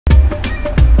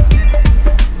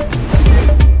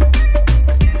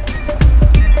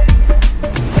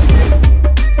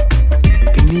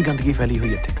फैली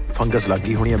हुई इत्थे फंगस लग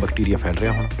गई होनी है बैक्टीरिया फैल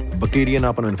रहा होना बैक्टीरिया ना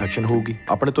अपन इन्फेक्शन होगी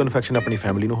अपने तो इन्फेक्शन अपनी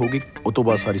फैमिली ਨੂੰ ਹੋਗੀ ਉਸ ਤੋਂ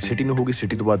ਬਾਅਦ ਸਾਰੀ ਸਿਟੀ ਨੂੰ ਹੋਗੀ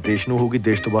ਸਿਟੀ ਤੋਂ ਬਾਅਦ ਦੇਸ਼ ਨੂੰ ਹੋਗੀ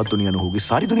ਦੇਸ਼ ਤੋਂ ਬਾਅਦ ਦੁਨੀਆ ਨੂੰ ਹੋਗੀ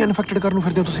ਸਾਰੀ ਦੁਨੀਆ ਇਨਫੈਕਟਡ ਕਰਨ ਨੂੰ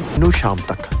ਫਿਰਦੇ ਹੋ ਤੁਸੀਂ ਨੂੰ ਸ਼ਾਮ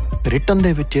ਤੱਕ ਰਿਟਨ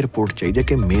ਦੇ ਵਿੱਚ ਰਿਪੋਰਟ ਚਾਹੀਦੀ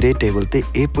ਕਿ ਮੇਰੇ ਟੇਬਲ ਤੇ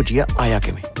ਇਹ ਭੁਜੀਆ ਆਇਆ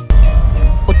ਕਿਵੇਂ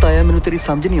ਉਹ ਤਾਇਆ ਮੈਨੂੰ ਤੇਰੀ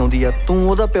ਸਮਝ ਨਹੀਂ ਆਉਂਦੀ ਯਾਰ ਤੂੰ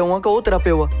ਉਹਦਾ ਪਿਓ ਆ ਕਿ ਉਹ ਤੇਰਾ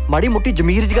ਪਿਓ ਆ ਮਾੜੀ ਮੁੱਟੀ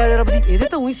ਜ਼ਮੀਰ ਜਗਾ ਰੱਬ ਦੀ ਇਹਦੇ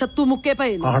ਤਾਂ ਉਹੀ ਸੱਤੂ ਮੁੱਕੇ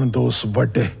ਪਏ ਨੇ ਆਣ ਦੋਸ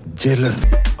ਵੱਡੇ ਜੇਲਰ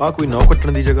ਆ ਕੋਈ ਨੌ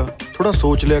ਕੱਟਣ ਦੀ ਜਗ੍ਹਾ ਥੋੜਾ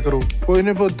ਸੋਚ ਲਿਆ ਕਰੋ ਕੋਈ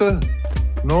ਨਹੀਂ ਪੁੱਤ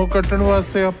ਨੌ ਕੱਟਣ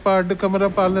ਵਾਸਤੇ ਆਪਾਂ ਅੱਡ ਕਮਰਾ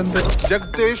ਪਾ ਲੈਂਦੇ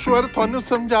ਜਗਤੇਸ਼ਵਰ ਤੁਹਾਨੂੰ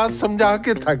ਸਮਝਾ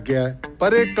ਕੇ ਥੱਕ ਗਿਆ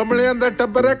ਪਰ ਇਹ ਕਮਲਿਆਂ ਦਾ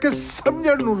ਟੱਬਰ ਹੈ ਕਿ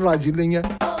ਸਮਝਣ ਨੂੰ ਰਾਜੀ ਨਹੀਂ ਹੈ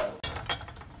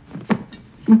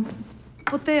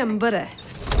ਉੱਤੇ ਅੰਬਰ ਹੈ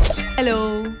ਹੈਲੋ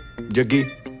ਜੱਗੀ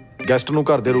ਗੈਸਟ ਨੂੰ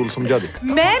ਘਰ ਦੇ ਰੂਲ ਸਮਝਾ ਦੇ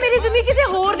ਮੈਂ ਮੇਰੀ ਜ਼ਿੰਦਗੀ ਕਿਸੇ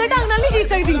ਹੋਰ ਦੇ ਢੰਗ ਨਾਲ ਨਹੀਂ ਜੀ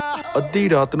ਸਕਦੀ ਅੱਧੀ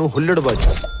ਰਾਤ ਨੂੰ ਹੁੱਲੜਬਾਜ਼ੀ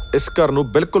ਇਸ ਘਰ ਨੂੰ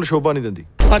ਬਿਲਕੁਲ ਸ਼ੋਭਾ ਨਹੀਂ ਦਿੰਦੀ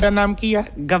ਤੁਹਾਡਾ ਨਾਮ ਕੀ ਹੈ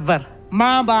ਗੱਬਰ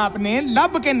ਮਾਂ ਬਾਪ ਨੇ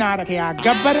ਲੱਭ ਕੇ ਨਾਂ ਰੱਖਿਆ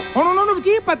ਗੱਬਰ ਹੁਣ ਉਹਨਾਂ ਨੂੰ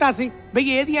ਕੀ ਪਤਾ ਸੀ ਬਈ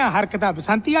ਇਹਦੀਆਂ ਹਰਕਤਾਂ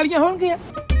ਬਸੰਤੀ ਵਾਲੀਆਂ ਹੋਣਗੀਆਂ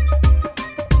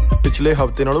ਪਿਛਲੇ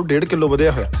ਹਫਤੇ ਨਾਲੋਂ 1.5 ਕਿਲੋ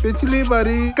ਵਧਿਆ ਹੋਇਆ ਪਿਛਲੀ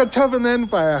ਵਾਰੀ ਕੱਚਾ ਬਨਾਨ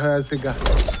ਪਾਇਆ ਹੋਇਆ ਸੀਗਾ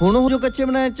ਹੁਣ ਉਹ ਜੋ ਕੱਚੇ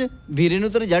ਬਨਾਨ ਚ ਵੀਰੇ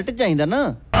ਨੂੰ ਤਾਂ ਰਿਜ਼ਲਟ ਚਾਹੀਦਾ ਨਾ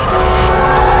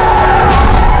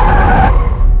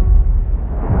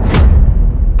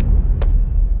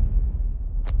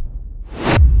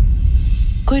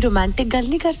कोई रोमांटिक गल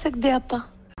नहीं कर सकते आप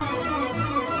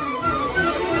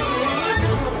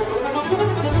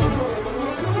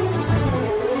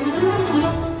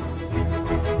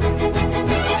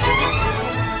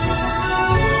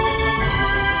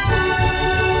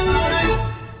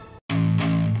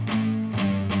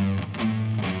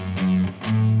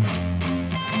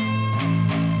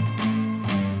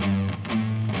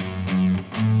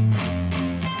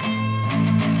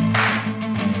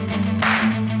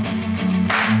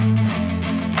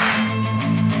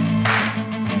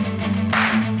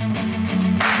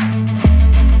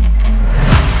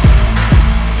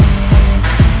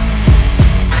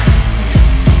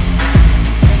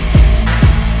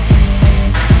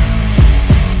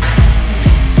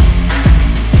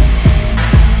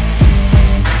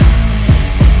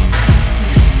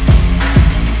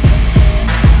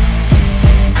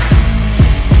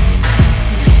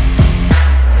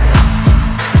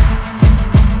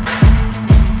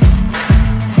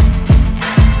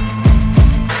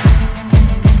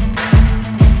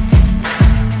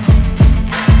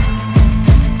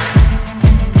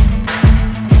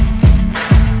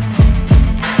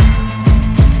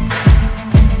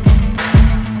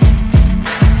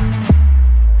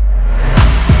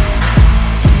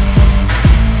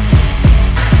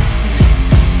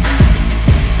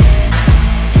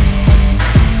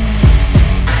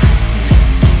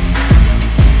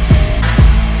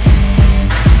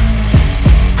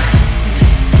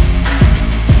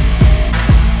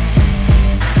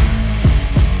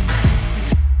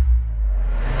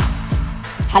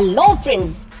हेलो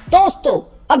फ्रेंड्स दोस्तों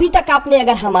अभी तक आपने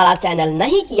अगर हमारा चैनल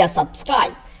नहीं किया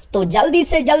सब्सक्राइब तो जल्दी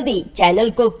से जल्दी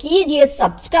चैनल को कीजिए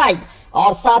सब्सक्राइब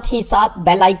और साथ ही साथ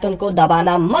बेल आइकन को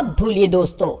दबाना मत भूलिए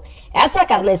दोस्तों ऐसा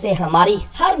करने से हमारी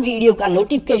हर वीडियो का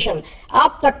नोटिफिकेशन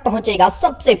आप तक पहुंचेगा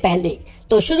सबसे पहले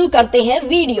तो शुरू करते हैं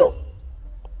video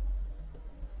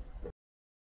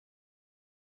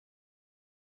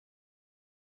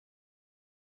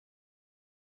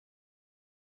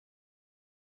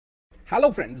Hello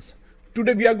friends,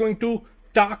 today we are going to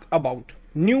talk about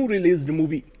new released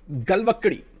movie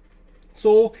Galwakdi.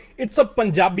 So it's a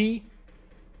Punjabi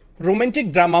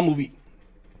romantic drama movie.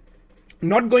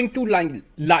 Not going to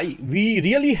lie, we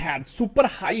really had super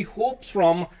high hopes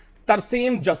from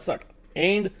Tarsem jassar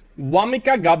and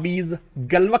Wamika Gabbi's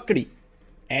Galwakdi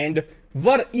and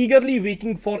were eagerly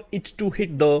waiting for it to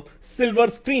hit the silver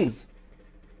screens.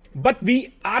 But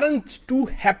we aren't too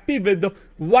happy with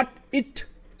what it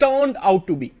turned out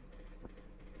to be.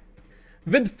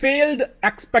 With failed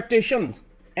expectations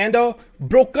and a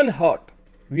broken heart,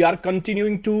 we are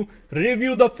continuing to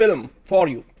review the film for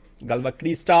you.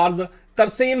 Galwakdi stars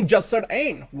Tarsem jassar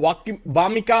and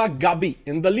Wamiqa Gabbi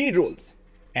in the lead roles,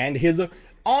 and his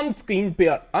on-screen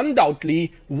pair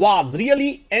undoubtedly was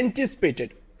really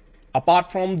anticipated.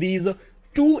 Apart from these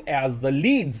two as the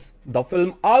leads, the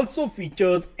film also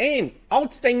features an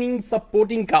outstanding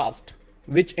supporting cast,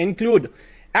 which include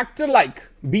actor like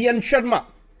B.N. Sharma,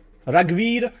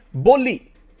 Raghveer Bolli,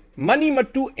 Mani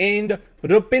Mattu and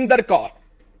Rupinder Kaur.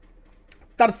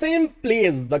 Tarsem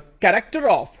plays the character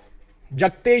of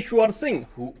Jagteshwar Singh,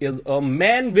 who is a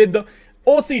man with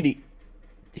OCD.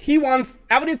 He wants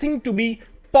everything to be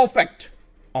perfect,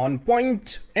 on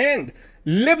point, and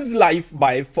lives life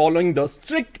by following the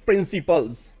strict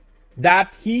principles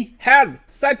that he has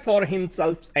set for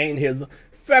himself and his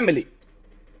family.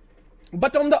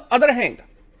 But on the other hand,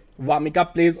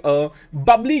 Wamika plays a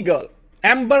bubbly girl,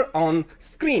 Amber, on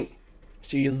screen,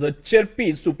 She is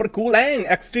chirpy, super cool, and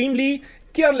extremely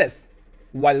careless.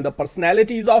 While the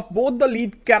personalities of both the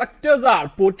lead characters are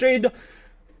portrayed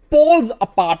poles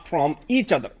apart from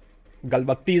each other,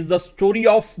 Galwakdi is the story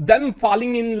of them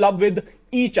falling in love with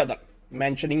each other.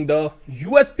 Mentioning the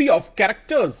USP of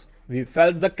characters, we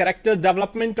felt the character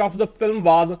development of the film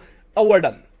was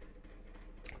overdone.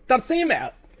 Tarsem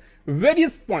at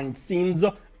various points seems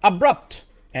abrupt,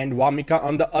 and Wamika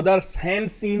on the other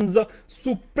hand seems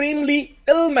supremely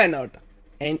ill-mannered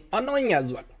and annoying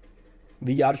as well.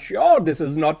 We are sure this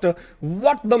is not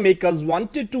what the makers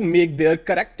wanted to make their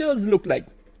characters look like.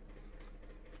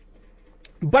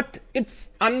 But it's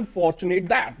unfortunate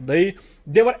that they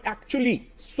were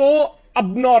actually so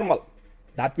abnormal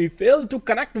that we failed to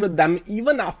connect with them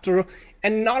even after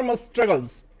enormous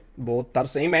struggles. Both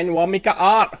Tarsem and Wamika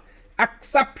are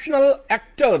exceptional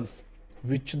actors,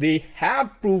 which they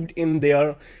have proved in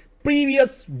their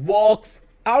previous works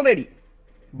already.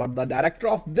 But the director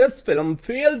of this film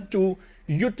failed to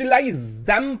utilize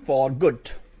them for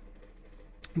good.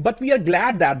 But we are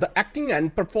glad that the acting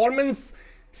and performance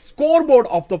scoreboard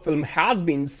of the film has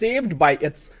been saved by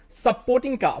its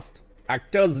supporting cast.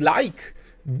 Actors like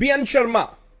Bian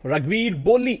Sharma, Raghveer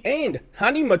Bolli and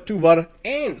Hani Mattu were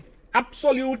an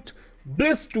absolute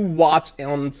bliss to watch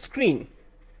on screen.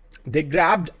 They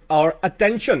grabbed our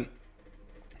attention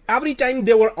every time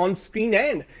they were on screen,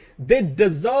 and they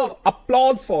deserve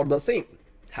applause for the same.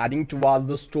 Heading towards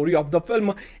the story of the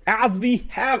film, as we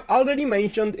have already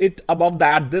mentioned it above,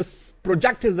 that this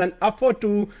project is an effort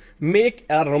to make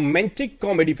a romantic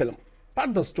comedy film,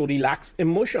 but the story lacks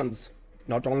emotions.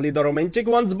 Not only the romantic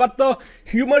ones, but the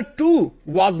humor too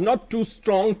was not too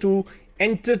strong to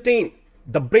entertain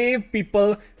the brave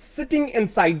people sitting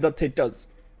inside the theaters.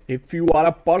 If you are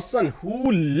a person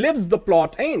who lives the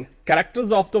plot and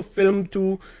characters of the film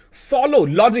to follow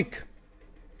logic,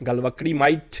 Galwakdi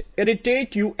might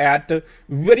irritate you at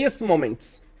various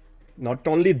moments. Not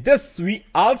only this, we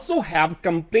also have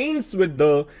complaints with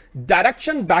the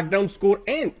direction, background score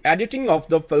and editing of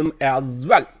the film as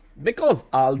well, because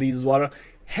all these were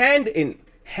hand in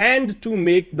hand to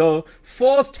make the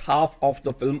first half of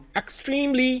the film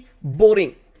extremely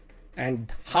boring.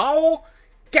 And how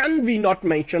can we not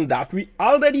mention that we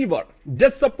already were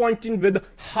disappointed with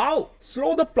how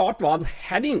slow the plot was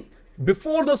heading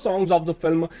before the songs of the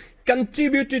film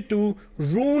contributed to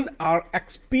ruin our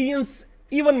experience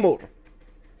even more.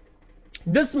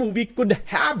 This movie could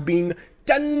have been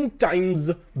 10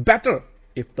 times better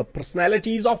if the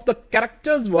personalities of the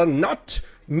characters were not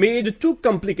made too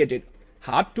complicated,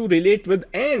 hard to relate with,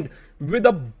 and with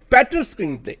a better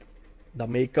screenplay. The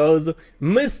makers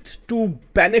missed to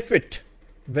benefit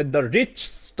with the rich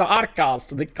star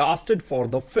cast they casted for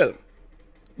the film.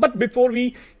 But before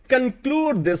we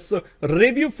conclude this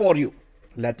review for you,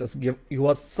 let us give you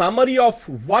a summary of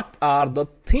what are the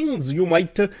things you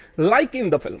might like in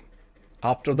the film.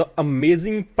 After the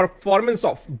amazing performance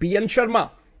of Bian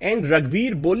Sharma and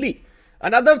Raghveer Bolli,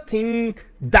 another thing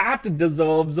that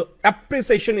deserves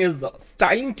appreciation is the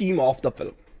styling team of the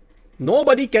film.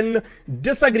 Nobody can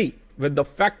disagree with the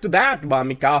fact that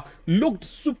Wamika looked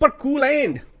super cool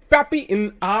and peppy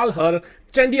in all her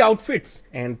trendy outfits,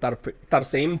 and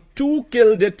Tarsem too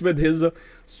killed it with his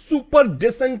super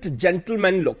decent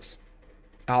gentleman looks.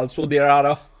 Also, there are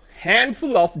a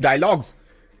handful of dialogues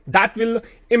that will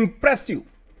impress you.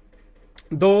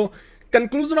 The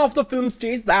conclusion of the film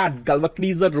states that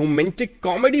Galwakdi is a romantic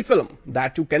comedy film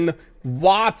that you can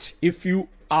watch if you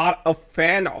are a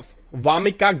fan of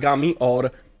Wamika Gabbi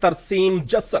or Tarsem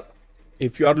jassar.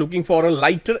 If you are looking for a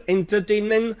lighter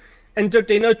entertainer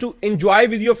to enjoy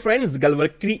with your friends,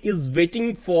 Galwakdi is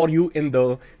waiting for you in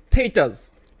the theaters.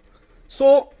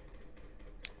 So,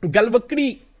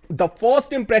 Galwakdi, the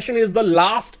first impression is the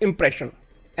last impression,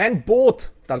 and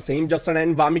both Tarsem jassar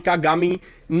and Wamika Gabbi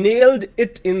nailed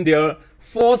it in their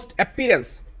first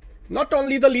appearance. Not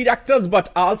only the lead actors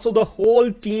but also the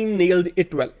whole team nailed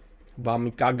it well.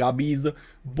 Wamika Gabbi's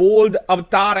bold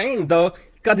avatar and the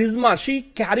charisma she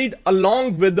carried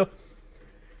along with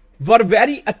were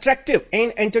very attractive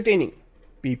and entertaining.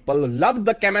 People loved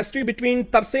the chemistry between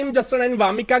Tarsem jassar and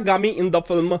Wamika Gabbi in the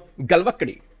film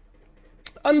Galwakdi.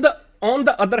 On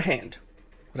the other hand,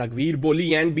 Raghveer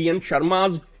Bolli and Bian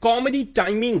Sharma's comedy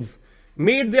timings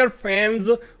made their fans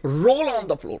roll on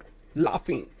the floor,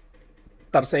 laughing.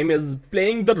 Tarsem is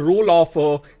playing the role of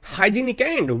a hygienic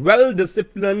and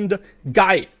well-disciplined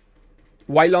guy,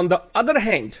 while on the other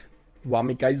hand,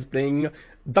 Wamika is playing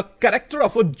the character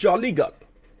of a jolly girl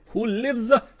who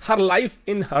lives her life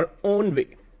in her own way.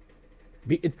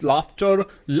 Be it laughter,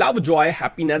 love, joy,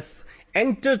 happiness,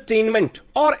 entertainment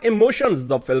or emotions,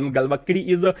 the film Galwakdi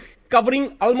is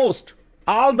covering almost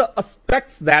all the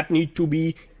aspects that need to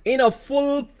be in a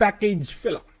full package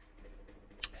film.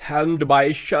 Helmed by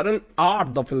Sharan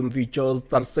Art, the film features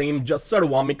Tarsem Jassar,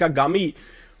 Wamika Gabbi,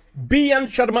 B.N.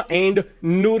 Sharma and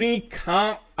Noori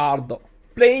Khan are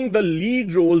playing the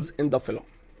lead roles in the film.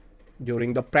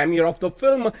 During the premiere of the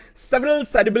film, several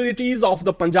celebrities of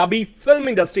the Punjabi film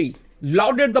industry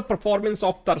lauded the performance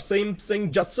of Tarsem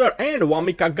Jassar and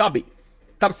Wamika Gabbi.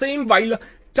 Tarsem, while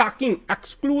talking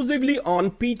exclusively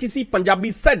on PTC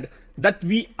Punjabi, said that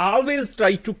we always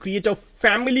try to create a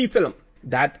family film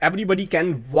that everybody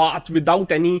can watch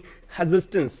without any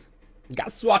hesitance.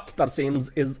 Guess what? Tarsem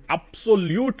is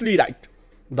absolutely right.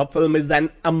 The film is an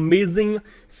amazing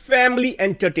family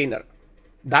entertainer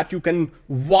that you can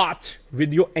watch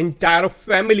with your entire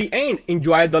family and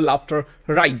enjoy the laughter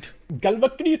ride.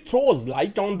 Galwakdi throws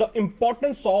light on the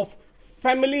importance of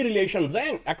family relations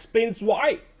and explains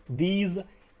why these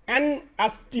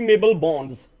inestimable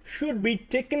bonds should be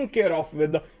taken care of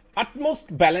with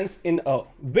utmost balance in a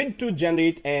bid to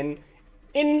generate an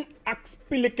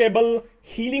inexplicable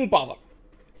healing power.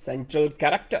 Central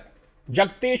character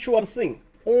Jagteshwar Singh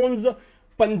owns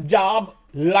Punjab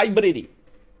Library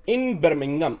in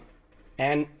Birmingham,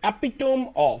 an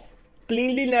epitome of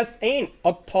cleanliness and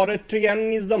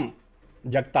authoritarianism.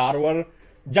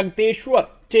 Jagteshwar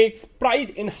takes pride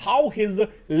in how his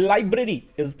library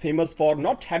is famous for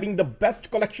not having the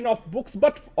best collection of books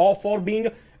but for being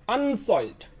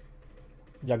unsoiled.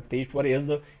 Jagteshwar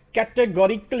is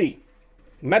categorically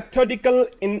methodical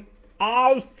in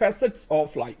all facets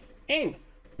of life and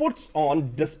puts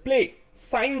on display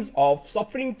signs of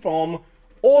suffering from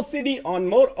OCD on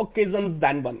more occasions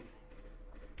than one.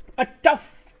 A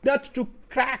tough nut to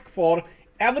crack for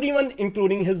everyone,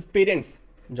 including his parents.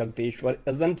 Jagteshwar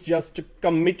isn't just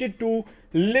committed to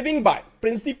living by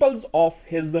principles of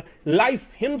his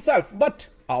life himself, but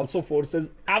also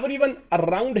forces everyone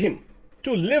around him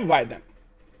to live by them.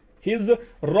 His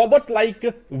robot-like,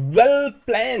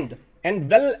 well-planned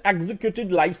and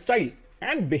well-executed lifestyle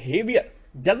and behavior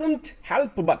doesn't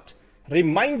help but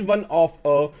remind one of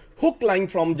a hook line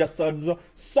from Jassar's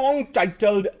song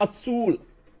titled Asool,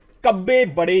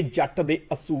 Kabbe Bade Jatt De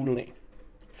Asool Ne.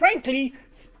 Frankly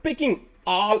speaking,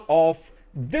 all of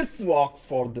this works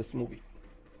for this movie.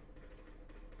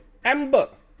 Amber,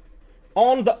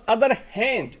 on the other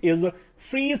hand, is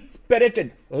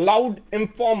free-spirited, loud,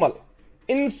 informal,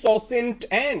 insouciant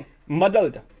and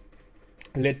muddled.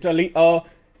 Literally a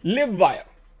live wire.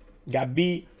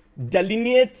 Gabbi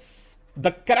delineates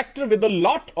the character with a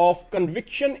lot of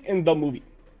conviction in the movie,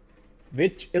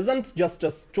 which isn't just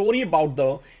a story about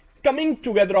the coming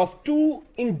together of two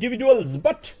individuals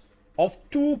but of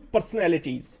two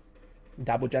personalities.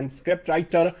 Debut and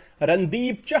scriptwriter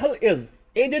Randeep Chahal is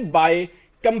aided by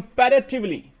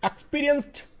comparatively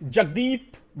experienced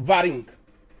Jagdeep Waring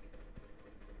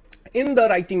in the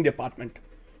writing department.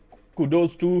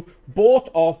 Kudos to both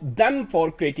of them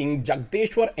for creating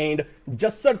Jagdeshwar and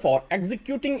Jassar for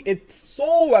executing it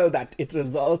so well that it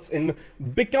results in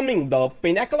becoming the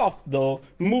pinnacle of the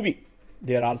movie.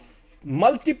 There are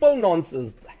multiple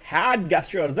nonsense, head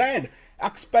gestures and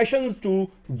expressions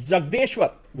to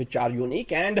Jagdeshwar which are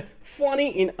unique and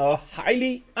funny in a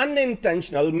highly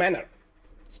unintentional manner.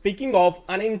 Speaking of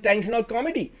unintentional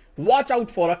comedy, watch out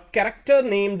for a character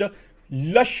named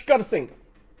Lashkar Singh,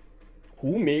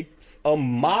 who makes a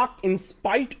mark in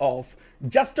spite of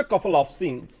just a couple of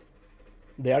scenes.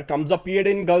 There comes a period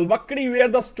in Galwakdi where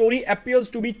the story appears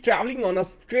to be traveling on a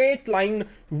straight line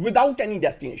without any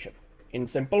destination. In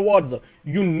simple words,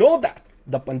 you know that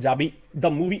the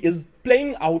movie is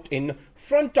playing out in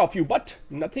front of you, but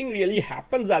nothing really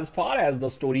happens as far as the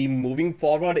story moving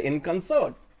forward in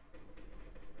concern.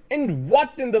 In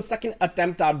what in the second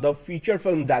attempt at the feature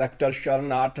film director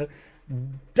Sharan Art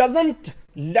doesn't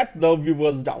let the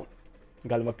viewers down.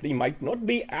 Galwakdi might not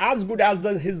be as good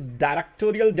as his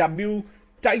directorial debut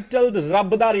titled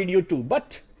Rabb Da Radio 2,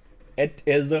 but it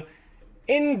is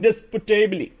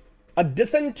indisputably a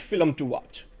decent film to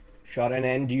watch. Sharan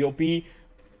and DOP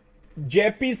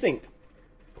JP Singh,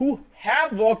 who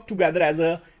have worked together as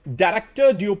a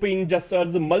director DOP in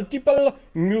Jassar's multiple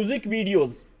music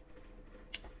videos,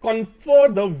 confer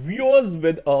the viewers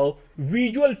with a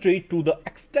visual treat to the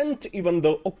extent even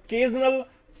the occasional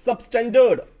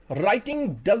substandard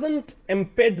writing doesn't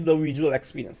impede the visual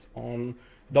experience. On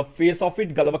the face of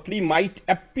it, Galwakdi might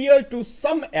appear to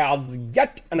some as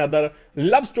yet another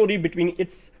love story between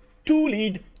its two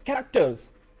lead characters.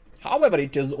 However,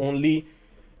 it is only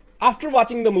after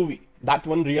watching the movie that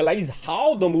one realizes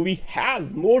how the movie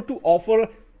has more to offer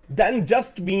than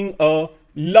just being a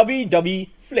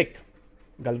lovey-dovey flick.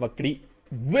 Galwakdi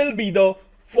will be the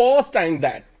first time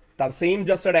that Tarsem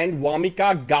Jassar and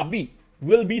Wamika Gabbi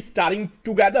will be starring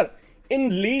together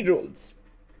in lead roles.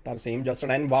 Tarsem Jassar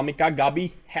and Wamika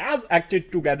Gabbi has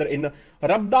acted together in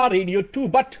Rabb Da Radio 2,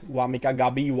 but Wamika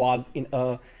Gabbi was in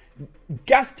a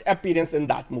guest appearance in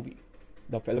that movie.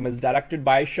 The film is directed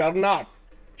by Sharan Art.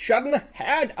 Sharan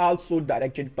had also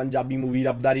directed Punjabi movie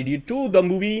Rabb Da Radio 2.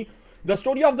 The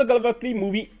story of the Galwakdi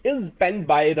movie is penned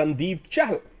by Randeep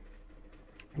Chahal.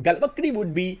 Galwakdi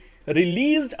would be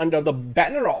released under the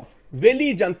banner of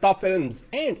Vehli Janta Films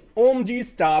and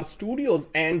OMJEE Studios,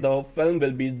 and the film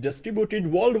will be distributed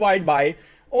worldwide by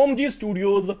OMJEE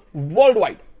Studios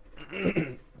worldwide.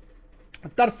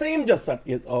 Tarsem Jassar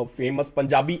is a famous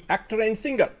Punjabi actor and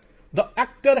singer. The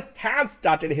actor has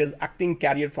started his acting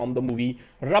career from the movie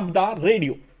Rabb Da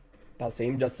Radio.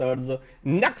 Tarsem Jassar's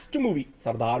next movie,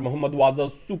 Sardar Muhammad, was a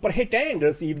super hit and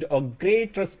received a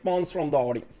great response from the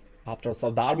audience. After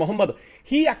Sardar Muhammad,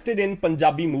 he acted in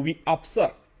Punjabi movie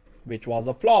Afsar, which was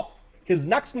a flop. His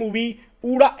next movie,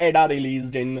 Uda Eda,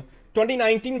 released in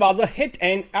 2019, was a hit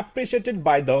and appreciated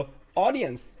by the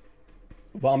audience.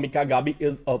 Wamika Gabbi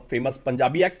is a famous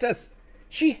Punjabi actress.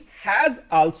 She has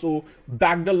also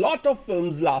bagged a lot of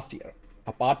films last year.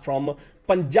 Apart from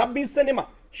Punjabi cinema,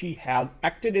 she has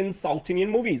acted in South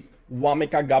Indian movies.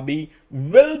 Wamika Gabbi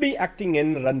will be acting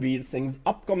in Ranveer Singh's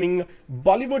upcoming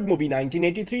Bollywood movie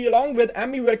 1983 along with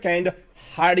Amy Wirk and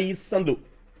Hadi Sandhu.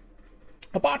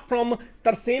 Apart from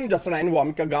Tarsem Jassar and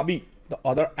Wamika Gabbi, the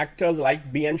other actors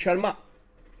like B.N. Sharma,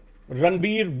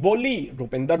 Ranbir Boli,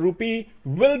 Rupinder Rupi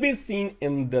will be seen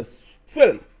in this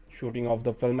film. Shooting of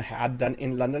the film had done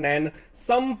in London and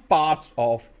some parts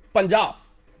of Punjab.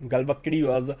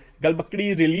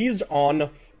 Galwakdi released on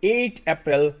 8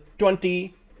 April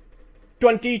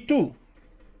 2022.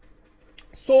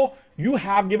 So you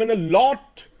have given a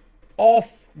lot of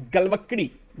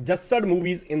Galwakdi Jassar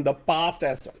movies in the past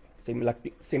as well.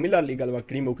 Similarly,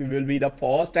 Galwakdi movie will be the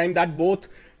first time that both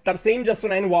Tarsem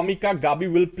Jassar and Wamika Gabbi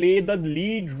will play the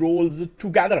lead roles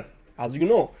together. As you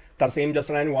know, Tarsem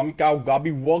Jassar and Wamika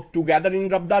Gabbi worked together in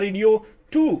Rabb Da Radio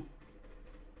 2.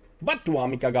 But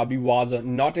Wamika Gabbi was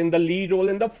not in the lead role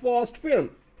in the first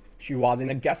film. She was in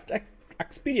a guest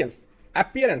appearance.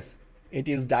 It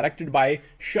is directed by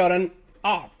Sharan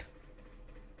Art.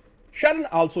 Sharan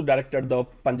also directed the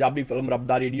Punjabi film Rabb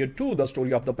Da Radio 2. The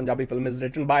story of the Punjabi film is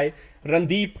written by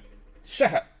Randeep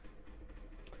Chahal.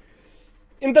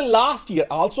 In the last year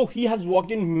also, he has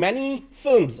worked in many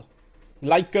films.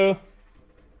 Like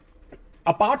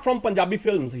apart from Punjabi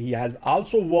films, he has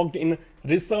also worked in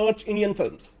research Indian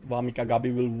films. Wamika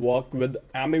Gabbi will work with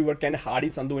Amy Wirk and Hadi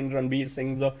Sandhu in Ranveer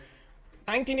Singh's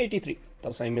 1983.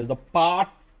 The same is the part.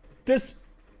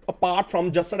 Apart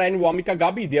from Jassar and Wamika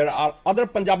Gabbi, there are other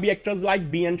Punjabi actors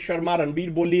like B.N. Sharma,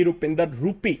 Ranbir Boli, Rupinder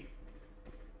Rupi.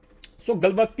 So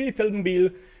Galwakdi film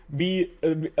will be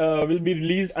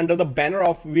released under the banner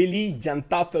of Vehli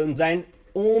Janta Films and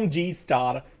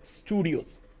OMJEE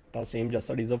Studios. Tarsem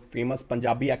Jassar is a famous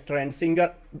Punjabi actor and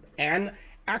singer. An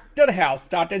actor has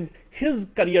started his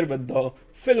career with the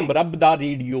film Rabb Da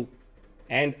Radio,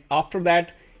 and after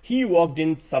that he worked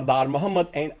in Sardar Muhammad,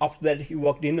 and after that he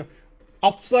worked in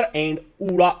Afsar and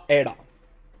Uda Eda.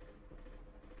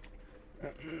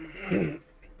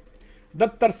 The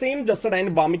Tarsem Jassar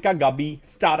and Wamika Gabbi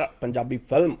star Punjabi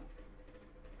film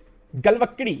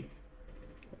Galwakdi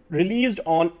released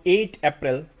on 8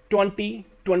 April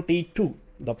 2022.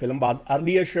 The film was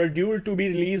earlier scheduled to be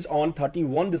released on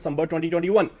 31 December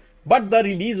 2021, but the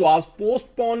release was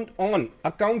postponed on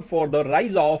account for the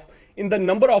rise in the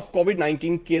number of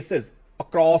COVID-19 cases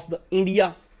across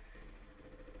India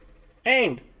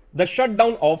and the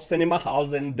shutdown of cinema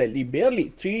halls in Delhi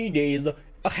barely 3 days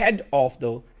ahead of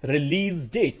the release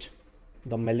date.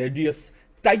 The melodious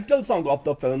title song of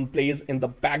the film plays in the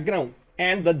background,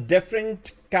 and the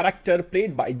different character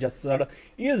played by Jassar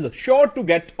is sure to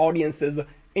get audiences'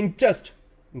 interest.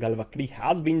 Galwakdi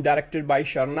has been directed by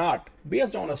Sharan Art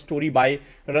based on a story by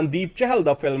Randeep Chahal.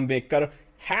 The filmmaker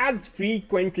has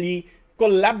frequently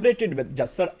collaborated with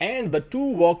Jassar, and the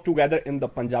two worked together in the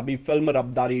Punjabi film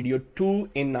Rabb Da Radio 2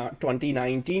 in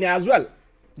 2019 as well.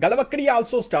 Galwakdi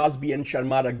also stars B.N.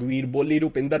 Sharma, Ranbir Boli,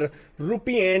 Rupinder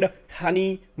Rupi and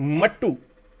Hani Mattu.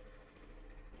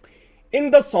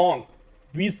 In the song,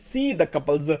 we see the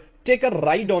couples take a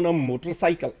ride on a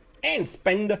motorcycle and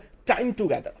spend time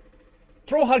together.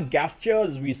 Through her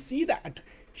gestures, we see that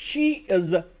she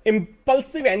is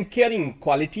impulsive and caring,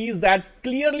 qualities that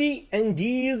clearly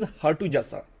endears her to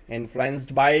Jassar.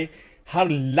 Influenced by her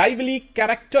lively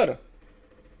character,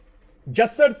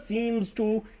 Jassar seems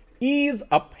to ease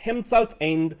up himself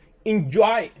and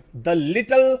enjoy the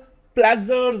little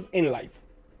pleasures in life.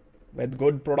 With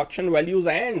good production values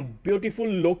and beautiful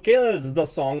locales, the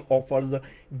song offers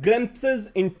glimpses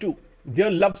into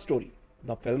their love story.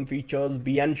 The film features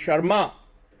B.N. Sharma,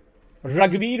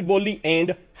 Ragveer Bolli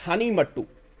and Hani Mattu.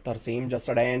 Tarsem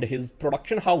Jassar and his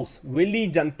production house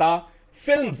Wehli Janta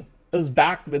Films is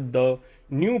back with the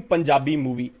new Punjabi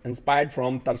movie inspired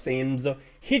from Tarsem's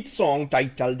hit song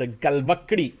titled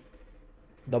Galwakdi.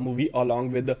 The movie,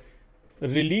 along with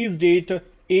release date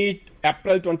 8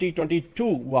 April 2022,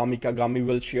 Wamika Gabbi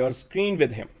will share screen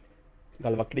with him.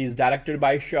 Galwakdi is directed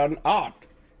by Sharan Art.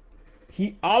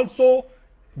 He also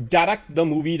directed the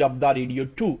movie Rabb Da Radio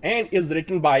 2 and is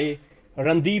written by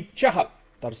Randeep Chahal.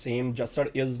 Tarsem jassar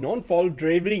is known for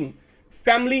delivering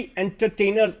family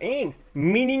entertainers and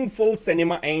meaningful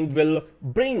cinema and will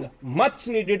bring much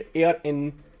needed air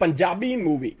in Punjabi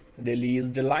movie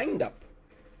released lined up.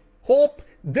 Hope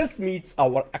this meets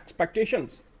our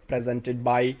expectations. Presented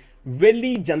by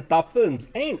Wehli Janta Films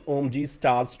and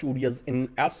OMJEE Studios in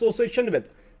association with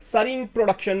Sharan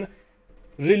Production,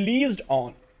 released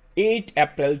on 8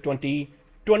 April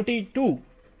 2022.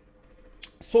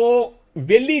 So,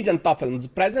 Wehli Janta Films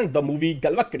present the movie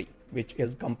Galwakdi, which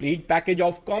is complete package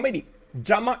of comedy,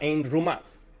 drama and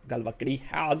romance. Galwakdi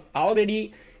has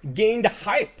already gained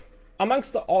hype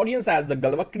amongst the audience as the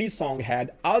Galwakdi song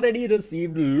had already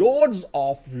received loads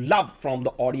of love from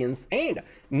the audience, and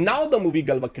now the movie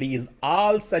Galwakdi is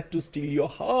all set to steal your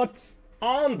hearts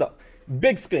on the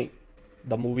big screen.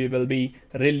 The movie will be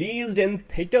released in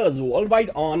theaters worldwide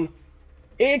on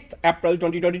 8th April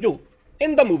 2022.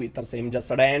 In the movie, Tarsem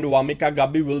jassar and Wamika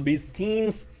Gabbi will be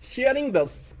seen sharing the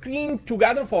screen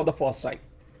together for the first time.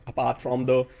 Apart from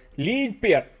the lead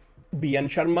pair, B.N.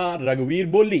 Sharma, Ragveer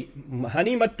Bolli,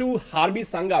 Hani Mattu, Harbi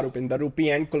Sangha, Rupinder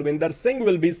Rupi and Kulvinder Singh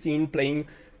will be seen playing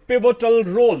pivotal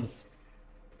roles.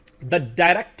 The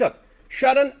director,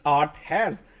 Sharan Art,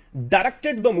 has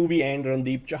directed the movie and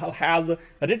Randeep Chahal has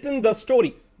written the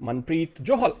story. Manpreet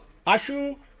Johal,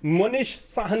 Ashu Munish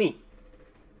Sahni,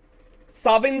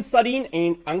 Savin Sareen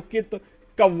and Ankit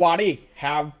Kawade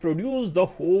have produced the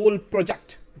whole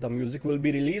project. The music will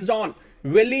be released on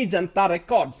Wehli Janta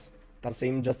Records.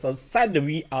 Tarsem jassar said,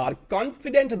 "We are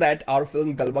confident that our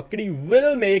film Galwakdi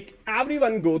will make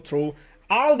everyone go through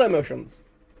all the emotions.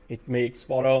 It makes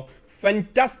for a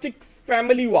fantastic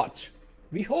family watch.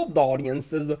 We hope the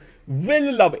audiences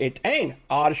will love it and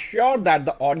are sure that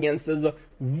the audiences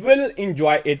will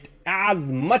enjoy it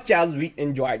as much as we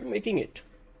enjoyed making it."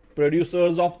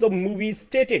 Producers of the movie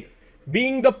stated,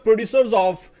 "Being the producers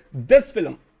of this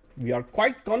film, we are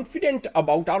quite confident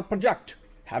about our project.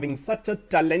 Having such a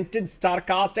talented star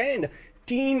cast and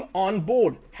team on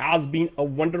board has been a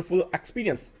wonderful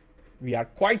experience. We are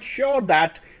quite sure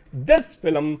that this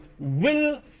film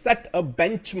will set a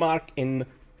benchmark in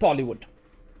Bollywood."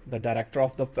 The director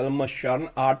of the film, Sharan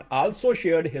Art, also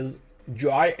shared his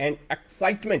joy and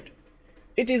excitement.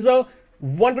 "It is a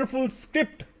wonderful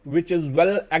script which is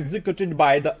well executed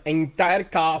by the entire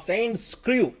cast and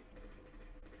crew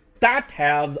that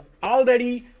has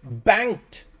already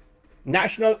banked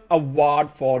national award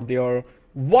for their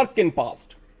work in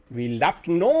past. We left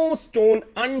no stone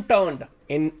unturned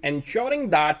in ensuring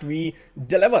that we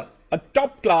deliver a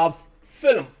top-class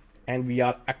film, and we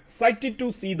are excited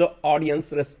to see the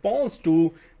audience response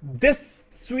to this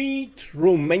sweet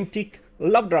romantic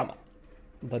love drama."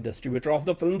 The distributor of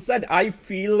the film said, "I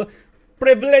feel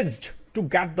privileged to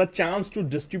get the chance to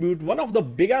distribute one of the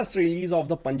biggest releases of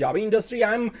the Punjabi industry.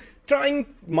 I'm trying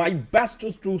my best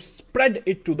to spread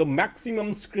it to the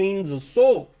maximum screens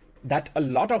so that a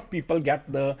lot of people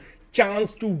get the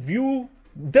chance to view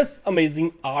this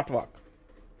amazing artwork.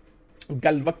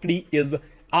 Galwakdi is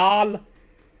all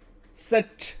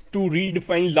set to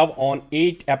redefine love on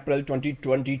 8 April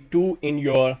 2022 in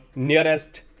your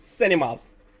nearest cinemas.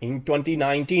 In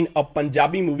 2019, a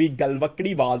Punjabi movie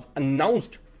Galwakdi was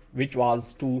announced, which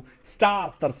was to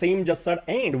star Tarsem jassar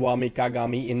and Wamika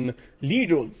Gabbi in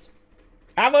lead roles.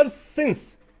 Ever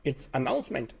since its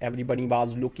announcement, everybody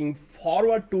was looking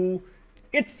forward to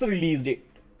its release date.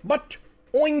 But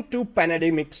owing to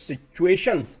pandemic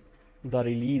situations, the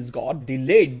release got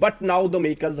delayed. But now the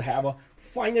makers have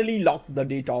finally locked the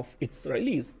date of its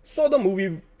release. So the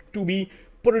movie to be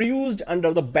produced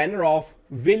under the banner of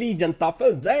Wehli Janta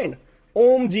Films and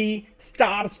OMJEE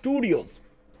Studios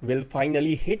will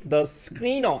finally hit the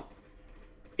screen on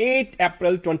 8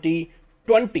 April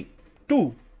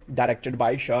 2022. Directed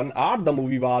by Sharan Art, the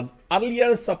movie was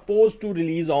earlier supposed to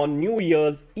release on New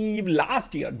Year's Eve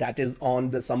last year, that is on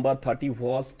December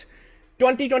 31st,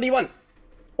 2021.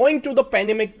 Owing to the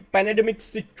pandemic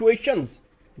situations,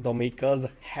 the makers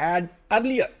had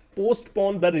earlier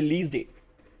postponed the release date.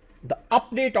 The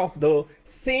update of the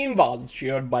same was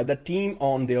shared by the team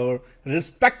on their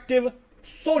respective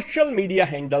social media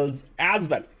handles as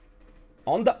well.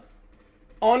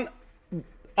 On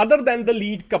other than the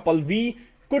lead couple, we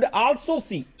could also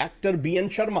see actor B.N.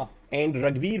 Sharma and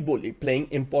Ranveer Boli playing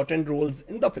important roles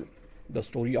in the film. The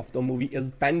story of the movie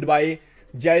is penned by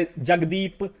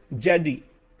Jagdeep Jaddi.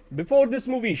 Before this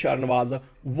movie, Sharan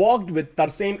worked with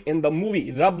Tarsem in the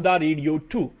movie Rabb Da Radio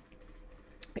 2,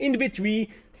 in which we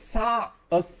saw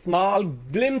a small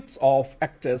glimpse of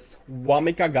actress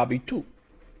Wamika Gabbi too.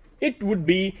 It would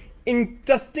be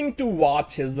interesting to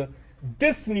watch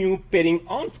this new pairing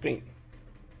on screen.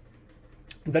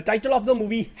 The title of the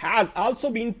movie has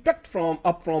also been picked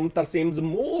up from Tarsem's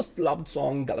most loved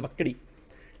song Galwakdi.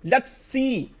 Let's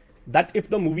see that if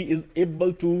the movie is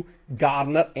able to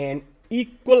garner an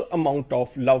equal amount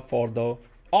of love for the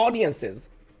audiences.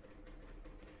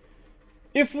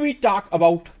 If we talk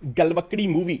about Galwakdi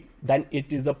movie, then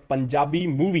it is a Punjabi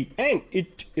movie and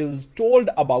it is told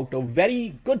about a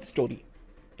very good story.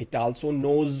 It also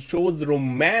shows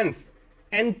romance,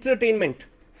 entertainment,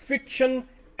 fiction,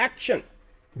 action.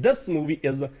 This movie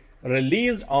is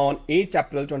released on 8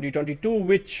 April 2022,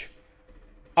 which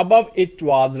above it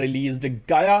was released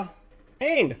Gaia,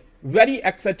 and very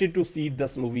excited to see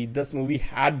this movie. This movie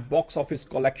had box office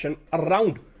collection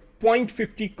around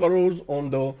 0.50 crores on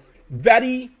the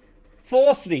very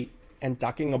first day, and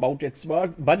talking about its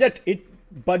budget,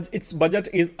 its budget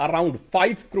is around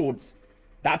 5 crores.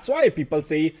 That's why people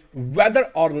say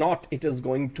whether or not it is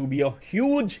going to be a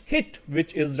huge hit,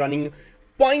 which is running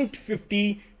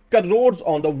 0.50 crores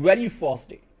on the very first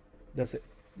day. That's it.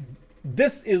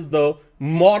 This is the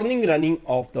morning running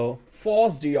of the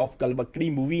first day of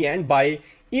Galwakdi movie, and by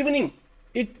evening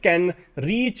it can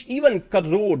reach even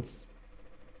crores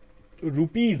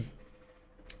rupees.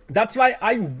 That's why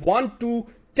I want to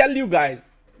tell you guys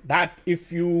that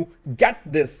if you get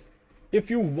this, if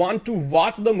you want to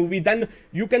watch the movie, then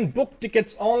you can book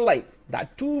tickets online,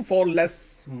 that too for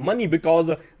less money, because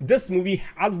this movie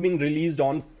has been released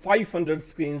on 500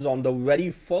 screens on the very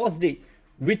first day,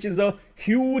 which is a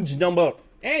huge number,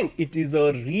 and it is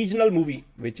a regional movie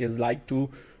which is liked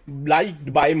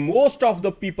by most of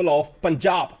the people of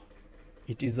Punjab.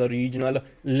 It is a regional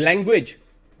language.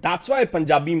 That's why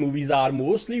Punjabi movies are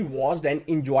mostly watched and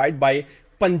enjoyed by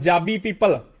Punjabi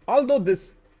people. Although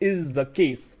this is the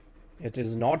case, it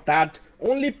is not that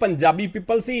only Punjabi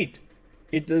people see it.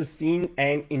 It is seen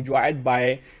and enjoyed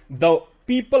by the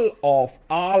people of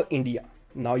all India.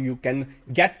 Now you can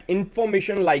get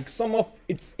information like some of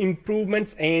its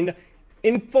improvements and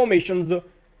informations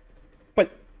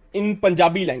in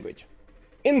Punjabi language.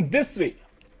 In this way,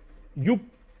 you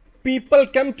people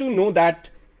come to know that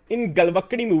in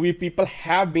Galwakdi movie, people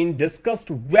have been discussed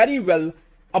very well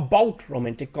about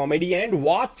romantic comedy, and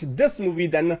watch this movie,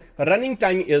 then running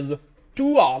time is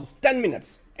 2 hours 10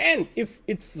 minutes. And if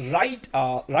its rights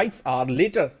are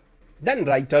later, then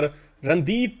writer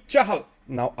Randeep Chahal.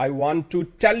 Now I want to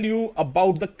tell you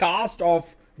about the cast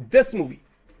of this movie,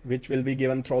 which will be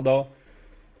given through the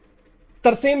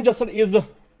Tarsem jassar is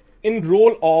in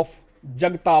role of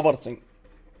Jagtavar Singh.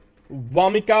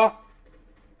 Wamika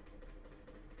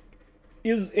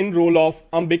is in role of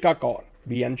Ambika Kaur.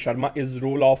 B.N. Sharma is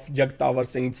role of Jagtavar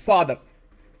Singh's father.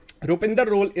 Rupinder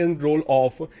role in role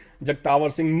of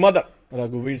Jagtavar Singh's mother.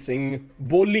 Raghuveer Singh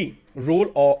Boli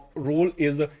role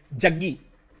is Jaggi.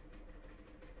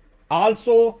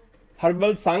 Also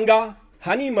Harbal Sangha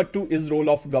Hani Mattu is role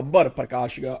of Gabbar.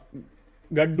 Prakash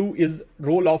Gaddu is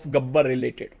role of Gabbar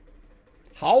related.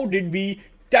 How did we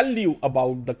tell you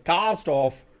about the cast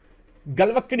of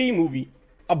Galwakdi movie?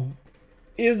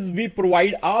 Is we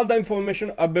provide all the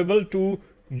information available to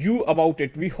you about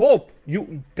it. We hope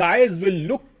you guys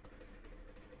will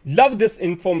love this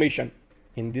information.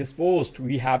 In this post,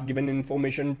 we have given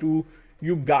information to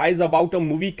you guys about a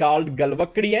movie called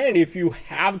Galwakdi, and if you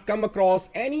have come across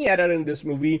any error in this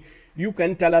movie, you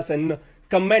can tell us in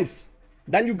comments.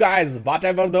 Then you guys,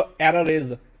 whatever the error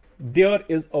is, there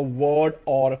is a word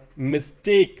or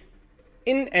mistake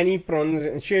in any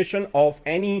pronunciation of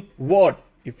any word.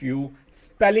 If you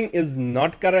spelling is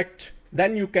not correct,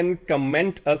 then you can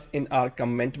comment us in our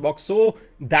comment box so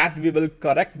that we will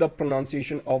correct the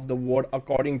pronunciation of the word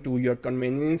according to your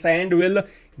convenience, and will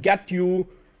get you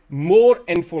more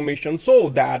information so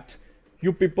that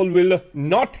you people will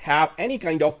not have any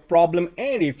kind of problem.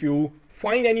 And if you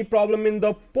find any problem in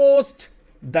the post,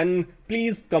 then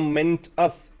please comment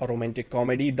us. A romantic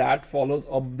comedy that follows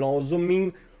a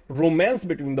blossoming romance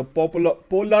between the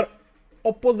polar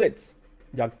opposites,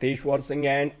 Jagteshwar Singh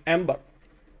and Amber.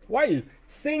 While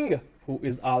Singh, who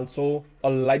is also a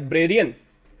librarian,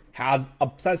 has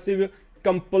obsessive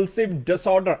compulsive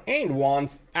disorder and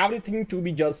wants everything to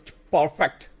be just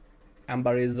perfect.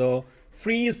 Amber is a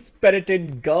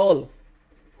free-spirited girl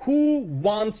who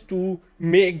wants to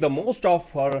make the most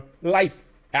of her life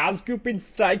as Cupid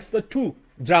strikes the two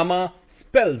drama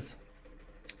spells.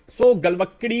 So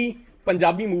Galwakdi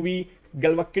Punjabi movie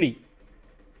Galwakdi.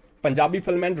 Punjabi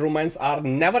film and romance are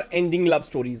never-ending love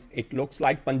stories. It looks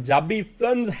like Punjabi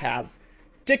films has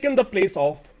taken the place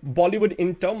of Bollywood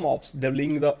in terms of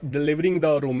delivering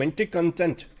the romantic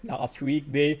content. Last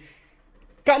week they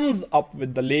comes up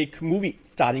with the Lake movie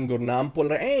starring Gurnam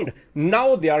Pullar, and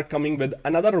now they are coming with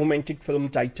another romantic film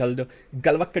titled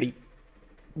Galwakdi.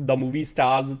 The movie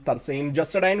stars Tarsem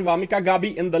Jassar and Wamika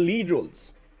Gabbi in the lead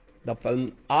roles. The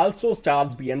film also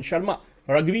stars B.N. Sharma,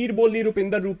 Ragveer Bolli,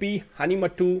 Rupinder Rupi, Hani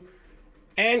Mattu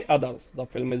and others. The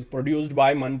film is produced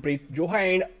by Manpreet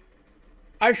Johai and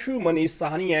Ashu Manish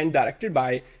Sahani and directed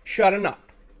by Sharan Art.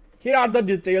 Here are the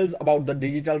details about the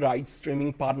digital rights,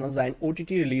 streaming partners and OTT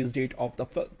release date of the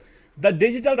film. The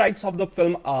digital rights of the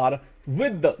film are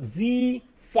with the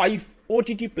Z5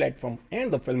 OTT platform,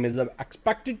 and the film is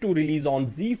expected to release on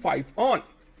Z5 on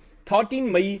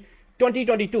 13 May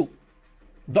 2022.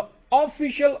 The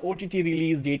official OTT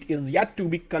release date is yet to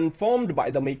be confirmed by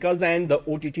the makers and the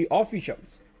OTT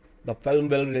officials. The film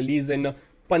will release in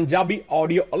Punjabi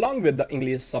audio along with the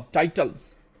English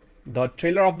subtitles. The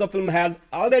trailer of the film has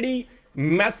already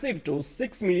massive to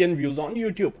 6 million views on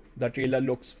YouTube. The trailer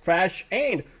looks fresh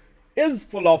and is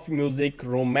full of music,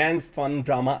 romance, fun,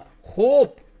 drama.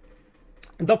 Hope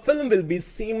the film will be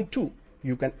same too.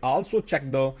 You can also check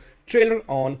the trailer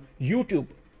on YouTube.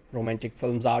 Romantic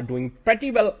films are doing pretty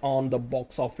well on the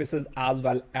box offices as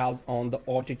well as on the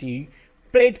OTT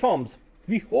platforms.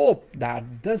 We hope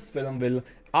that this film will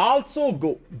also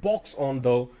go box on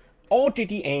the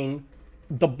OTT and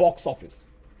the box office.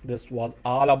 This was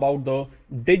all about the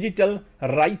digital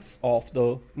rights of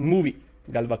the movie.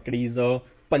 Galwakdi is a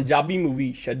Punjabi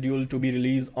movie scheduled to be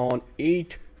released on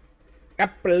 8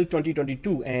 April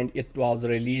 2022, and it was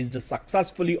released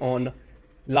successfully on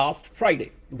last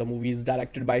Friday. The movie is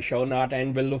directed by Sharan Art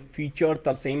and will feature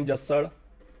Tarsem jassar,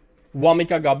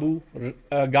 Wamika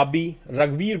Gabbi,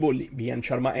 Ragveer Bolli, B.N.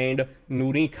 Sharma and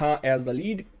Noori Khan as the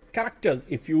lead characters.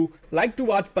 If you like to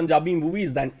watch Punjabi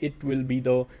movies, then it will be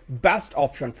the best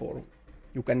option for you.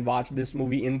 You can watch this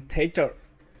movie in theater.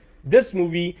 This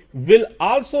movie will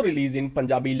also release in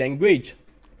Punjabi language.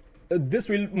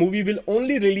 Movie will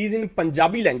only release in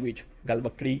Punjabi language.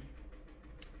 Galwakdi.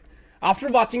 After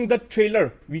watching the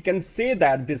trailer, we can say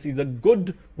that this is a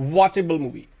good watchable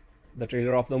movie. The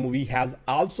trailer of the movie has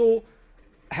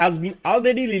been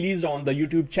already released on the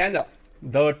YouTube channel.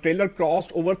 The trailer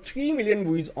crossed over 3 million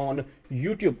views on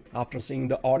YouTube. After seeing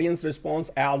the audience response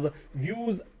as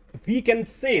views, we can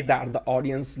say that the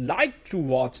audience like to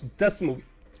watch this movie.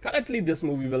 Currently, this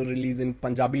movie will release in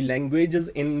Punjabi languages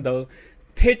in the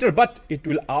theater, but it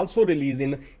will also release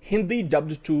in Hindi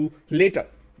dubbed too later.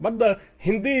 But the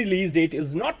Hindi release date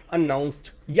is not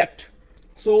announced yet.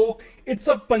 So it's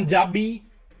a Punjabi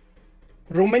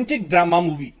romantic drama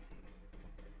movie.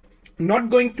 Not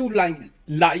going to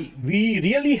lie, we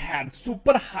really had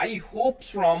super high hopes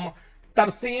from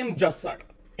Tarsem jassar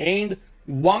and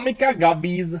Wamika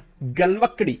Gabbi's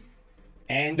Galwakdi,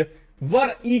 and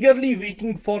were eagerly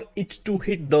waiting for it to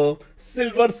hit the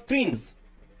silver screens.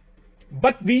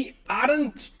 But we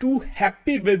aren't too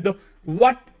happy with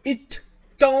what it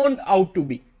turned out to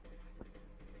be.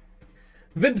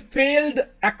 With failed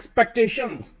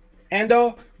expectations and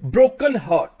a broken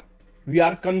heart, we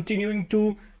are continuing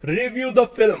to review the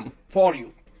film for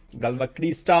you.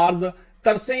 Galwakdi stars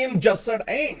Tarsem jassar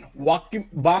and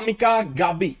Wamika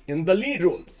Gabbi in the lead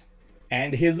roles,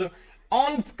 and his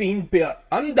on-screen pair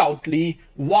undoubtedly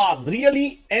was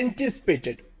really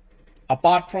anticipated.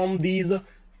 Apart from these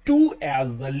two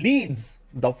as the leads,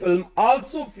 the film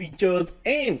also features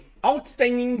an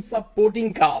outstanding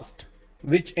supporting cast,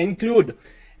 which include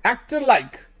actors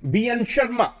like B.N.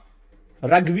 Sharma,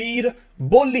 Ragveer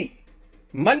Bolli,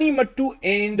 Mani Mattu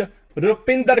and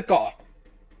Rupinder Kaur.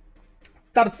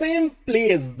 Tarsem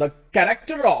plays the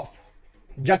character of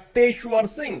Jakteshwar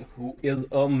Singh, who is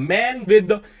a man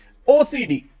with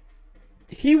OCD.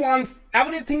 He wants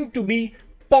everything to be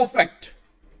perfect,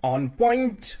 on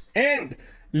point, and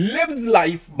lives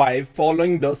life by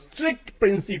following the strict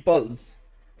principles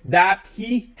that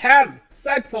he has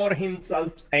set for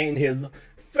himself and his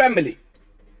family.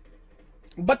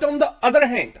 But on the other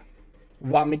hand,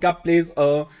 Wamika plays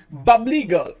a bubbly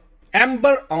girl,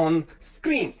 Amber, on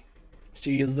screen.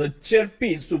 She is a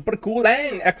chirpy, super cool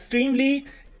and extremely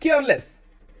careless.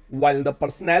 while the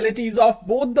personalities of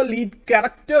both the lead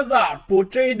characters are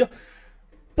portrayed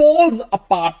poles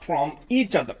apart from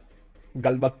each other.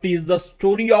 Galwakdi is the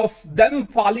story of them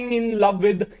falling in love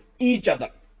with each other.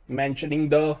 Mentioning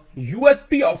the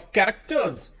USP of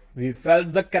characters, we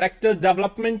felt the character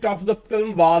development of the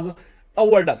film was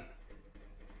overdone.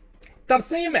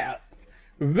 Tarsem at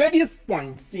various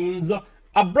points seems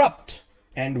abrupt,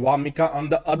 and Wamika on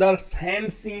the other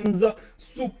hand seems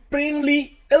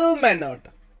supremely ill-mannered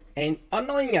and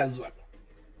annoying as well.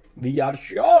 We are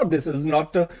sure this is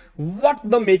not what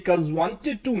the makers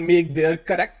wanted to make their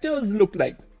characters look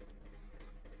like.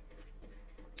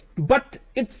 But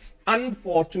it's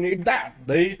unfortunate that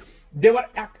they were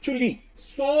actually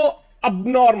so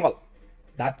abnormal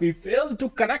that we failed to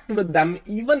connect with them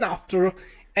even after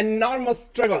enormous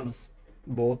struggles.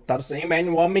 Both Tarsem and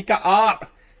Wamika are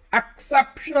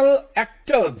exceptional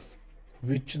actors,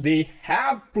 which they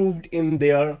have proved in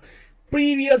their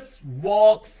previous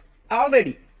works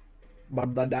already.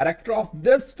 But the director of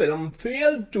this film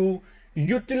failed to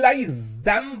utilize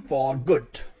them for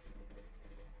good.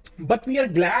 But we are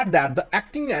glad that the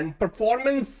acting and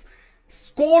performance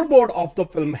scoreboard of the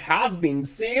film has been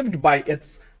saved by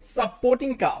its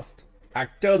supporting cast.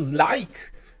 Actors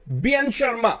like Bian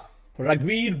Sharma,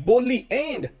 Raghveer Bolli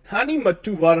and Hani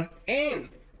Mattu were an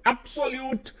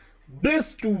absolute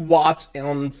bliss to watch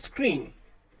on screen.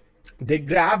 They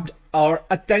grabbed our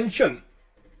attention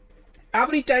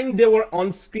every time they were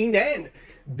on screen and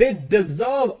they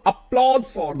deserve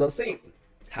applause for the same.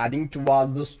 Heading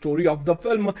towards the story of the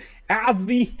film, as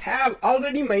we have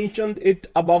already mentioned it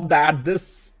above, that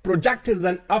this project is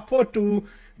an effort to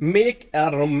make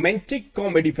a romantic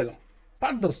comedy film,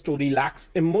 but the story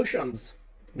lacks emotions.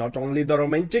 Not only the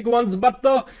romantic ones, but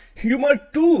the humor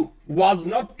too was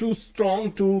not too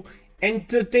strong to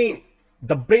entertain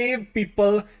the brave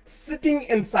people sitting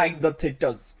inside the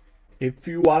theaters. If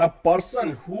you are a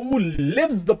person who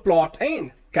lives the plot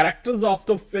and characters of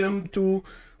the film to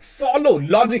follow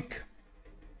logic,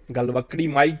 Galwakdi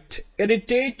might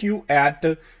irritate you at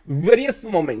various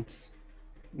moments.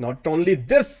 Not only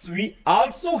this, we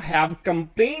also have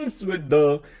complaints with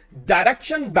the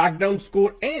direction, background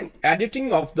score and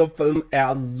editing of the film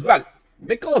as well,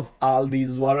 because all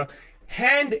these were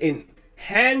hand in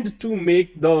hand to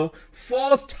make the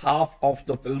first half of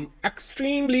the film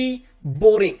extremely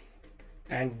boring.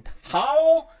 And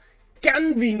how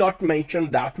can we not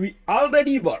mention that we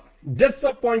already were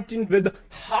disappointed with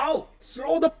how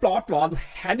slow the plot was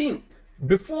heading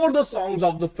before the songs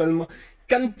of the film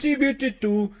contributed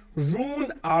to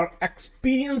ruin our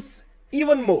experience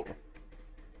even more.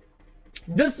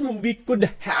 This movie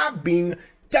could have been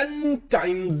 10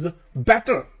 times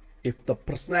better if the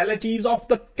personalities of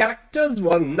the characters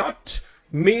were not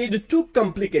made too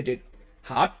complicated,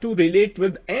 hard to relate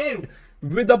with, and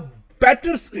with a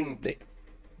better screenplay.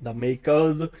 The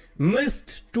makers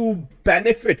missed to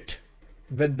benefit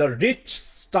with the rich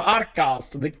star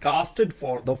cast they casted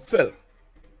for the film.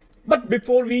 But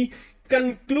before we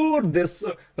conclude this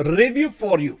review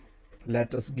for you,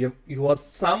 let us give you a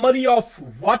summary of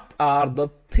what are the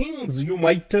things you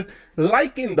might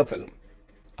like in the film.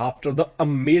 After the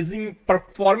amazing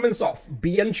performance of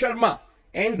Bian Sharma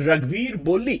and Raghveer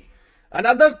Bolli,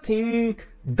 another thing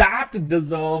that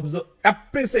deserves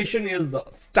appreciation is the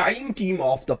styling team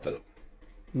of the film.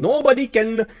 Nobody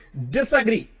can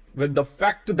disagree with the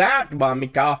fact that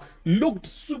Wamika looked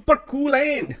super cool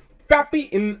and peppy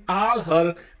in all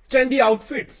her trendy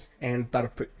outfits, and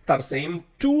Tarsem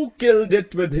too killed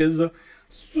it with his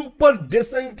super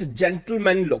decent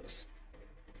gentleman looks.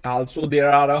 Also,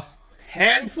 there are a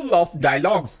handful of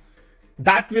dialogues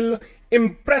that will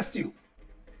impress you.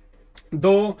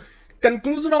 The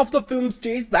conclusion of the film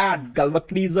states that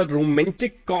Galwakdi is a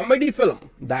romantic comedy film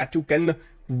that you can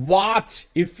watch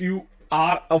if you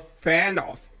are a fan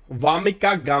of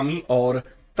Wamika Gabbi or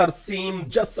Tarsem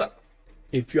jassar.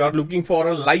 If you are looking for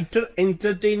a lighter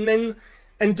entertainer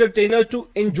to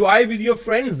enjoy with your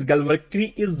friends,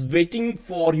 Galwakdi is waiting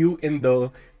for you in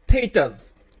the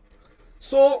theaters.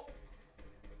 So,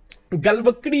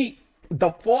 Galwakdi,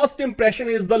 the first impression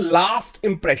is the last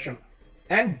impression,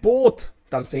 and both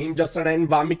Tarsem jassar and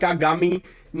Wamika Gabbi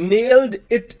nailed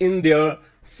it in their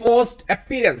first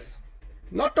appearance.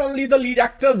 Not only the lead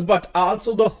actors but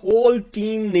also the whole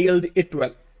team nailed it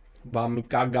well.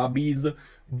 Wamika Gabbi's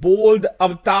bold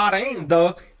avatar and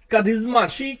the charisma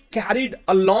she carried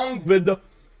along with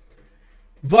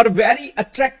were very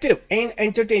attractive and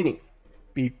entertaining.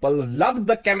 People loved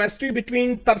the chemistry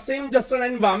between Tarsem jassar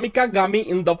and Wamika Gabbi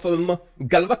in the film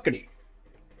Galwakdi.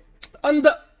 On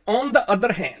the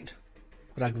other hand,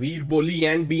 Raghveer Bolli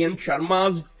and Bian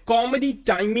Sharma's comedy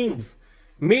timings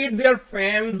made their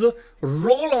fans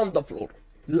roll on the floor,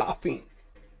 laughing.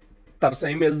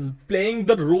 Tarsem is playing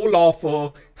the role of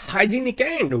a hygienic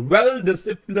and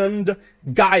well-disciplined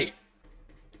guy,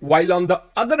 while on the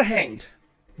other hand,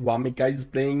 Wamika is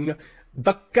playing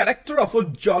the character of a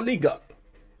jolly girl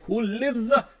who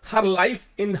lives her life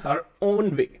in her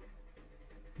own way.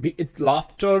 Be it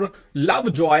laughter,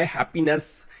 love, joy,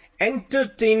 happiness,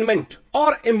 entertainment,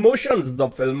 or emotions, the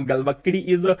film Galwakdi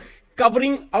is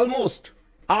covering almost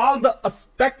all the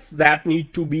aspects that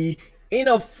need to be in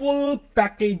a full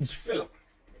package film.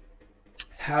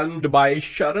 Helmed by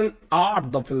Sharan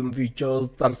Art, the film features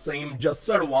Tarsem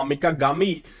jassar, Wamika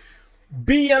Gabbi,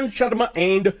 B.N. Sharma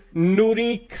and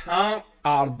Noori Khan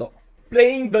are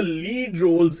playing the lead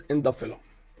roles in the film.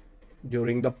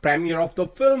 During the premiere of the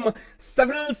film,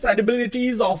 several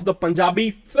celebrities of the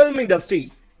Punjabi film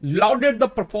industry lauded the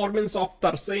performance of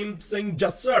Tarsem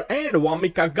jassar and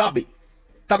Wamika Gabbi.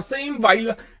 Tarsem,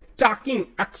 while talking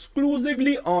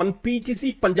exclusively on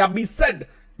PTC Punjabi, said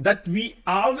that we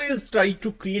always try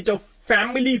to create a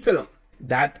family film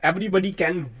that everybody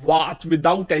can watch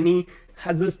without any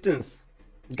hesitance.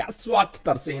 Guess what?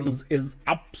 Tarsem is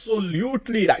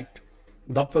absolutely right.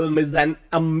 The film is an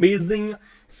amazing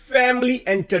family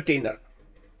entertainer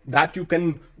that you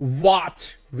can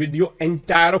watch with your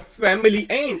entire family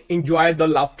and enjoy the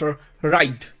laughter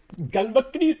ride.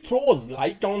 Galwakdi throws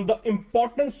light on the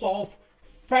importance of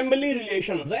family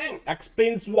relations and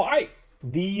explains why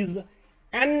these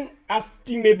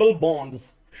inestimable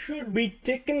bonds should be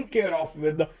taken care of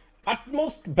with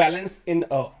utmost balance in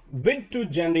a bid to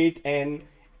generate an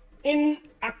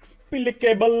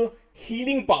inexplicable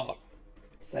healing power.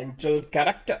 Central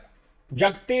character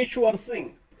Jagteshwar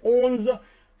Singh owns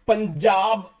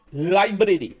Punjab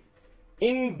Library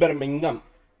in Birmingham,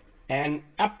 an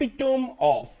epitome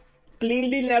of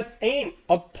cleanliness and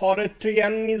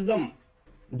authoritarianism.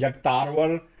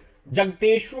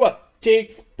 Jagteshwar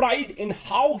takes pride in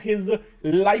how his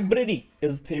library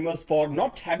is famous for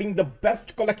not having the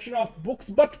best collection of books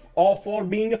but for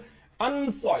being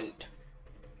unsoiled.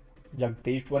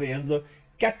 Jagteshwar is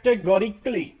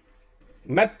categorically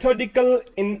methodical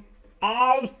in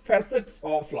all facets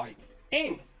of life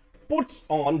and puts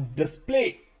on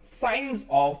display signs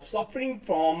of suffering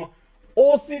from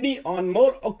OCD on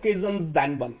more occasions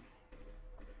than one.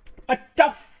 A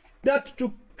tough nut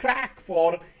to crack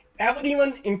for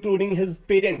everyone, including his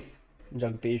parents.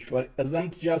 Jagteshwar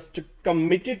isn't just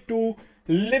committed to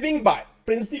living by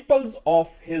principles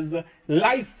of his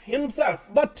life himself,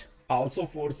 but also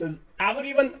forces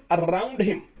everyone around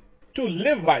him to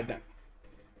live by them.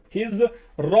 His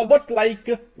robot-like,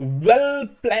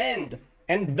 well-planned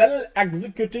and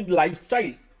well-executed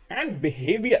lifestyle and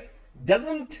behavior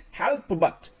doesn't help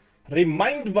but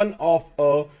remind one of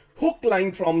a hook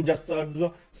line from Jassar's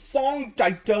song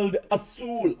titled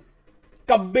Asool,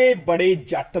 Kabbe Bade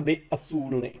Jatt De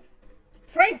Asool Ne.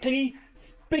 Frankly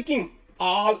speaking,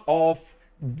 all of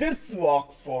this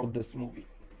works for this movie.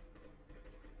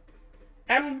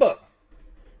 Amber,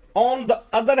 on the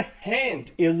other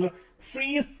hand, is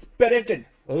free-spirited,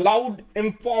 loud,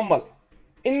 informal,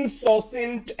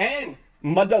 insouciant and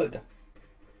muddled.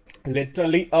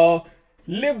 Literally a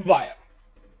live wire.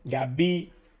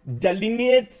 Gabbi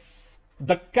delineates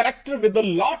the character with a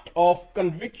lot of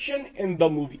conviction in the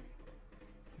movie,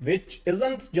 which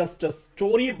isn't just a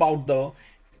story about the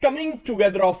coming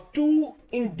together of two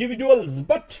individuals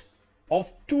but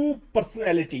of two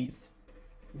personalities.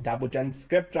 Debutant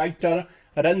scriptwriter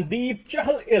Randeep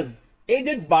Chahal is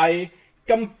aided by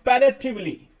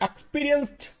comparatively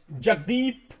experienced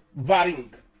Jagdeep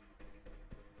Waring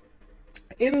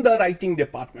in the writing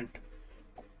department.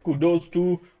 Kudos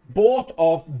to both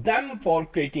of them for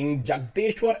creating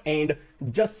Jagteshwar and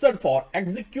Jassar for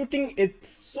executing it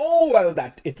so well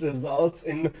that it results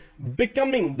in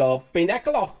becoming the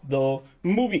pinnacle of the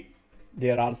movie.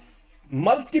 There are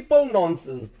multiple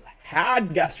nonsense,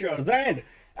 head gestures and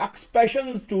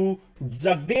expressions to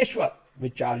Jagteshwar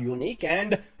which are unique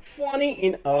and funny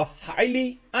in a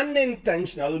highly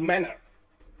unintentional manner.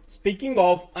 Speaking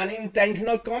of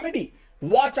unintentional comedy,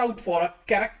 watch out for a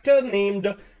character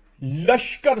named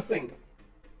Lashkar Singh,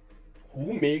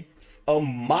 who makes a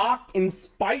mark in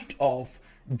spite of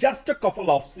just a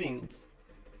couple of scenes.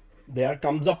 There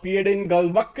comes a period in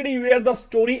Galwakdi where the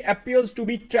story appears to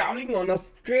be traveling on a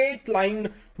straight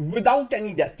line without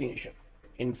any destination.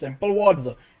 In simple words,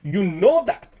 you know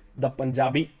that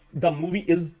the movie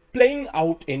is playing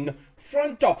out in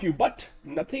front of you, but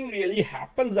nothing really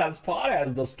happens as far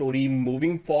as the story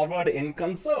moving forward in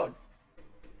concern.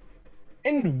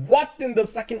 And what in the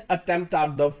second attempt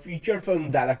at the feature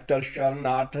film director Sharan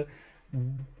Art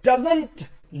doesn't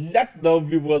let the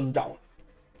viewers down.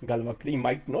 Galwakdi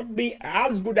might not be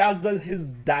as good as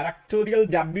his directorial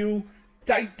debut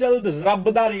titled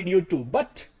Rabb Da Radio 2,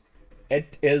 but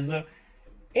it is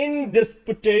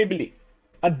indisputably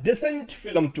a decent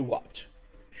film to watch.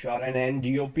 Sharan and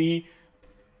DOP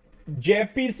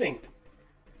JP Singh,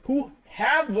 who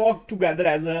have worked together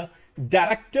as a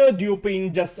director DOP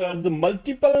in Jassar's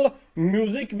multiple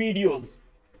music videos,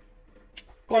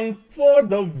 confer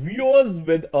the viewers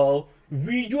with a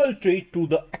visual treat to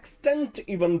the extent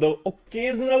even the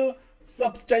occasional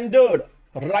substandard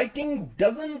writing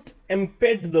doesn't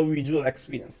impede the visual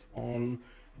experience. On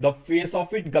the face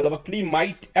of it, Galwakdi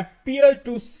might appear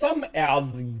to some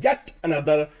as yet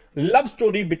another love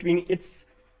story between its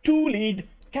two lead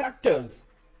characters.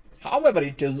 However,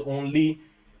 it is only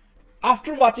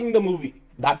after watching the movie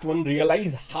that one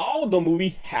realizes how the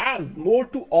movie has more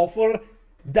to offer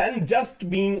than just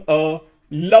being a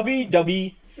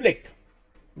lovey-dovey flick.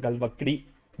 Galwakdi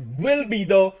will be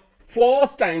the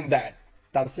first time that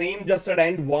Tarsem jassar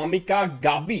and Wamika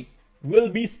Gabbi will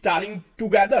be starring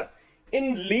together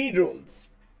in lead roles.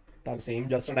 Tarsem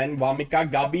jassar and Wamika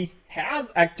Gabbi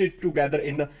has acted together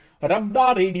in Rabb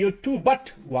Da Radio 2,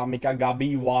 but Wamiqa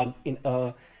Gabbi was in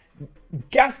a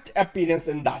guest appearance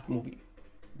in that movie.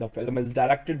 The film is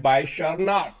directed by Sharan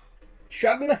Art.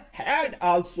 Sharan had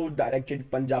also directed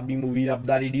Punjabi movie Rabb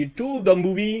Da Radio 2.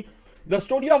 The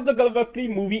story of the Galwakdi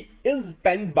movie is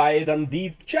penned by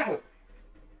Randeep Chahal.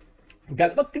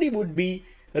 Galwakdi would be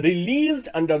released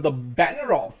under the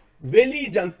banner of Vehli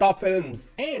Janta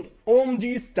Films and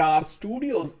OMJEE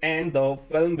Studios, and the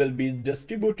film will be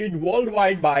distributed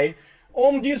worldwide by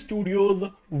OMJEE Studios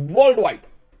worldwide.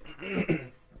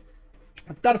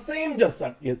 Tarsem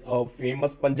jassar is a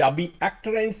famous Punjabi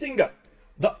actor and singer.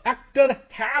 The actor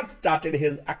has started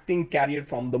his acting career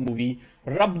from the movie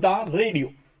Rabb Da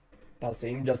Radio.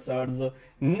 Tarsem jassar's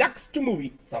next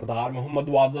movie, Sardar Muhammad,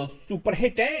 was a super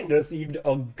hit and received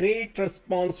a great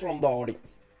response from the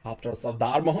audience. After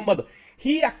Sardar Muhammad,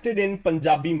 he acted in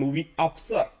Punjabi movie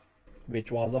Afsar,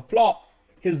 which was a flop.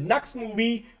 His next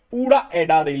movie, Uda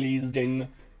Eda, released in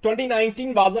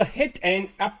 2019, was a hit and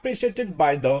appreciated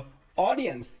by the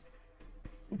audience.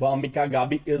 Wamika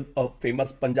Gabbi is a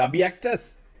famous Punjabi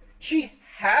actress. She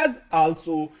has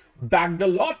also bagged a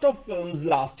lot of films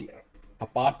last year.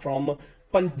 Apart from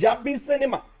Punjabi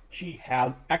cinema, she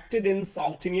has acted in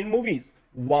South Indian movies.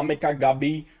 Wamika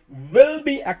Gabbi will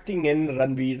be acting in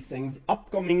Ranveer Singh's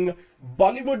upcoming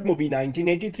Bollywood movie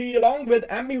 1983 along with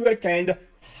Amy Wick and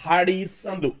Hadi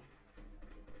Sandhu.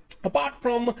 Apart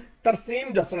from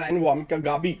Tarsem jassar and Wamika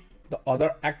Gabbi, the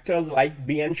other actors like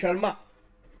B.N. Sharma,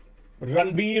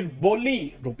 Ranveer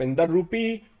Bolli, Rupinder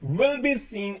Rupi will be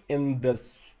seen in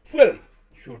this film.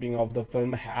 Shooting of the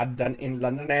film had done in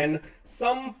London and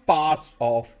some parts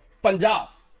of Punjab.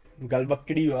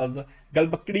 Galwakdi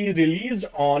released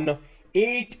on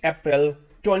 8 April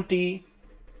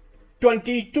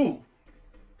 2022.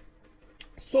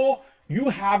 So you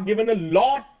have given a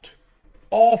lot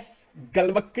of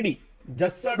Galwakdi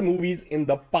jassar movies in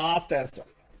the past as well.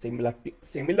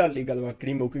 Similarly,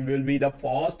 Galwakdi movie will be the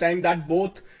first time that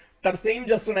both Tarsem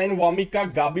jassar and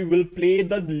Wamika Gabbi will play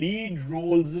the lead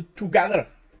roles together.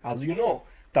 As you know,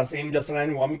 Tarsem jassar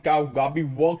and Wamika Gabbi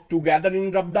worked together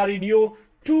in Rabb Da Radio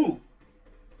 2.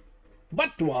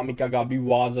 But Wamika Gabbi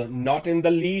was not in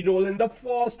the lead role in the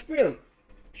first film.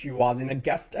 She was in a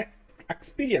guest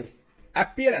appearance.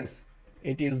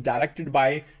 It is directed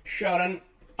by Sharan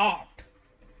Art.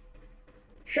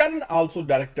 Sharan also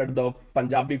directed the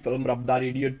Punjabi film Rabb Da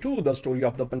Radio 2. The story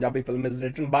of the Punjabi film is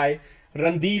written by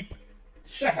Randeep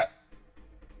Chahal.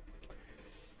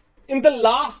 In the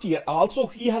last year also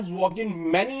he has worked in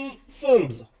many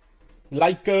films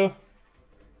like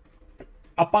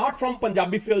apart from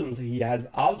Punjabi films, he has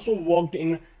also worked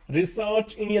in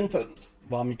research Indian films.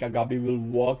 Wamika Gabbi will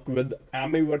work with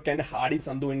Amy Wick and Hadi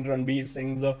Sandhu in Ranveer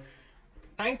Singh's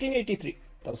 1983.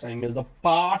 The same is the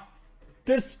part.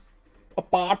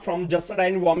 Apart from Jassar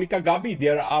and Wamika Gabbi,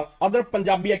 there are other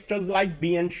Punjabi actors like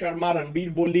B.N. Sharma,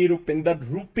 Ranveer Bolli, Rupinder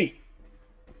Rupi.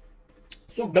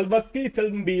 So Galwakdi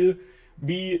film will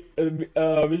be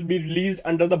released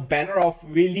under the banner of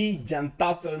Vehli,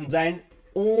 Janta Films and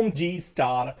OMJEE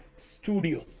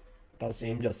Studios.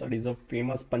 Tarsem jassar is a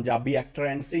famous Punjabi actor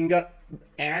and singer.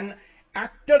 An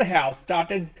actor has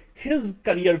started his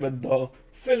career with the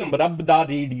film Rabb Da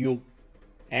Radio,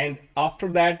 and after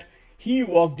that he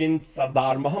worked in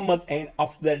Sardar Muhammad, and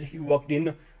after that he worked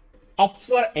in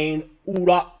Afsar and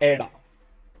Uda Eda.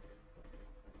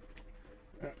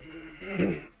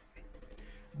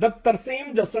 The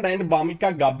Tarsem jassar and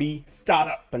Wamika Gabbi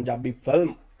star Punjabi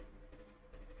film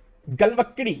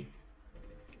Galwakdi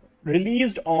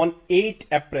released on 8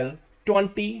 April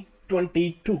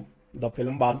 2022. The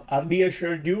film was earlier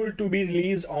scheduled to be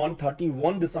released on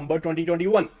 31 December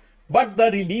 2021, but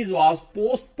the release was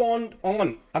postponed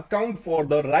on account for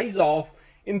the rise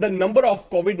in the number of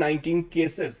COVID-19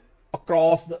 cases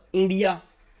across India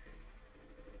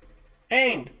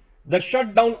and the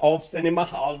shutdown of cinema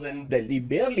halls in Delhi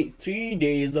barely 3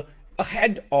 days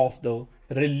ahead of the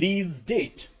release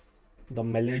date. The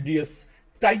melodious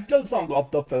title song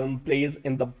of the film plays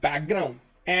in the background,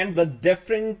 and the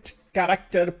different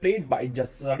character played by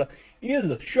Jassar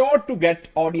is sure to get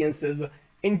audiences'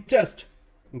 interest.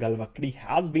 Galwakdi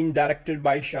has been directed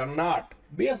by Sharan Art,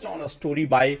 based on a story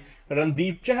by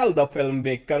Randeep Chahal. The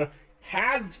filmmaker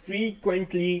has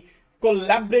frequently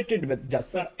collaborated with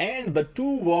Jassar, and the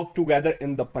two worked together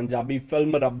in the Punjabi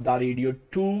film Rabb Da Radio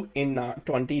 2 in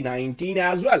 2019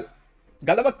 as well.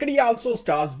 Galwakdi also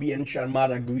stars B.N. Sharma,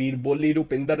 Raghuveer Bolli,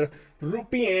 Rupinder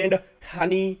Rupi and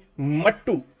Hani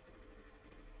Mattu.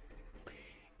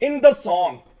 In the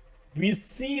song, we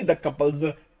see the couples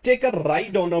take a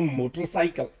ride on a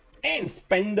motorcycle and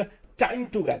spend time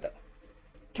together.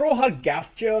 Through her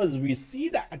gestures, we see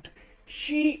that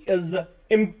she is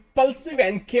impulsive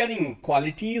and caring,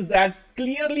 qualities that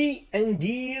clearly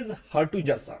endears her to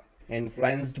Jassar.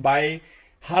 Influenced by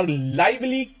her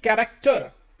lively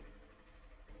character,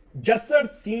 Jassar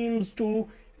seems to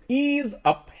ease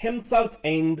up himself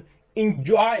and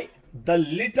enjoy the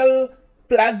little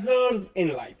pleasures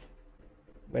in life.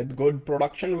 With good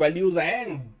production values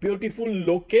and beautiful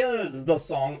locales, the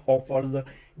song offers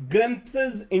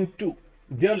glimpses into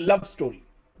their love story.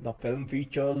 The film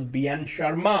features B.N.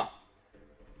 Sharma,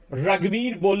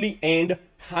 Raghuveer Bolli and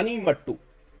Hani Mattu.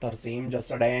 Tarsem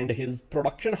jassar and his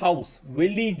production house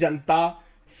Vehli Janta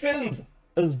Films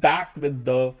is back with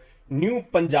the new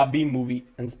Punjabi movie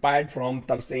inspired from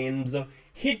Tarsem's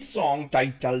hit song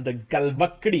titled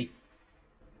Galwakdi.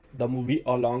 The movie,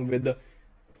 along with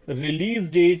release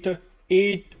date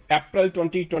 8 April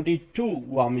 2022,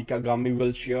 Wamika Gabbi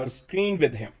will share screen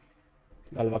with him.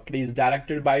 Galwakdi is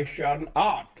directed by Sharan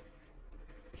Art.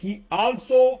 He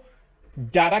also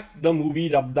directs the movie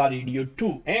Rabb Da Radio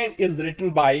 2 and is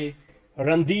written by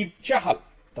Randeep Chahal.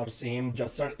 Tarsem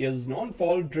jassar is known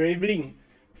for delivering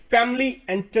family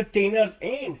entertainers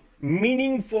and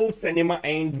meaningful cinema,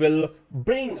 and will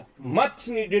bring much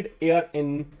needed air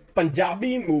in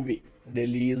Punjabi movie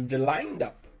released lined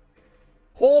up.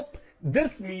 Hope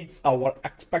this meets our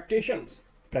expectations.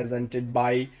 Presented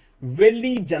by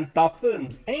Vehli Janta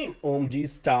Films and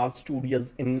OMJEE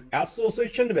Studios in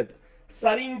association with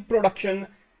Sharan Production,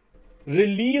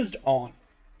 released on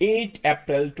 8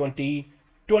 April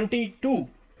 2022.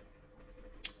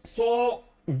 So,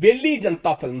 Vehli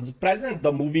Janta Films present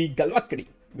the movie Galwakdi,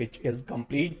 which is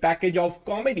complete package of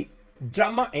comedy,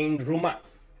 drama and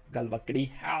romance.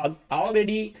 Galwakdi has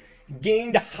already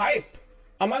gained hype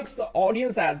amongst the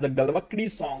audience, as the Galwakdi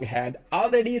song had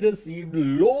already received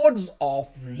loads of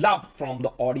love from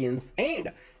the audience,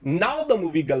 and now the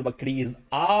movie Galwakdi is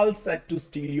all set to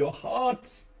steal your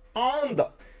hearts on the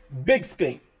big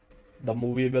screen. The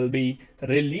movie will be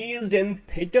released in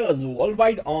theaters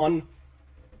worldwide on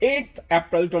 8th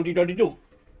April 2022.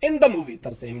 In the movie,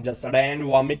 Tarsem jassar and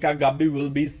Wamika Gabbi will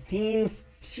be seen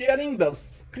sharing the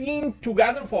screen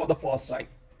together for the first time.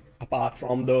 Apart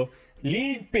from the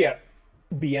lead pair,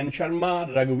 B.N. Sharma,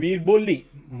 Raghuveer Bolli,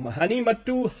 Hani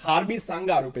Mattu, Harbi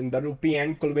Sangha, Rupinder Rupi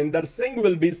and Kulvinder Singh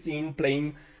will be seen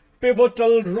playing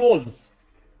pivotal roles.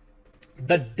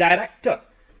 The director,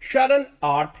 Sharan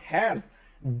Art, has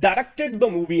directed the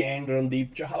movie, and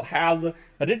Randeep Chahal has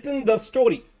written the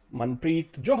story.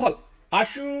 Manpreet Johal,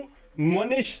 Ashu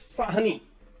Manish Sahni,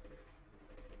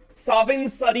 Savin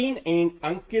Sareen and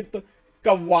Ankit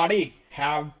Kawade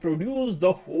have produced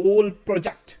the whole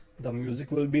project. The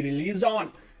music will be released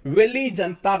on Vehli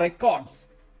Janta Records.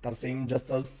 Tarsem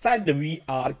jassar said, "We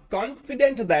are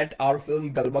confident that our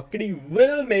film Galwakdi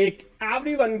will make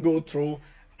everyone go through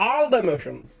all the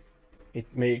emotions. It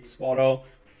makes for a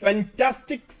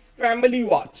fantastic family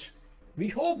watch. We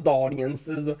hope the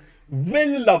audiences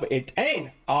will love it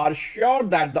and are sure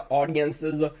that the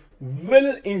audiences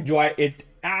will enjoy it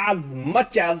as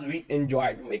much as we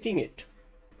enjoyed making it."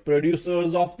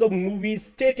 Producers of the movie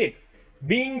stated,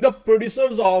 "Being the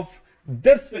producers of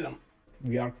this film,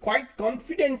 we are quite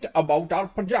confident about our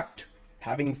project.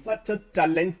 Having such a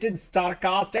talented star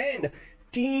cast and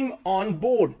team on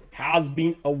board has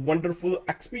been a wonderful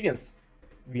experience.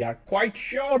 We are quite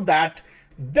sure that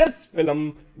this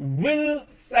film will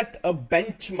set a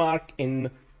benchmark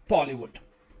in Bollywood."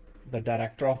 The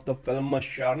director of the film,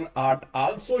 Sharan Art,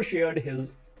 also shared his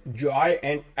joy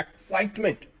and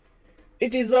excitement.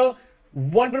 "It is a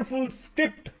wonderful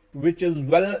script which is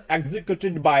well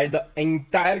executed by the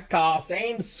entire cast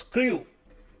and crew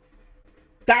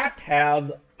that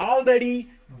has already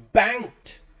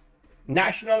banked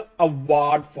national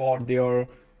award for their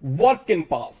work in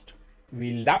past.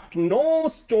 We left no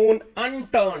stone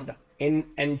unturned in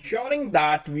ensuring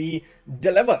that we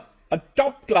deliver a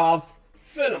top-class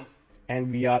film,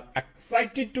 and we are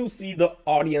excited to see the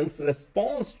audience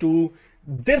response to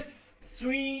this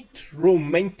sweet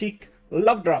romantic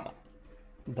love drama.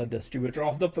 The distributor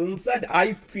of the film said,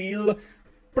 "I feel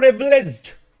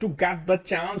privileged to get the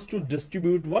chance to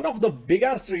distribute one of the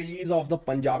biggest releases of the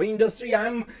Punjabi industry.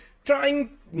 I'm trying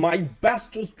my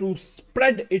best to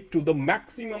spread it to the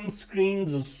maximum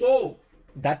screens so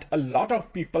that a lot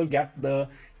of people get the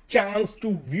chance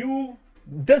to view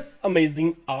this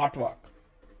amazing artwork."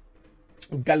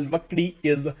 Galwakdi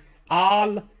is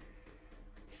all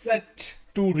set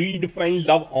to redefine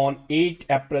love on 8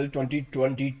 April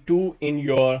 2022 in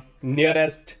your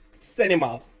nearest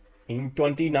cinemas. In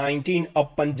 2019, a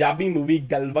Punjabi movie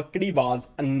Galwakdi was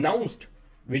announced,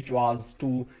 which was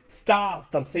to star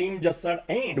Tarsem jassar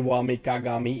and Wamika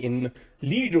Gabbi in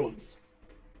lead roles.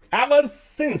 Ever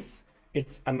since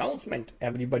its announcement,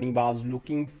 everybody was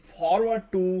looking forward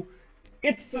to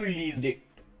its release date.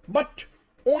 But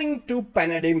owing to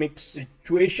pandemic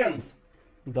situations,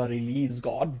 the release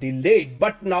got delayed.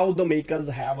 But now the makers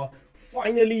have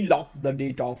finally locked the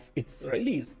date of its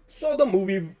release. So the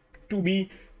movie to be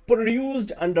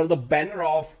produced under the banner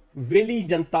of Vehli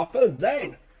Janta Films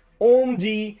and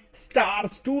OMJEE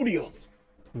Studios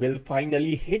will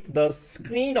finally hit the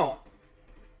screen on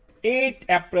 8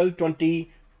 April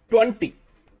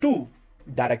 2022.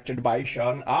 Directed by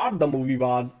Sharan Art, the movie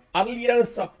was earlier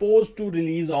supposed to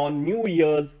release on New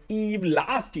Year's Eve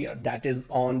last year, that is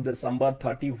on December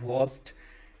 31st,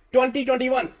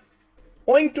 2021.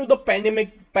 Owing to the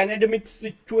pandemic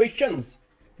situations,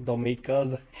 the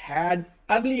makers had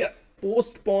earlier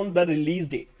postponed the release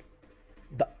date.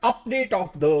 The update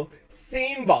of the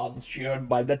same was shared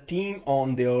by the team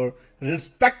on their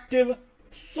respective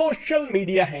social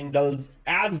media handles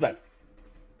as well.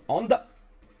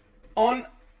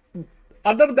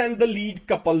 Other than the lead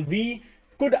couple, we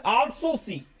could also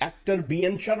see actor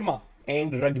B.N. Sharma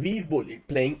and Randeep Chahal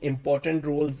playing important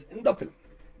roles in the film.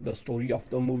 The story of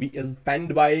the movie is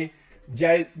penned by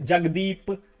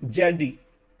Jagdeep Jaddi.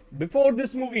 Before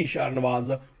this movie, Sharan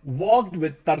was worked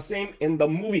with Tarsem in the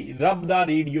movie Rabb Da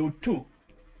Radio 2,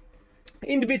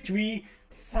 in which we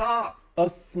saw a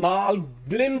small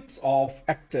glimpse of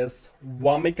actress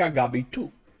Wamika Gabbi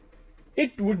too.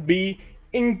 It would be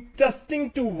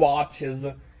interesting to watch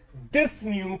this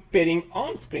new pairing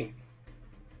on screen.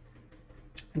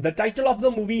 The title of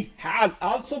the movie has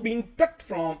also been picked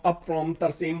from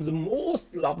Tarsem's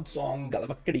most loved song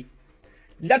Galwakdi.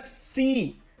 Let's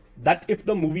see that if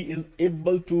the movie is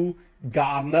able to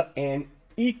garner an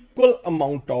equal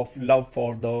amount of love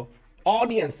for the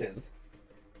audiences.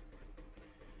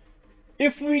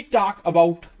 If we talk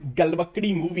about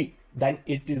Galwakdi movie, then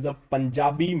it is a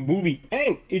Punjabi movie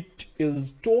and it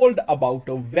is told about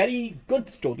a very good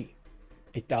story.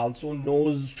 It also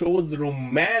shows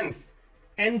romance,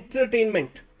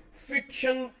 entertainment,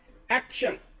 fiction,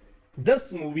 action.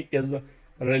 This movie is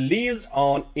released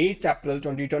on 8 April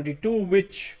 2022,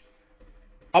 which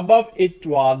above it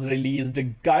was released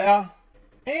Gaia,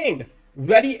 and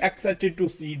very excited to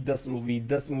see this movie.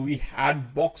 This movie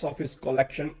had box office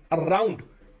collection around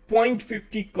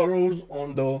 0.50 crores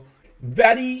on the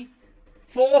very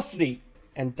first day,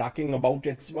 and talking about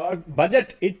its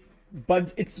budget,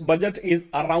 its budget is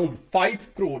around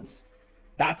 5 crores.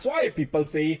 That's why people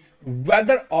say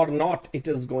whether or not it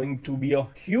is going to be a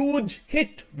huge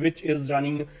hit, which is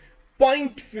running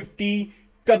 0.50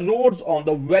 crores on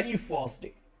the very first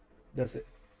day. That's it.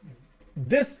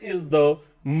 This is the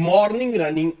morning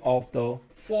running of the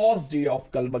first day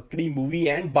of Galwakdi movie,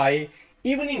 and by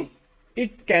evening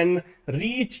it can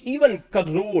reach even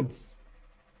crores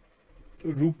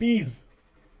rupees.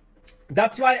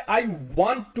 That's why I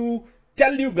want to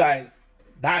tell you guys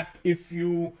that if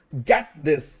you get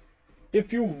this,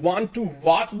 if you want to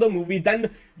watch the movie, then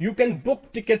you can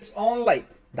book tickets online,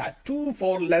 that too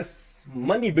for less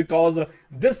money, because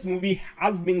this movie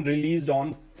has been released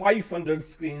on 500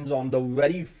 screens on the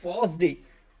very first day,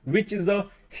 which is a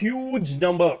huge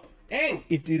number, and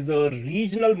it is a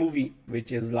regional movie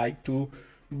which is liked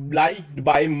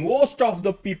by most of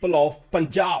the people of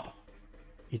Punjab.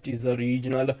 It is a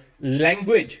regional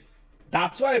language.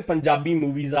 That's why Punjabi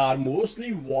movies are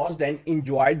mostly watched and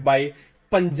enjoyed by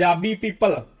Punjabi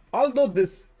people. Although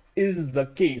this is the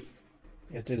case,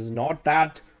 it is not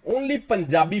that only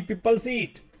Punjabi people see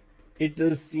it. it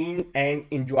is seen and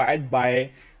enjoyed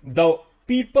by the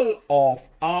people of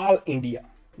all India.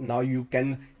 Now you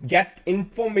can get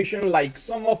information like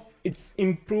some of its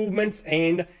improvements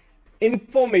and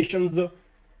informations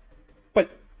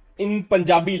in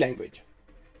Punjabi language.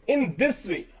 In this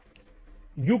way,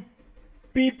 you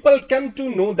people come to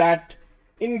know that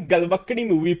in Galwakdi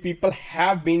movie, people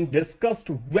have been discussed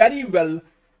very well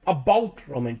about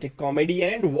romantic comedy,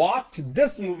 and watch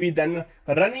this movie, then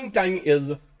running time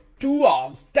is 2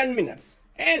 hours 10 minutes.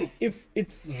 And if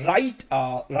its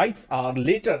rights are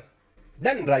later,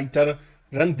 then writer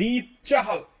Randeep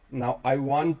Chahal. Now I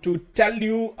want to tell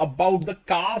you about the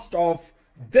cast of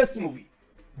this movie,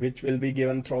 which will be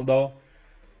given through the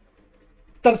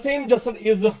Tarsem jassar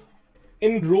is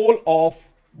in role of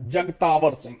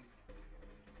Janta.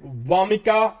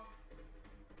 Wamika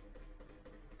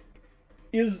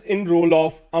is in role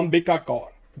of Ambika Kaur.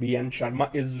 B.N.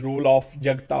 Sharma is role of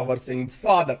Jagtavar Singh's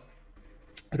father.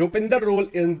 Rupinder role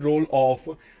in role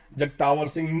of Jagtavar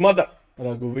Singh's mother.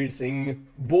 Raghuveer Singh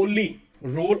Boli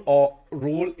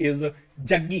role is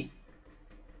Jaggi.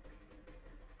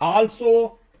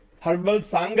 Also Harbal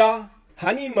Sangha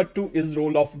Hani Mattu is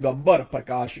role of Gabbar.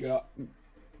 Prakash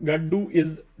Gaddu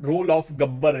is role of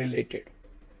Gabbar related.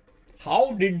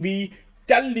 How did we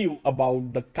tell you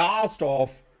about the cast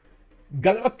of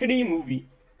Galwakdi movie?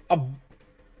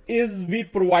 Is we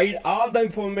provide all the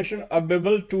information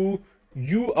available to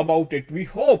you about it. We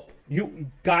hope you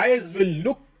guys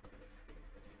will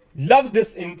love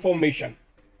this information.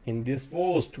 In this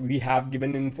post, we have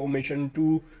given information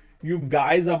to you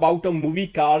guys about a movie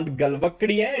called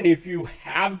Galwakdi, and if you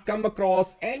have come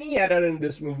across any error in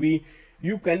this movie,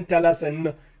 you can tell us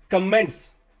in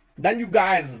comments. Then you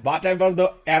guys, whatever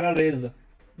the error is,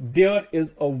 there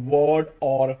is a word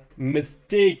or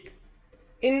mistake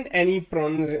in any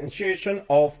pronunciation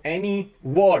of any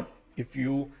word. If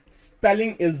you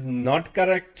spelling is not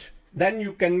correct, then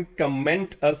you can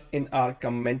comment us in our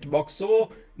comment box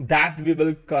so that we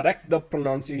will correct the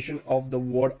pronunciation of the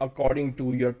word according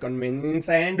to your convenience,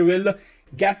 and will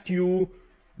get you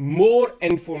more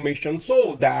information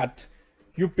so that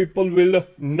you people will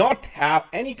not have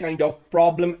any kind of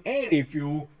problem. And if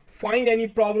you find any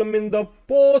problem in the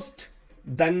post,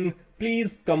 then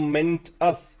please comment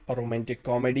us. A romantic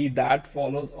comedy that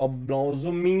follows a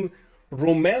blossoming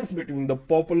romance between the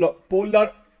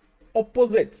polar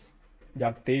opposites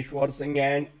Jagteshwar Singh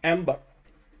and Amber.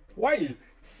 While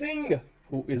Singh,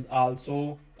 who is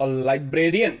also a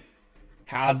librarian,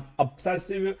 has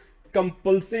obsessive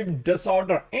compulsive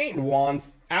disorder and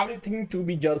wants everything to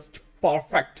be just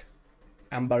perfect.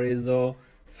 Amber is a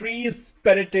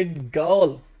free-spirited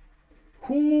girl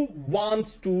who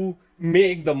wants to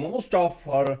make the most of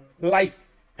her life.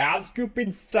 As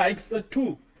Cupid strikes the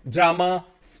two, drama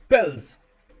spills.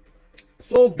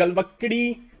 So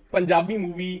Galwakdi Punjabi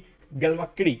movie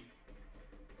Galwakdi.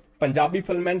 Punjabi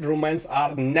film and romance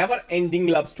are never-ending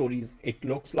love stories. It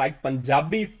looks like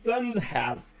Punjabi films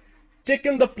has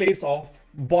taken the place of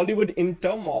Bollywood in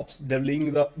terms of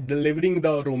delivering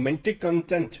the romantic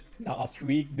content. Last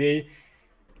week they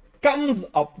comes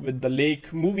up with the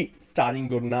Lake movie starring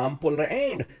Gurnaam Pulra,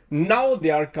 and now they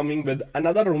are coming with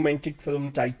another romantic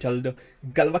film titled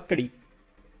Galwakdi.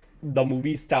 The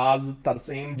movie stars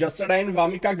Tarsem jassar and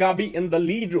Wamika Gabbi in the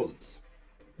lead roles.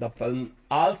 The film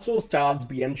also stars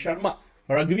B.N. Sharma,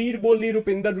 Raghuveer Boli,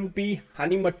 Rupinder Rupi,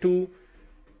 Hani Mattu,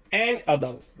 and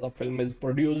others. The film is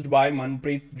produced by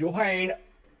Manpreet Johar and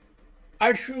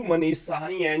Ashu Manish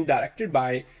Sahni and directed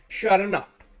by Sharan Art.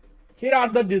 Here are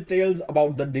the details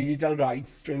about the digital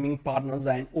rights, streaming partners,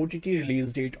 and OTT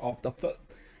release date of the film.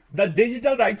 The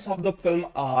digital rights of the film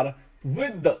are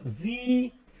with the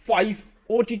Z5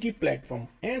 OTT platform,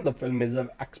 and the film is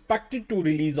expected to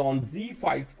release on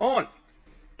Z5 on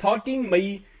 13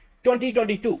 May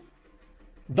 2022.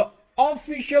 The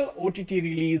official OTT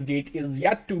release date is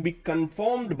yet to be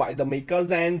confirmed by the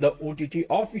makers and the OTT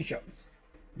officials.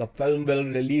 The film will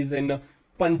release in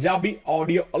Punjabi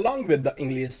audio along with the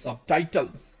English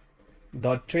subtitles.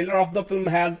 The trailer of the film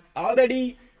has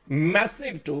already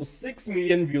massive to 6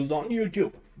 million views on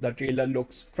YouTube. The trailer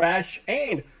looks fresh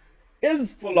and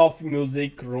is full of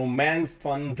music, romance,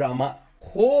 fun, drama.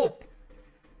 Hope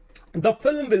the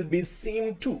film will be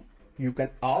seen too. You can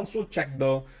also check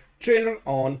the trailer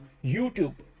on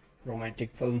YouTube. Romantic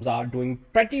films are doing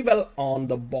pretty well on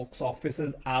the box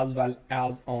offices as well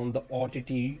as on the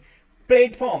OTT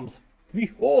platforms. We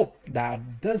hope that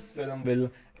this film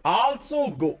will also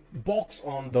go box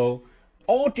on the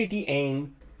OTT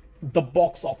and the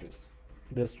box office.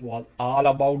 This was all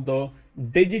about the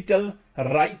digital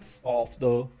rights of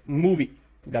the movie.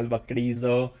 Galwakdi is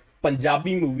a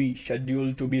Punjabi movie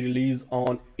scheduled to be released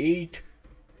on 8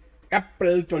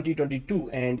 April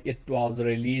 2022, and it was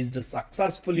released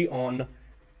successfully on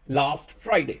last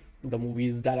Friday. The movie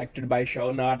is directed by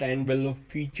Sharan Art and will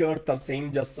feature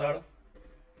Tarsem jassar,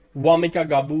 Wamika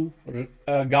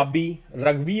Gabbi,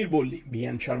 Raghveer Bolli,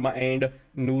 B.N. Sharma and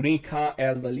Noori Khan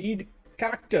as the lead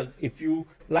characters. If you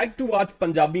like to watch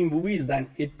Punjabi movies, then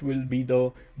it will be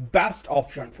the best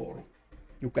option for you.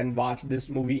 You can watch this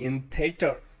movie in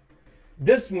theater.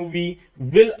 This movie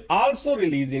will also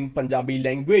release in Punjabi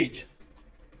language.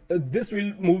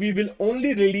 Movie will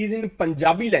only release in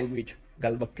Punjabi language,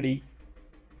 Galwakdi.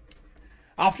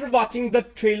 After watching the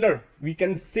trailer, we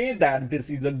can say that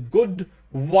this is a good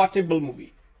watchable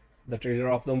movie. The trailer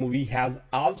of the movie has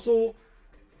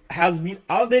been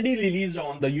already released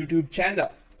on the YouTube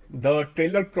channel. The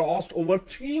trailer crossed over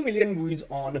 3 million views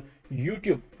on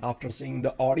YouTube. After seeing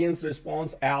the audience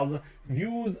response as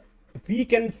views, we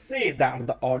can say that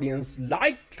the audience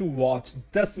like to watch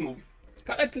this movie.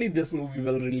 Currently, this movie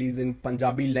will release in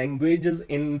Punjabi languages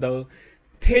in the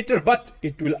theater, but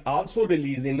it will also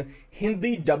release in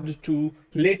Hindi dubbed too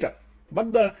later.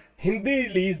 But the Hindi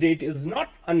release date is not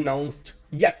announced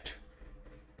yet.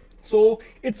 So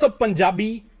it's a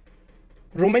Punjabi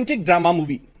romantic drama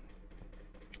movie.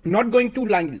 Not going to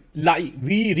lie,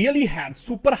 we really had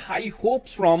super high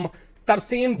hopes from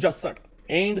Tarsem jassar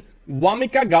and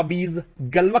Wamika Gabbi's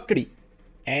Galwakdi,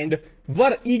 and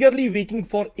were eagerly waiting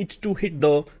for it to hit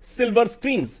the silver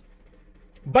screens.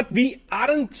 But we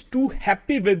aren't too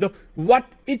happy with what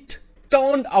it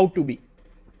turned out to be.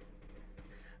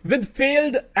 With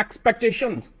failed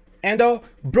expectations and a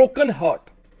broken heart,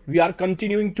 we are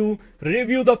continuing to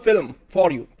review the film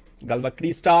for you.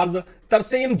 Galwakdi stars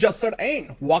Tarsem jassar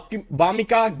and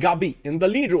Wamika Gabbi in the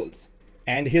lead roles,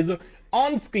 and his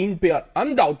on-screen pair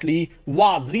undoubtedly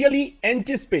was really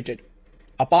anticipated.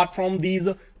 Apart from these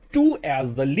two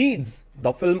as the leads,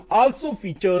 the film also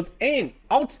features an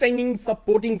outstanding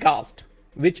supporting cast,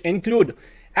 which include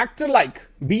actors like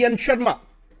B.N. Sharma,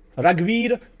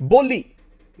 Raghveer Bolli,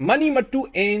 Mani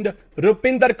Mattu and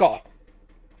Rupinder Kaur.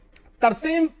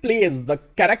 Tarsem plays the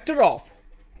character of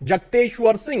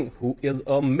Jagteshwar Singh, who is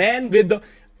a man with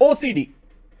OCD.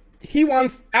 He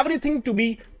wants everything to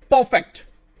be perfect,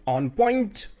 on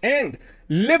point, and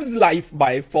lives life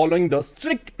by following the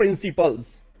strict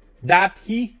principles that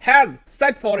he has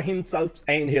set for himself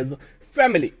and his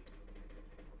family.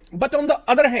 But on the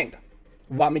other hand,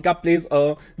 Wamika plays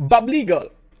a bubbly girl,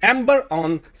 Amber,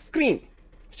 on screen.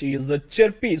 She is a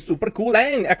chirpy, super cool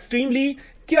and extremely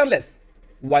careless.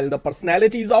 While the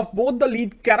personalities of both the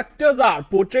lead characters are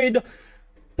portrayed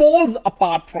poles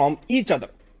apart from each other,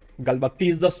 Galwakdi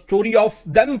is the story of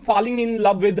them falling in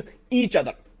love with each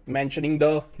other. Mentioning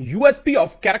the USP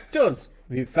of characters,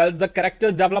 we felt the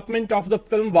character development of the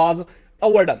film was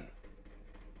overdone.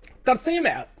 Tarsem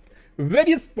at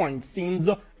various points seems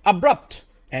abrupt,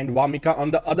 and Wamika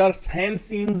on the other hand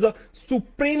seems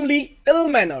supremely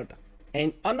ill-mannered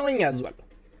and annoying as well.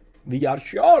 We are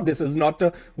sure this is not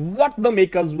what the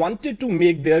makers wanted to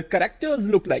make their characters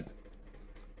look like.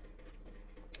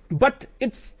 But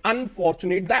it's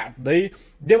unfortunate that they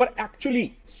were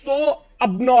actually so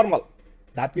abnormal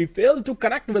that we failed to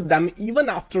connect with them even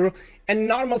after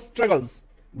enormous struggles.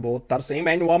 Both Tarsem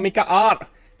and Wamika are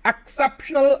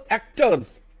exceptional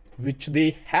actors, which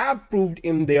they have proved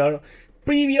in their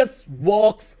previous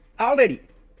works already.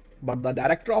 But the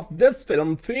director of this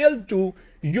film failed to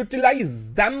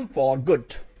utilize them for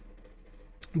good.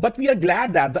 But we are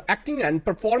glad that the acting and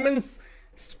performance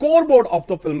scoreboard of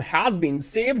the film has been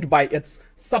saved by its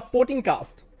supporting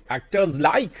cast. Actors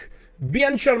like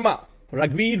B.N. Sharma,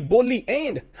 Raghveer Bolli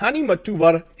and Mani Mattu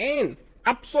were an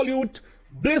absolute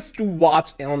bliss to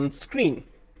watch on screen.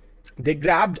 They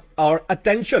grabbed our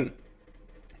attention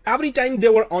every time they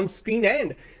were on screen,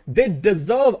 and they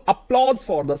deserve applause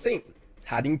for the same.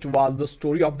 Heading towards the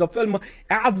story of the film,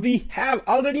 as we have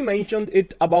already mentioned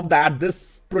it above, that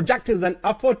this project is an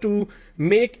effort to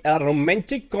make a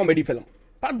romantic comedy film,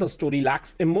 but the story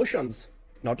lacks emotions.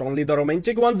 Not only the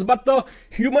romantic ones, but the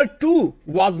humor too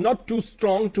was not too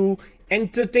strong to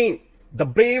entertain the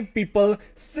brave people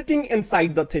sitting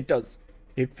inside the theaters.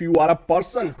 If you are a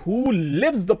person who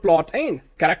lives the plot and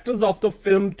characters of the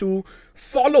film to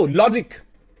follow logic,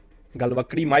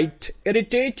 Galwakdi might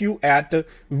irritate you at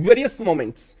various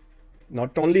moments.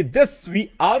 Not only this,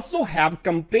 we also have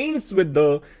complaints with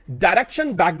the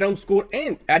direction, background score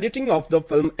and editing of the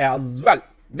film as well,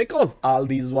 because all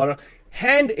these were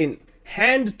hand in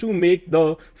hand to make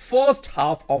the first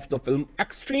half of the film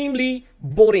extremely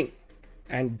boring.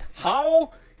 And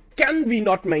how can we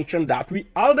not mention that we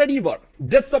already were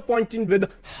disappointed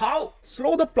with how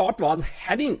slow the plot was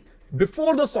heading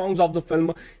before the songs of the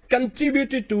film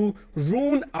contributed to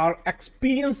ruin our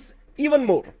experience even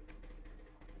more.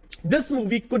 This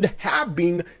movie could have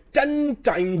been 10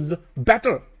 times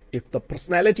better if the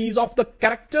personalities of the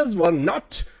characters were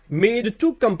not made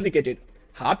too complicated,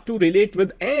 hard to relate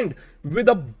with, and with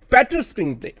a better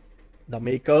screenplay. The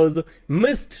makers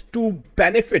missed to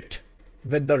benefit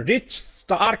with the rich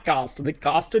star cast they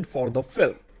casted for the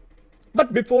film.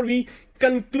 But before we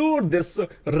conclude this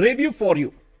review for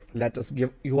you, let us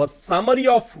give you a summary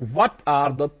of what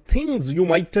are the things you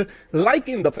might like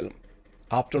in the film.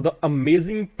 After the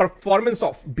amazing performance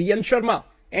of B.N. Sharma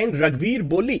and Ranveer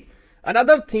Bolli,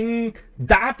 another thing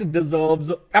that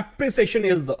deserves appreciation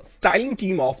is the styling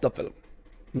team of the film.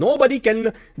 Nobody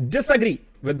can disagree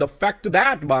with the fact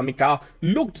that Wamika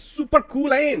looked super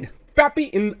cool and peppy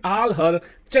in all her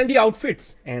trendy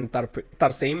outfits, and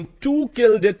Tarsem too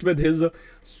killed it with his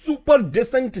super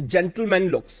decent gentleman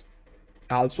looks.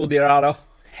 Also, there are a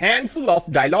handful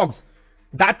of dialogues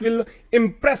that will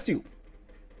impress you.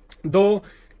 The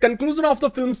conclusion of the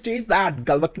film states that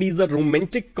Galwakdi is a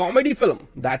romantic comedy film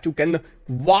that you can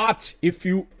watch if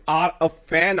you are a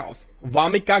fan of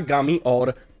Wamika Gabbi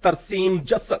or Tarsem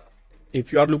jassar.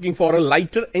 If you are looking for a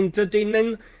lighter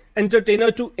entertainer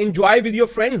to enjoy with your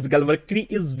friends, Galwakdi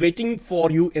is waiting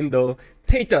for you in the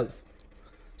theaters.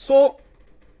 So,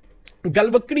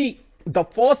 Galwakdi, the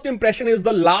first impression is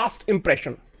the last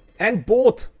impression, and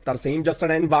both Tarsem jassar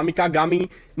and Wamika Gabbi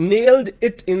nailed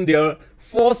it in their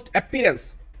first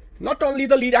appearance. Not only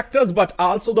the lead actors but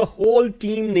also the whole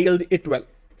team nailed it well.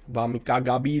 Wamika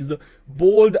Gabbi's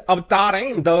bold avatar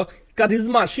and the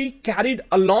charisma she carried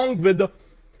along with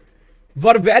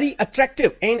were very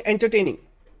attractive and entertaining.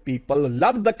 People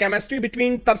loved the chemistry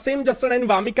between Tarsem jassar and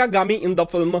Wamika Gabbi in the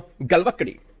film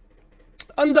Galwakdi.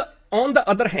 On the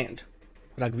other hand,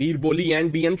 Ranveer Bolli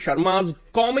and B.N. Sharma's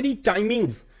comedy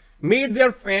timings made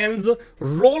their fans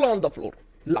roll on the floor,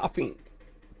 laughing.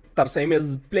 Tarsem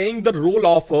is playing the role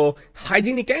of a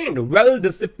hygienic and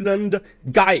well-disciplined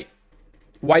guy,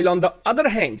 while on the other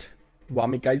hand,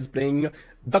 Wamika is playing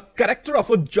the character of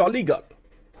a jolly girl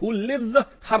who lives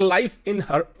her life in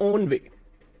her own way.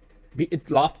 Be it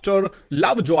laughter,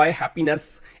 love, joy,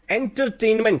 happiness,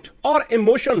 entertainment, or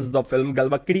emotions, the film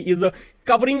Galwakdi is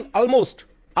covering almost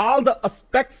all the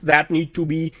aspects that need to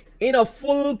be in a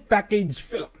full package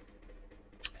film.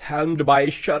 Helmed by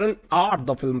Sharan Art,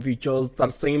 the film features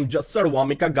Tarsem jassar,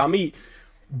 Wamika Gabbi,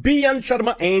 B.N.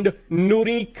 Sharma and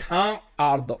Noori Khan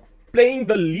are playing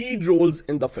the lead roles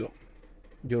in the film.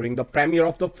 During the premiere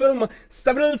of the film,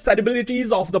 several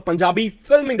celebrities of the Punjabi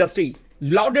film industry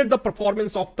lauded the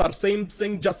performance of Tarsem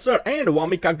jassar and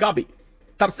Wamika Gabbi.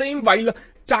 Tarsem, while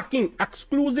talking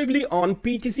exclusively on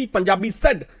PTC Punjabi,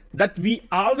 said that we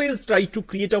always try to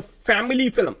create a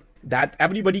family film that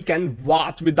everybody can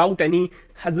watch without any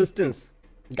hesitance.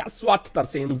 Guess what?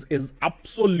 Tarsem is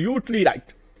absolutely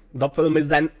right. The film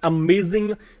is an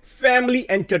amazing family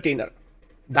entertainer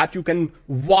that you can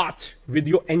watch with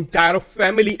your entire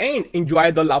family and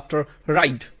enjoy the laughter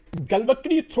ride.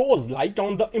 Galwakdi throws light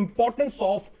on the importance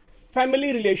of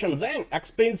family relations and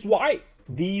explains why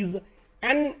these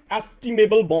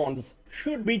inestimable bonds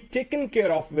should be taken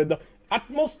care of with the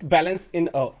utmost balance in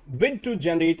a bid to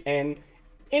generate an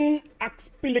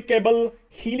inexplicable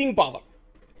healing power.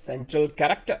 Central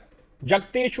character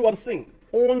Jagteshwar Singh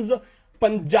owns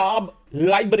Punjab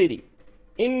Library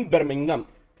in Birmingham,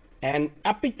 an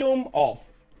epitome of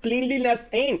cleanliness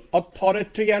and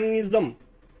authoritarianism.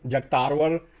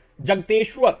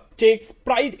 Jagteshwar takes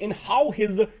pride in how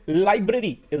his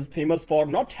library is famous for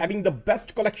not having the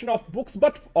best collection of books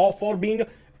but for being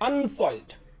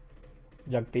unsoiled.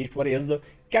 Jagteshwar is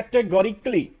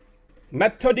categorically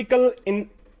methodical in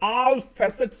all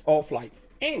facets of life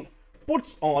and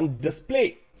puts on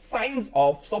display signs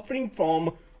of suffering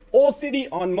from OCD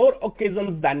on more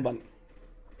occasions than one.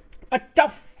 A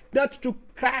tough nut to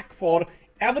crack for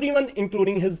everyone,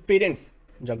 including his parents.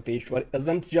 Jagteshwar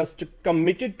isn't just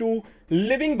committed to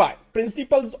living by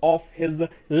principles of his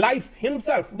life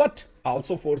himself, but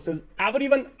also forces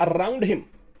everyone around him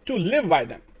to live by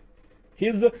them.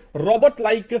 His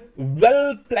robot-like,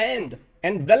 well-planned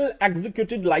and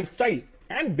well-executed lifestyle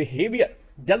and behavior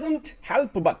doesn't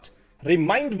help but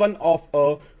remind one of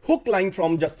a hook line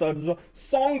from Jassar's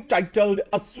song titled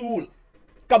Asool,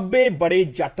 Kabbe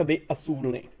Bade Jatt De Asool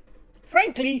Ne.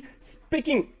 Frankly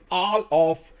speaking, all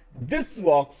of this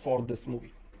works for this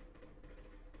movie.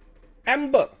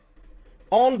 Amber,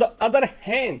 on the other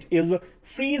hand, is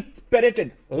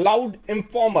free-spirited, loud,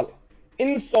 informal,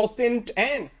 insouciant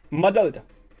and muddled.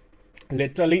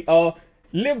 literally a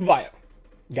live wire.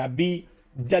 Gabbi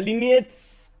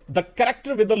delineates the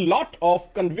character with a lot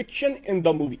of conviction in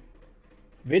the movie,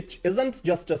 which isn't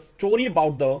just a story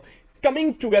about the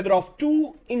coming together of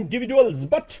two individuals,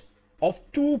 but of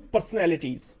two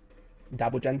personalities.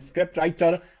 Debut and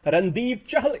scriptwriter Randeep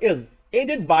Chahal is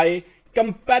aided by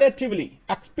comparatively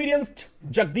experienced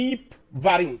Jagdeep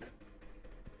Waring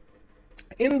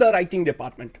in the writing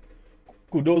department.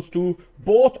 Kudos to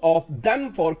both of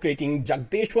them for creating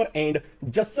Jagdeshwar and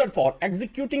Jassar for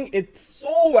executing it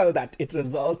so well that it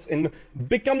results in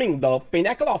becoming the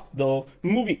pinnacle of the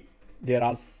movie. There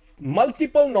are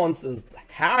multiple nonsense,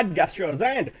 head gestures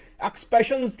and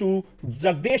expressions to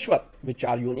Jagdeshwar which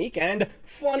are unique and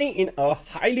funny in a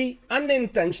highly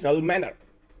unintentional manner.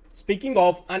 Speaking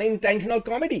of unintentional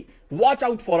comedy, watch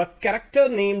out for a character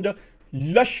named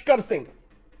Lashkar Singh,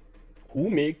 who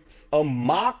makes a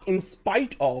mark in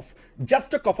spite of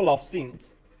just a couple of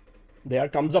scenes. There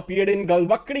comes a period in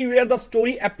Galwakdi where the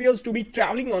story appears to be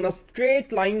traveling on a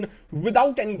straight line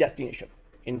without any destination.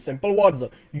 In simple words,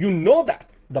 you know that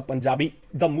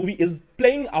the movie is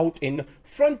playing out in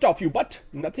front of you, but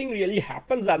nothing really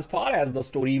happens as far as the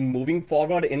story moving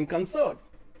forward in concern.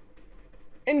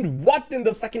 And what in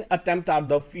the second attempt at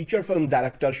the feature film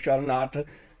director Sharan Art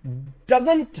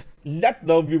doesn't let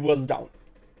the viewers down.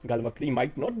 Galwakdi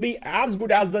might not be as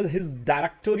good as his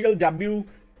directorial debut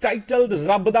titled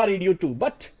Rabb Da Radio 2,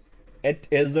 but it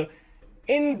is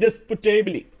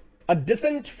indisputably a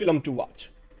decent film to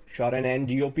watch. Sharan and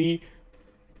DOP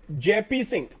JP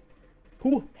Singh,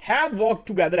 who have worked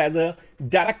together as a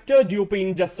director DOP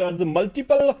in Jassar's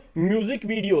multiple music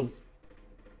videos,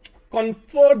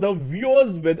 confer the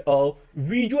viewers with a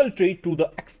visual treat to the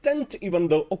extent even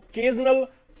the occasional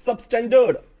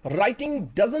substandard writing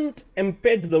doesn't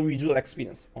impede the visual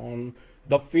experience. On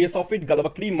the face of it,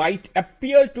 Galwakdi might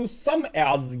appear to some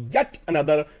as yet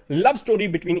another love story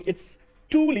between its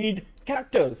two lead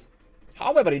characters.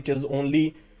 However, it is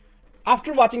only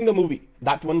after watching the movie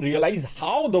that one realizes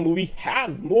how the movie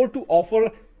has more to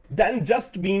offer than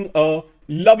just being a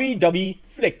lovey-dovey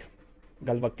flick.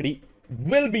 Galwakdi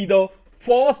will be the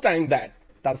first time that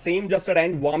Tarsem jassar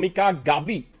and Wamika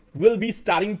Gabbi will be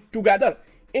starring together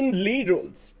in lead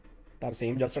roles.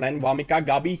 Tarsem jassar and Wamiqa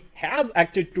Gabbi has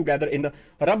acted together in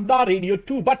Rabb Da Radio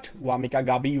 2, but Wamika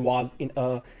Gabbi was in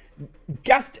a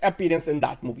guest appearance in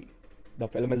that movie. The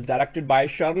film is directed by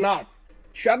Sharan Art.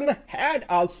 Sharan had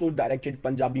also directed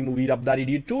Punjabi movie Rabb Da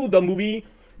Radio 2.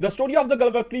 The story of the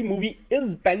Galwakdi movie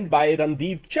is penned by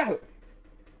Randeep Chahal.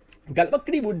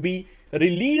 Galwakdi would be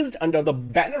released under the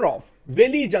banner of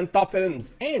Vehli Janta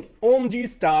Films and OMJEE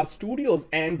Studios,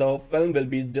 and the film will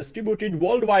be distributed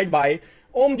worldwide by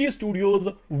OMJEE Studios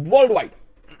worldwide.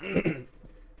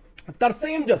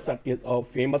 Tarsem jassar is a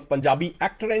famous Punjabi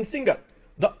actor and singer.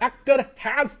 The actor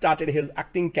has started his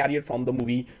acting career from the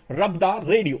movie Rabb Da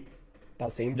Radio.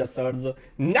 Tarsem jassar's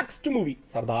next movie,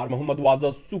 Sardar Muhammad, was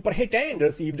a super hit and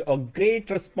received a great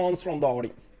response from the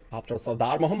audience. After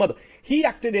Sardar Muhammad, he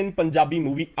acted in Punjabi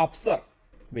movie Afsar,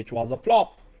 which was a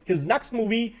flop. His next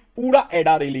movie, Uda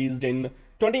Eda, released in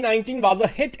 2019, was a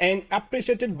hit and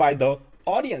appreciated by the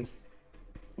audience.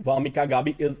 Wamika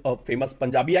Gabbi is a famous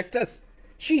Punjabi actress.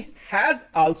 She has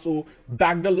also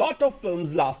bagged a lot of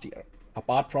films last year.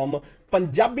 Apart from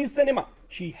Punjabi cinema,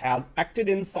 she has acted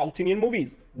in South Indian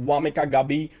movies. Wamika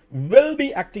Gabbi will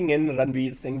be acting in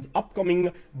Ranveer Singh's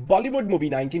upcoming Bollywood movie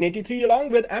 1983 along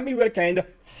with Amy Wirk and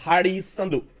Hadi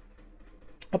Sandhu.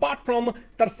 Apart from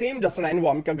Tarsem jassar and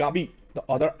Wamika Gabbi, the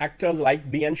other actors like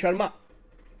B.N. Sharma,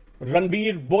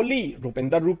 Ranbir Boli,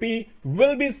 Rupinder Rupi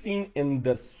will be seen in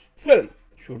this film.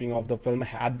 Shooting of the film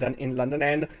had done in London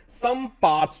and some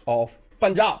parts of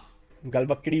Punjab.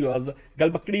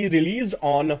 Galwakdi released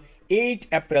on 8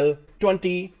 April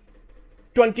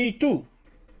 2022.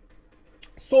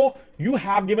 So you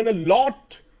have given a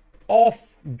lot of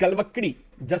Galwakdi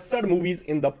jassar movies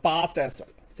in the past as well.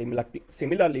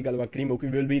 Similarly, Galwakdi movie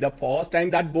will be the first time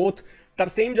that both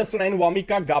Tarsem jassar and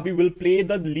Wamika Gabbi will play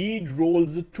the lead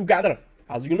roles together.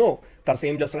 As you know,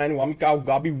 Tarsem jassar and Wamika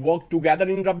Gabbi worked together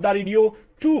in Rabb Da Radio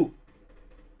 2.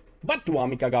 But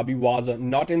Wamika Gabbi was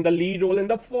not in the lead role in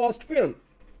the first film.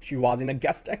 She was in a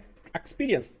guest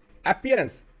appearance.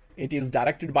 It is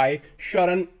directed by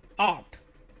Sharan Art.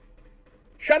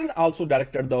 Sharan also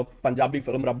directed the Punjabi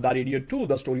film Rabb Da Radio 2.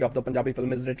 The story of the Punjabi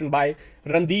film is written by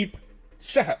Randeep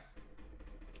Chahal.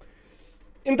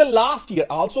 In the last year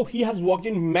also, he has worked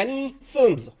in many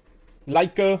films.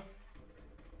 Like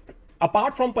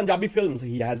apart from Punjabi films,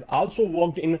 he has also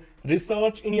worked in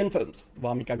research Indian films.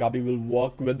 Wamika Gabbi will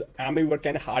work with Amy Wirk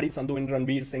and Hadi Sandhu in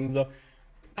Ranveer Singh's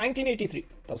 1983.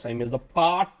 The same is the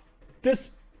part. This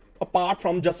apart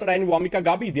from Jassar and Wamika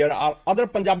Gabbi, there are other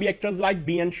Punjabi actors like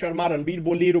B.N. Sharma, Ranbir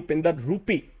Boli, Rupinder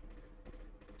Rupi.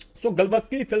 So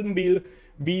Galwakdi film will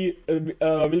be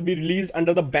released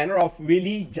under the banner of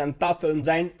Vehli, Janta Films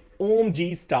and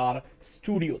OMJEE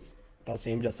Studios.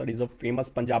 Tarsem Jassar is a famous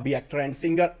Punjabi actor and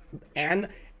singer. An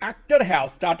actor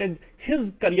has started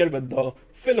his career with the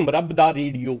film Rabb Da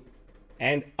Radio,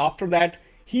 and after that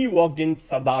he worked in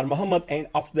Sardar Muhammad, and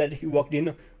after that he worked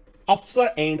in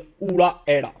Afsar and Ura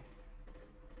Eda.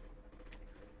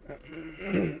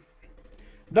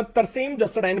 The Tarsem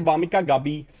Jassar and Wamika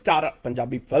Gabbi star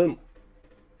Punjabi film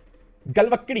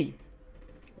Galwakdi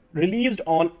released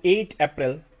on 8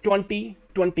 April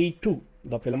 2022.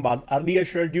 The film was earlier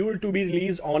scheduled to be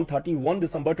released on 31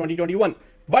 December 2021,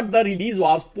 but the release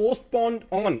was postponed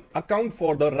on account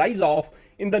for the rise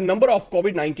in the number of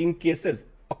COVID-19 cases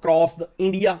across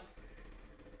India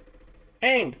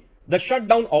and the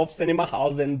shutdown of cinema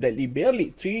halls in Delhi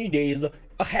barely 3 days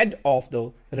ahead of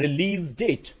the release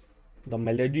date. The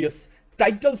melodious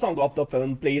title song of the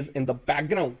film plays in the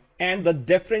background, and the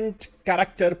different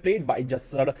character played by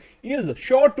Jassar is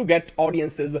sure to get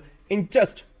audiences'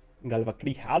 interest.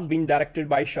 Galwakdi has been directed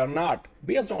by Sharan Art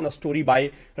based on a story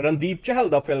by Randeep Chahal.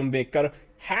 The filmmaker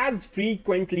has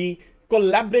frequently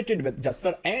collaborated with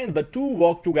Jassar, and the two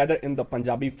worked together in the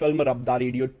Punjabi film Rabb Da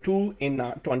Radio 2 in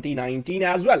 2019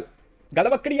 as well.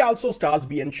 Galwakdi also stars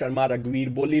B.N. Sharma,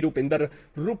 Ranbir Boli, Rupinder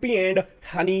Rupi and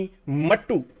Hani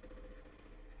Mattu.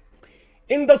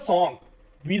 In the song,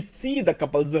 we see the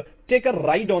couples take a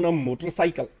ride on a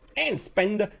motorcycle and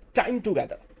spend time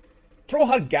together. Through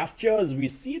her gestures, we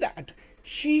see that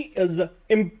she is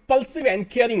impulsive and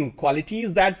caring,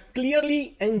 qualities that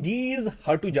clearly endears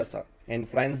her to Jassar.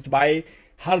 Influenced by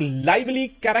her lively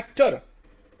character,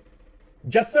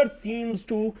 Jassar seems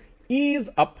to ease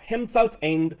up himself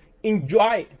and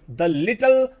enjoy the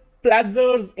little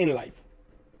pleasures in life.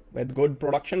 With good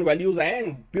production values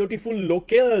and beautiful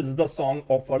locales, the song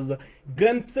offers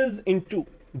glimpses into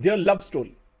their love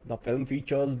story. The film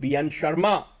features B.N.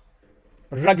 Sharma,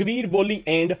 Ranbir Boli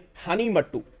and Hani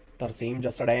Mattu. Tarsem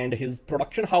Jassar and his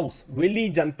production house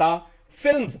Vehli Janta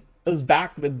Films is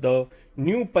back with the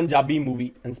new Punjabi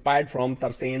movie inspired from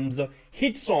Tarsem's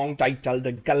hit song titled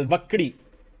Galwakdi.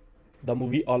 The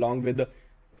movie, along with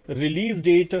release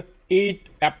date 8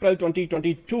 April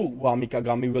 2022, Wamika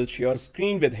Gabbi will share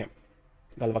screen with him.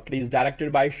 Galwakdi is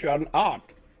directed by Sharan Art.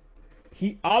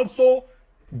 He also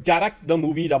directs the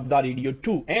movie Rabb Da Radio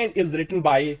 2 and is written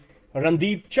by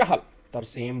Randeep Chahal.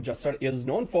 Tarsem Jassar is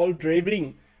known for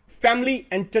delivering family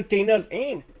entertainers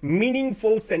and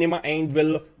meaningful cinema and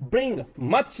will bring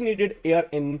much needed air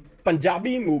in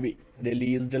Punjabi movie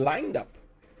released lined up.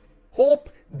 Hope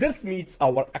this meets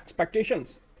our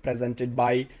expectations. Presented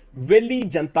by Vehli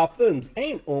Janta Films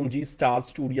and OMJEE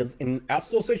Studios in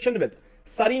association with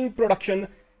Sharan Production,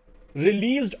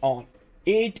 released on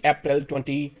 8 April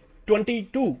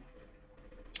 2022.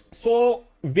 So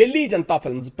Vehli Janta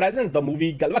Films present the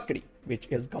movie Galwakdi, which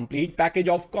is complete package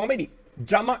of comedy,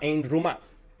 drama and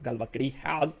romance. Galwakdi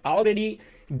has already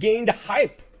gained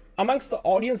hype amongst the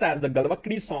audience as the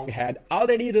Galwakdi song had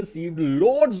already received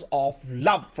loads of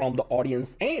love from the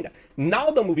audience, and now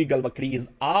the movie Galwakdi is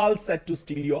all set to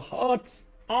steal your hearts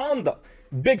on the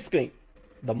big screen.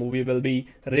 The movie will be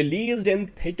released in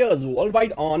theaters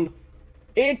worldwide on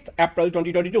 8th April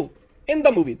 2022. In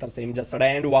the movie, Tarsem Jassar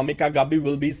and Wamika Gabbi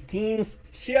will be seen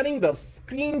sharing the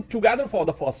screen together for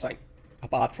the first time.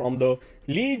 Apart from the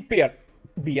lead pair,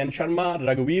 B.N. Sharma,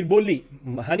 Ranbir Boli,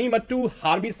 Hani Mattu,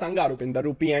 Harbi Sangha, Rupinder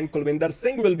Rupi and Kulvinder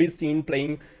Singh will be seen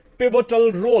playing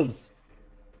pivotal roles.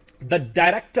 The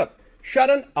director,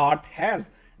 Sharan Art,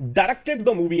 has directed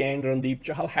the movie and Randeep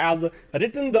Chahal has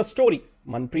written the story.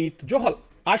 Manpreet Johal,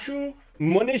 Ashu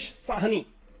Munish Sahani,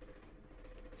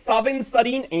 Savin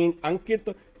Sareen and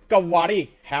Ankit Kawade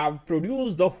have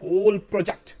produced the whole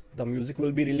project. The music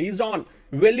will be released on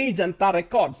Vehli Janta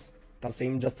Records.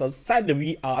 Tarsem Jassar said,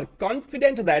 "We are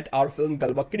confident that our film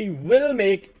Galwakdi will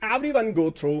make everyone go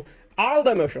through all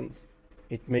the emotions.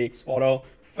 It makes for a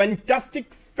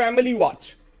fantastic family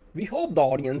watch. We hope the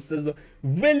audiences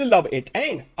will love it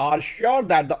and are sure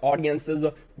that the audiences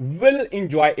will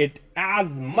enjoy it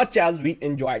as much as we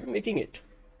enjoyed making it."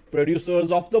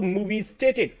 Producers of the movie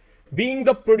stated, "Being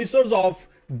the producers of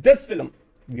this film,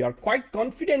 we are quite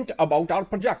confident about our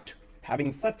project.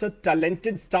 Having such a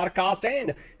talented star cast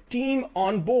and team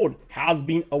on board has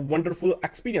been a wonderful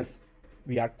experience.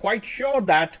 We are quite sure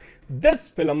that this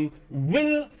film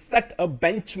will set a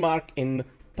benchmark in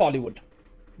Bollywood."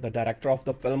 The director of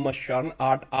the film, Sharan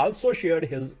Art, also shared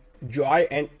his joy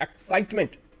and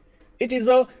excitement. "It is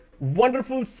a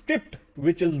wonderful script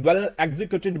which is well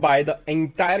executed by the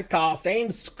entire cast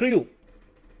and crew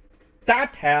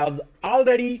that has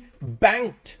already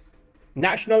banked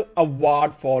national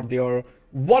award for their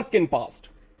work in past.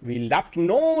 We left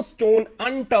no stone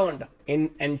unturned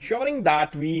in ensuring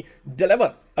that we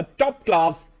deliver a top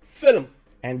class film,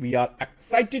 and we are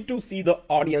excited to see the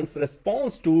audience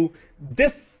response to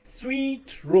this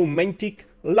sweet romantic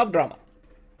love drama.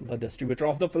 The distributor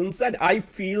of the film said, "I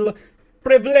feel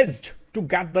privileged to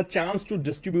get the chance to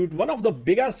distribute one of the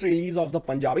biggest release of the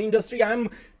Punjabi industry. I am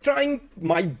trying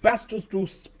my best to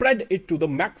spread it to the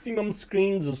maximum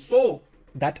screens so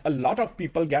that a lot of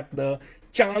people get the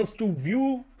chance to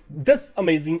view this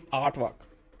amazing artwork.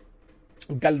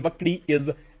 Galwakdi is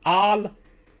all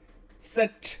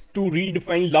set to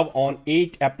redefine love on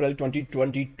 8 April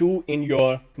 2022 in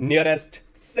your nearest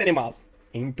cinemas.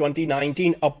 In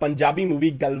 2019, a Punjabi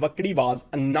movie Galwakdi was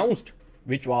announced,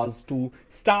 which was to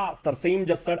star Tarsem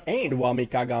jassar and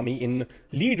Wamika Gabbi in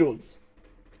lead roles.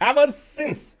 Ever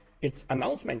since its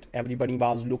announcement, everybody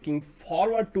was looking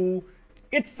forward to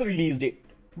its release date.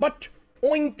 But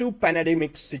owing to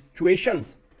pandemic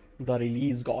situations, the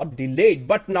release got delayed.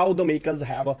 But now the makers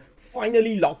have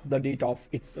finally locked the date of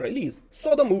its release.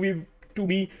 So the movie to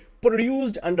be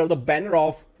produced under the banner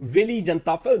of Vehli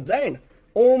Janta Films and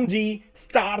OMJEE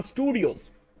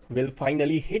Studios will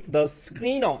finally hit the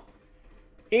screen on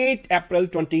 8 April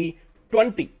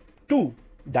 2022.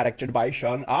 Directed by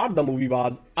Sharan Art, the movie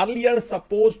was earlier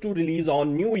supposed to release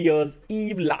on New Year's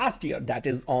Eve last year, that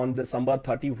is on December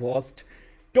 31st,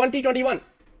 2021.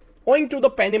 Owing to the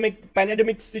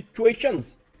pandemic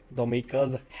situations, the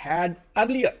makers had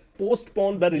earlier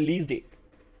postponed the release date.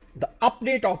 The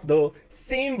update of the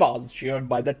same was shared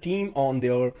by the team on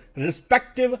their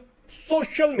respective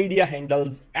social media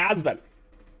handles as well.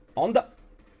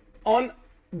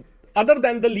 Other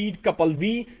than the lead couple,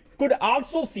 we could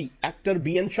also see actor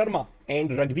B.N. Sharma and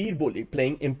Randeep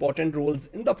playing important roles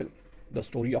in the film. The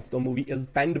story of the movie is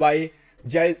penned by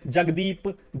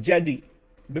Randeep Chahal.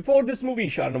 Before this movie,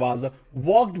 Sharan was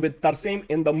worked with Tarsem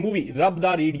in the movie Rabb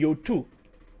Da Radio 2,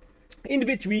 in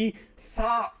which we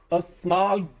saw a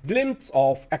small glimpse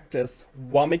of actress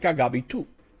Wamika Gabbi too.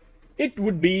 It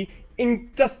would be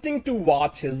interesting to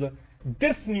watch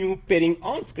this new pairing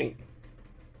on screen.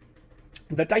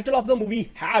 The title of the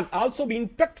movie has also been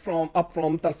picked up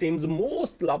from Tarsem's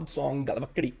most loved song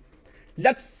Galwakdi.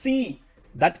 Let's see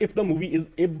that if the movie is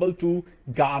able to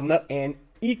garner an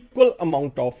equal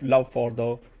amount of love for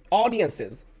the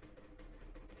audiences.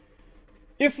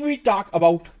 If we talk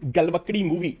about Galwakdi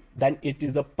movie, then it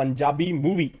is a Punjabi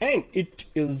movie and it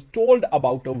is told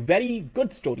about a very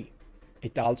good story.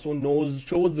 It also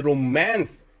shows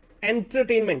romance,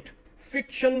 entertainment,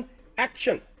 fiction,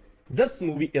 action. This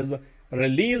movie is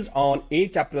released on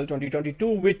 8 April 2022,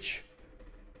 which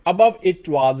above it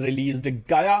was released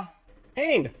Gaia,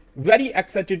 and very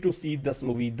excited to see this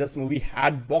movie. This movie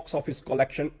had box office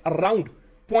collection around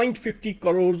 0.50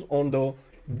 crores on the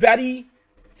very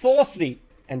first day,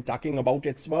 and talking about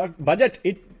its budget,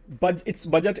 its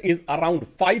budget is around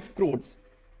 5 crores.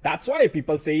 That's why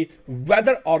people say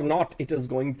whether or not it is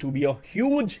going to be a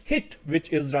huge hit,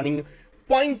 which is running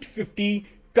 0.50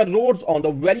 crores on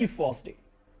the very first day.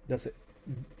 That's it.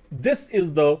 This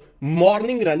is the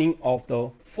morning running of the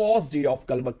first day of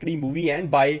Galwakdi movie, and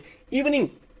by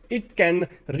evening it can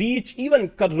reach even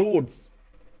crores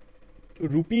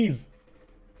rupees.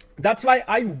 That's why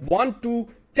I want to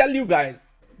tell you guys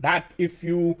that if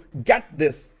you get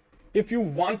this, if you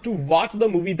want to watch the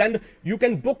movie, then you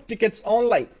can book tickets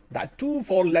online, that too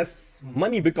for less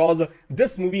money, because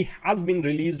this movie has been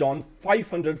released on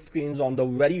 500 screens on the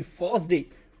very first day,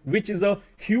 which is a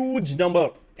huge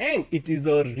number. And it is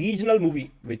a regional movie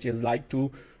which is liked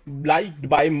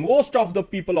by most of the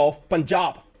people of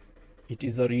Punjab. It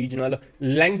is a regional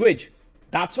language.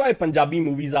 That's why Punjabi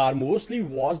movies are mostly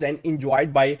watched and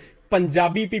enjoyed by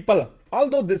Punjabi people.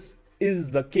 Although this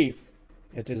is the case,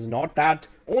 it is not that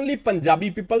only Punjabi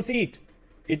people see it.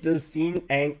 It is seen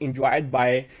and enjoyed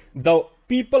by the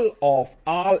people of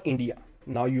all India.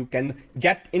 Now you can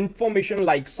get information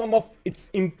like some of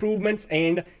its improvements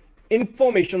and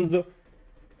informations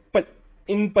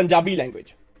in Punjabi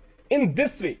language. In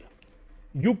this way,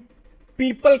 you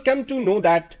people come to know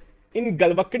that in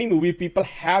Galwakdi movie, people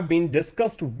have been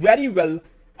discussed very well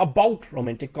about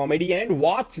romantic comedy, and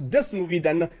watch this movie,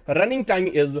 then running time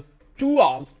is 2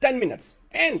 hours 10 minutes.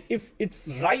 And if its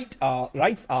rights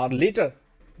are later,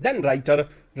 then writer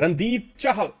Randeep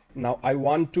Chahal. Now I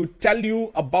want to tell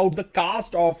you about the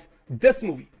cast of this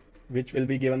movie, which will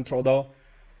be given through the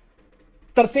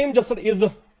Tarsem jassar is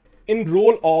in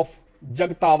role of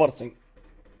Jagtavar Singh.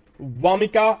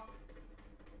 Wamika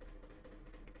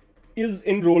is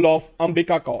in role of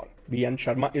Ambika Kaur. B.N.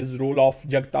 Sharma is role of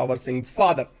Jagtawar Singh's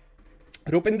father.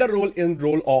 Rupinder role in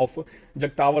role of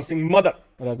Jagtawar Singh mother.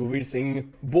 Raghuveer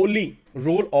Singh Boli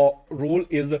role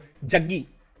is Jaggi.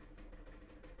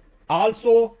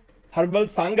 Also Harbal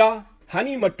Sangha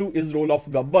Hani Mattu is role of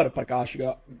Gabbar.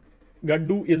 Prakash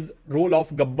Gaddu is role of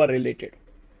Gabbar related.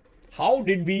 How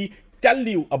did we tell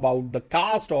you about the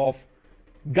cast of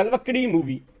Galwakdi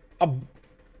movie?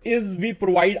 Is we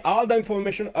provide all the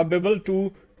information available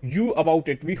to you about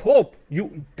it. We hope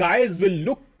you guys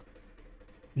will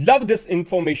love this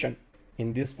information.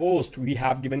 In this post, we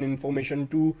have given information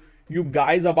to you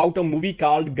guys about a movie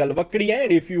called Galwakdi,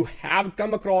 and if you have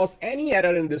come across any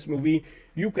error in this movie,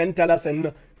 you can tell us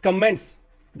in comments.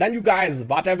 Then you guys,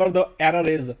 whatever the error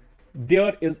is,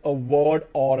 there is a word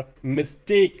or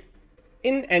mistake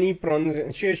in any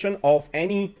pronunciation of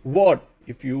any word.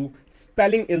 If you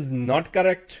spelling is not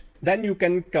correct, then you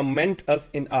can comment us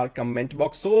in our comment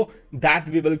box so that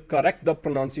we will correct the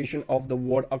pronunciation of the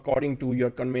word according to your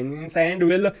convenience, and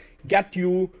will get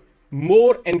you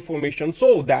more information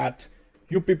so that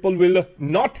you people will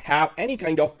not have any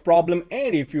kind of problem.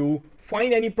 And if you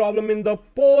find any problem in the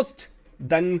post,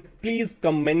 then please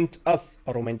comment us.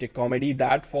 A romantic comedy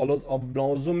that follows a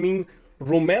blossoming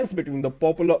romance between the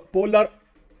polar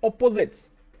opposites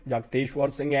Jagteshwar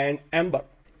Singh and Amber.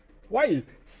 While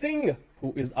Singh,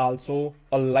 who is also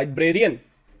a librarian,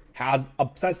 has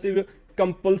obsessive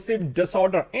compulsive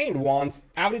disorder and wants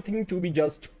everything to be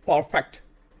just perfect.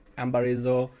 Amber is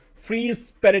a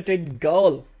free-spirited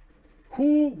girl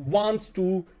who wants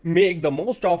to make the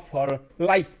most of her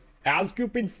life. As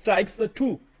Cupid strikes the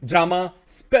two, drama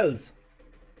spells.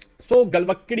 So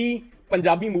Galwakdi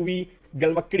Punjabi movie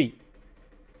Galwakdi.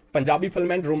 Punjabi film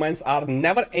and romance are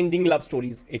never-ending love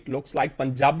stories. It looks like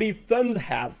Punjabi films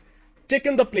has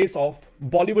taken the place of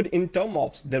Bollywood in terms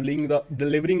of delivering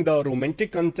the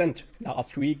romantic content.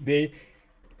 Last week they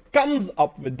comes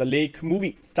up with the Lake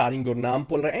movie starring Gurnaam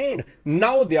Pullar, and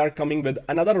now they are coming with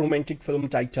another romantic film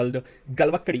titled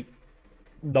Galwakdi.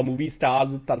 The movie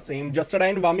stars Tarsem jassar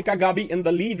and Wamika Gabbi in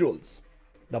the lead roles.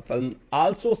 The film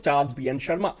also stars B.N.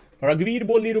 Sharma, Raghuveer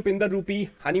Boli, Rupinder Rupi,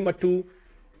 Hani Mattu,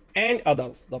 and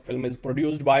others. The film is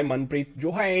produced by Manpreet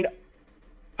Johai and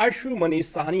Ashu Manish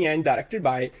Sahani and directed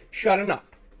by Sharan Art.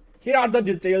 Here are the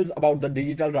details about the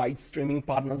digital rights, streaming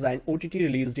partners, and OTT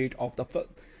release date of the film.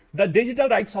 The digital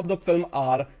rights of the film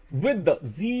are with the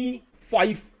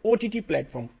Z5 OTT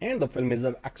platform, and the film is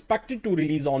expected to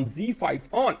release on Z5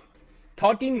 on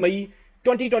 13 May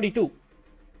 2022.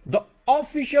 The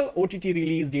official OTT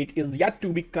release date is yet to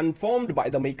be confirmed by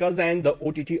the makers and the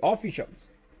OTT officials.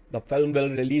 The film will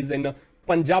release in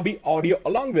Punjabi audio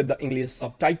along with the English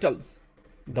subtitles.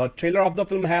 The trailer of the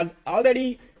film has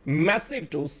already massive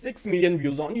to 6 million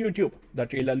views on YouTube. The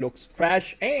trailer looks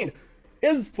fresh and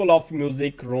is full of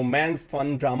music, romance,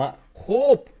 fun, drama.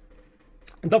 Hope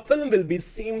the film will be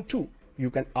same too. You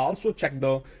can also check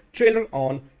the trailer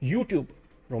on YouTube.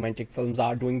 Romantic films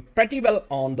are doing pretty well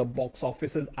on the box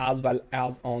offices as well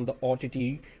as on the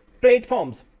OTT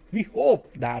platforms. We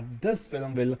hope that this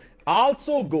film will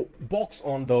also go box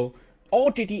on the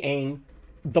OTT and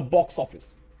the box office.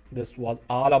 This was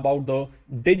all about the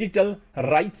digital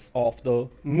rights of the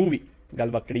movie.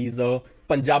 Galwakdi is a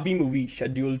Punjabi movie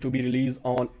scheduled to be released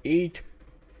on 8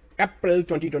 April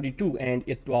 2022, and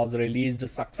it was released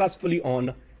successfully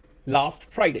on last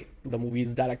Friday. The movie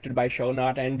is directed by Sharan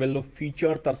Art and will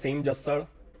feature Tarsem jassar,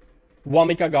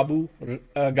 Wamika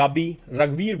Gabbi,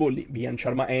 Raghuveer Boli, B.N.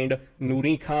 Sharma, and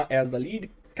Noori Khan as the lead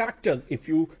characters. If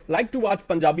you like to watch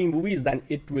Punjabi movies, then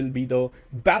it will be the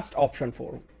best option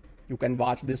for you. You can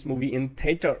watch this movie in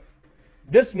theater.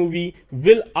 This movie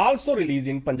will also release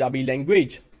in Punjabi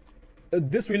language.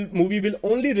 Movie will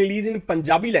only release in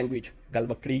Punjabi language.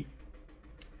 Galwakdi.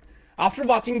 After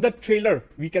watching the trailer,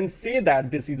 we can say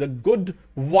that this is a good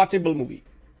watchable movie.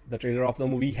 The trailer of the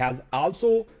movie has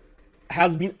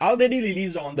been already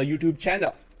released on the YouTube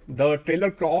channel. The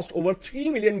trailer crossed over 3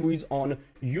 million views on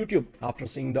YouTube. After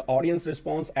seeing the audience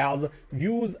response as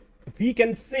views, we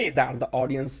can say that the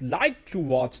audience like to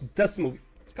watch this movie.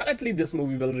 Currently, this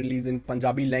movie will release in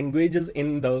Punjabi languages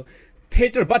in the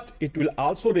theater, but it will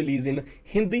also release in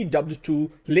Hindi dubbed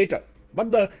too later.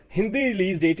 But the Hindi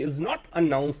release date is not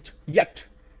announced yet.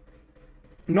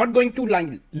 Not going to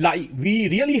lie, we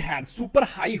really had super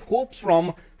high hopes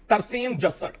from Tarsem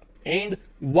jassar and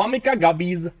Wamika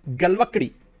Gabbi's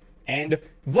Galwakdi, and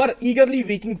were eagerly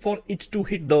waiting for it to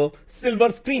hit the silver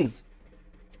screens.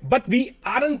 But we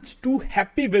aren't too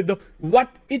happy with what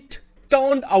it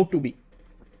turned out to be.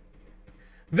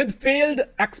 With failed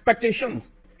expectations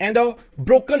and a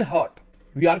broken heart,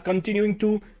 we are continuing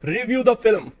to review the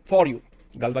film for you.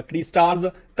 Galwakdi stars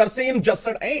Tarsem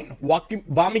Jassar and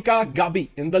Wamika Gabbi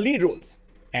in the lead roles,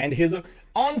 and his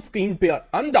on-screen pair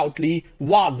undoubtedly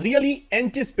was really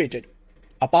anticipated.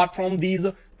 Apart from these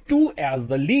two as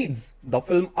the leads, the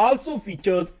film also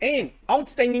features an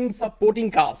outstanding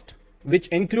supporting cast, which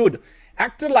include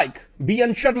actors like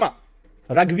B.N. Sharma,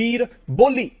 Raghveer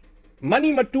Bolli,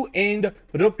 Mani Mattu and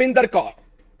Rupinder Kaur.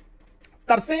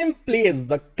 Tarsem plays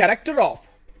the character of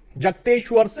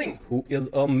Jakteshwar Singh, who is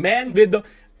a man with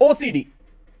OCD.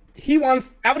 He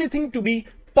wants everything to be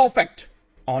perfect,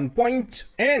 on point,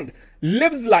 and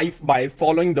lives life by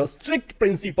following the strict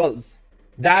principles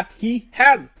that he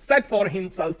has set for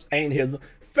himself and his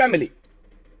family.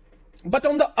 But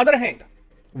on the other hand,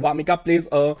 Wamika plays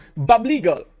a bubbly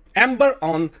girl, Amber,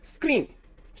 on screen.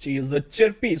 She is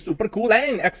chirpy, super cool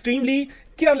and extremely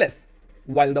careless,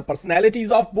 while the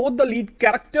personalities of both the lead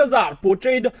characters are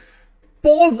portrayed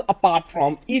poles apart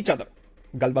from each other.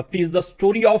 Galwakdi is the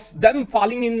story of them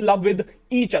falling in love with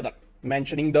each other.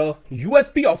 Mentioning the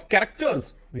USP of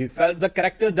characters, we felt the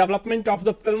character development of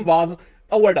the film was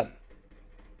overdone.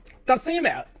 Tarsem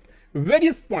at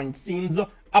various points seems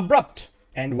abrupt,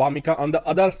 and Wamika on the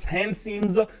other hand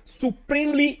seems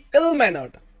supremely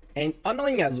ill-mannered and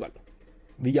annoying as well.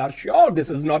 We are sure this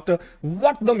is not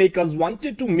what the makers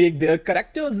wanted to make their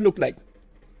characters look like.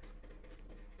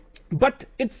 But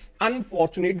it's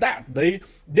unfortunate that they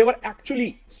were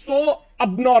actually so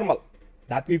abnormal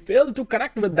that we failed to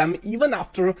connect with them even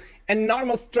after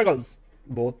enormous struggles.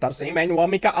 Both Tarsem and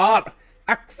Wamika are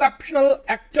exceptional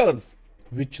actors,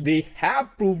 which they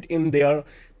have proved in their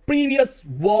previous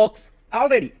works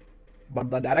already. But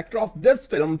the director of this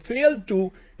film failed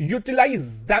to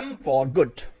utilize them for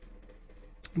good.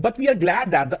 But we are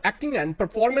glad that the acting and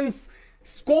performance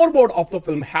scoreboard of the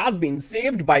film has been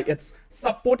saved by its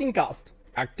supporting cast.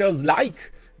 Actors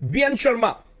like B.N.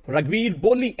 Sharma, Raghveer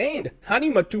Bolli and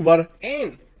Mani Mattu were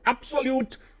an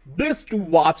absolute bliss to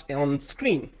watch on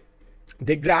screen.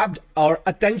 They grabbed our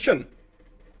attention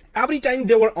every time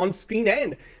they were on screen,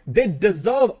 and they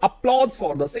deserve applause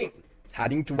for the same.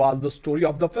 Heading towards the story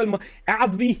of the film,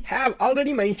 as we have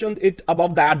already mentioned it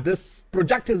above, that this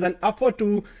project is an effort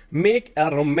to make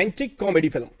a romantic comedy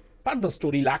film. But the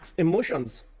story lacks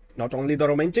emotions. Not only the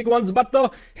romantic ones, but the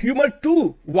humor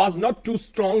too was not too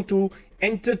strong to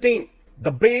entertain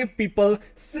the brave people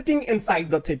sitting inside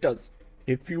the theaters.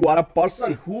 If you are a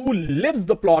person who lives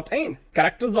the plot and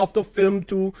characters of the film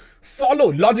to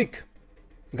follow logic,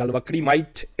 Galwakdi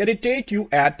might irritate you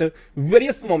at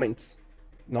various moments.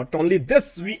 Not only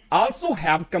this, we also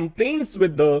have complaints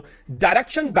with the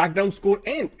direction, background score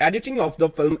and editing of the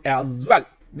film as well,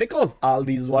 because all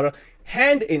these were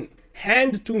hand in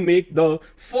hand to make the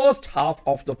first half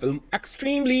of the film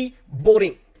extremely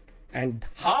boring. And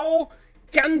how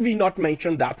can we not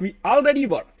mention that we already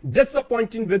were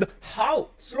disappointed with how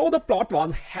slow the plot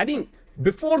was heading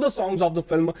before the songs of the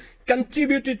film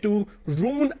contributed to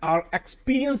ruin our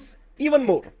experience even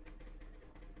more.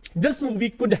 This movie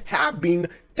could have been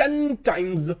 10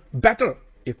 times better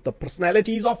if the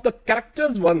personalities of the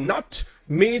characters were not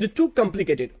made too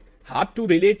complicated, hard to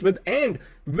relate with, and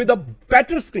with a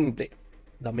better screenplay.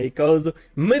 The makers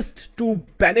missed to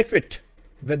benefit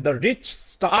with the rich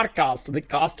star cast they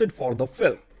casted for the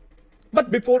film. But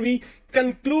before we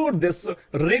conclude this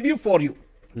review for you,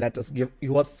 let us give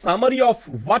you a summary of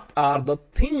what are the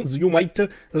things you might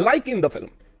like in the film.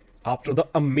 After the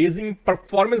amazing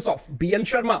performance of B.N.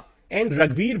 Sharma and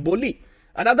Raghveer Bolli,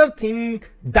 another thing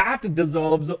that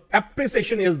deserves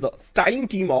appreciation is the styling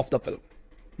team of the film.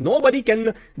 Nobody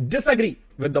can disagree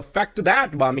with the fact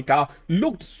that Wamika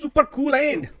looked super cool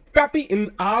and peppy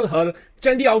in all her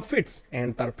trendy outfits,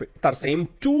 and Tarsem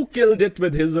too killed it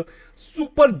with his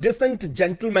super decent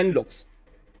gentleman looks.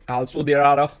 Also, there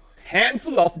are a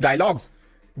handful of dialogues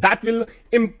that will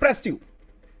impress you.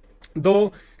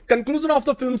 The conclusion of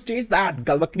the film states that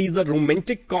Galwakdi is a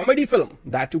romantic comedy film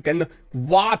that you can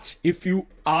watch if you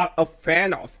are a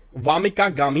fan of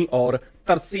Wamika Gabbi or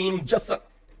Tarsem jassar.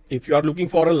 If you are looking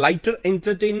for a lighter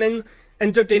entertainer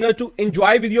to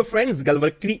enjoy with your friends,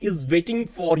 Galwakdi is waiting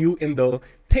for you in the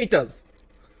theaters.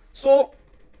 So,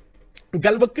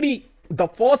 Galwakdi, the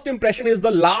first impression is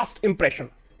the last impression.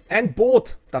 And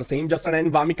both Tarsem jassar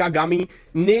and Wamika Gabbi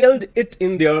nailed it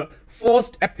in their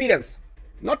first appearance.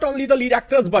 Not only the lead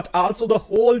actors, but also the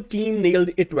whole team nailed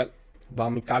it well.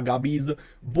 Wamika Gabbi's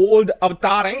bold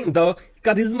avatar and the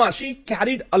charisma she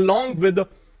carried along with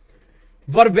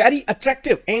were very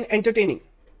attractive and entertaining.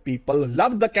 People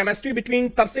loved the chemistry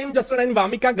between Tarsem jassar and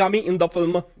Wamika Gabbi in the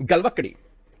film Galwakdi.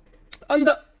 On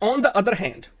the other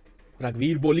hand,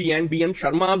 Raghveer Bolli and B.N.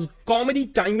 Sharma's comedy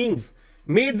timings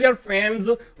made their fans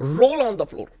roll on the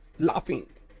floor, laughing.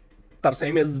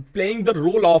 Tarsem is playing the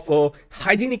role of a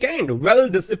hygienic and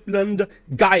well-disciplined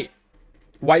guy,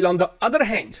 while on the other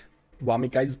hand,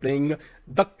 Wamika is playing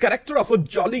the character of a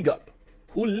jolly girl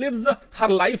who lives her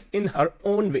life in her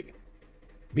own way.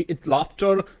 Be it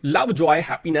laughter, love, joy,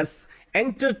 happiness,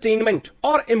 entertainment,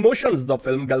 or emotions, the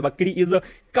film Galwakdi is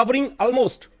covering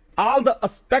almost all the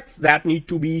aspects that need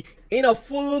to be in a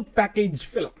full package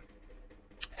film.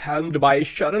 Helmed by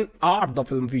Sharan Art, the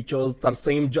film features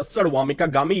Tarsem Jassar, Wamika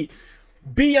Gabbi,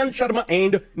 B.N. Sharma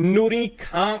and Nuri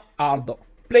Khan are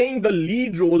playing the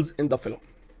lead roles in the film.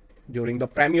 During the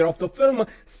premiere of the film,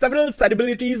 several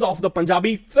celebrities of the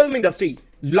Punjabi film industry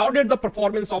lauded the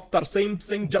performance of Tarsem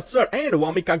Jassar and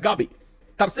Wamika Gabbi.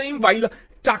 Tarsem, while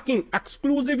talking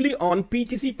exclusively on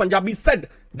PTC Punjabi, said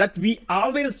that we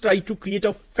always try to create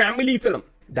a family film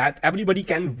that everybody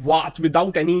can watch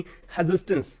without any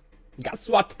hesitance. Guess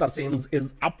what? Tarsem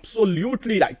is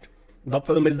absolutely right. The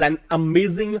film is an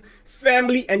amazing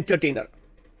family entertainer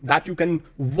that you can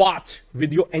watch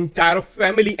with your entire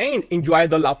family and enjoy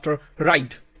the laughter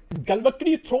ride.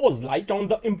 Galwakdi throws light on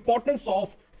the importance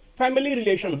of family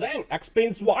relations and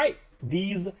explains why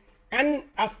these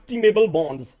inestimable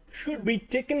bonds should be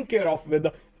taken care of with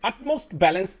utmost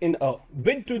balance in a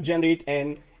bid to generate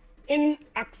an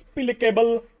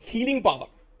inexplicable healing power.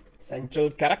 Central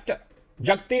character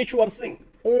Jagteshwar Singh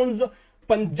owns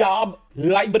Punjab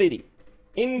Library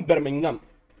in Birmingham,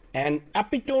 an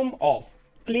epitome of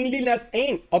cleanliness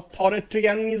and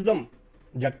authoritarianism.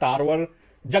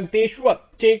 Jagteshwar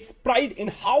takes pride in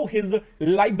how his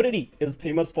library is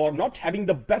famous for not having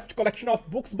the best collection of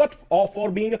books but for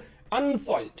being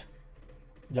unsoiled.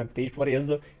 Jagteshwar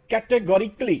is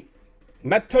categorically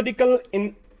methodical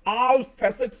in all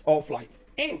facets of life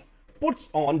and puts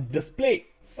on display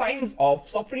signs of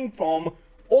suffering from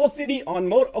OCD on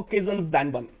more occasions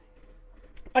than one.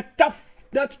 A tough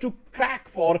nut to crack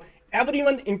for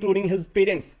everyone, including his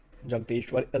parents.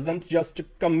 Jagteshwar isn't just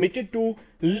committed to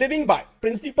living by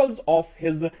principles of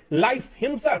his life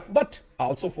himself, but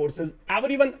also forces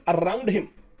everyone around him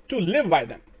to live by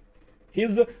them.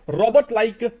 His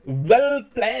robot-like,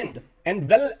 well-planned and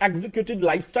well-executed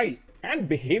lifestyle and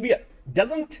behavior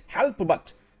doesn't help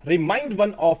but remind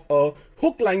one of a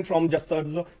hook line from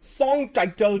Jassar's song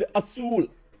titled Asool,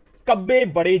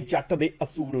 Kabbe Bade Jatt De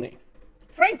Asool Ne.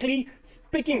 Frankly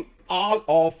speaking, all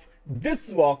of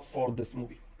this works for this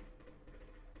movie.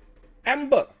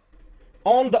 Amber,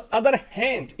 on the other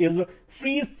hand, is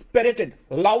free-spirited,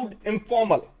 loud,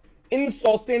 informal,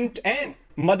 insouciant and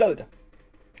muddled.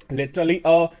 Literally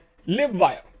a live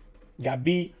wire.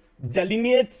 Gabbi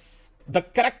delineates the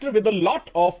character with a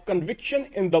lot of conviction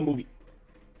in the movie,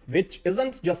 which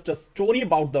isn't just a story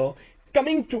about the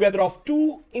coming together of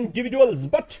two individuals,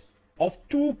 but of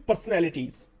two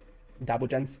personalities. Debut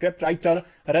and scriptwriter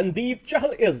Randeep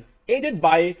Chahal is aided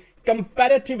by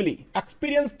comparatively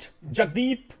experienced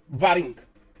Jagdeep Waring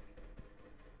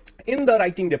in the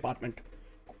writing department.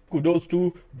 Kudos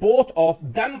to both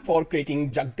of them for creating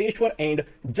Jagdeshwar and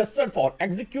Jassar for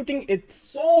executing it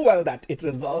so well that it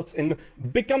results in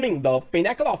becoming the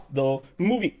pinnacle of the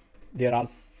movie. There are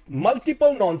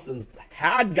multiple nonsense,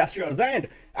 head gestures and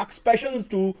expressions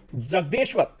to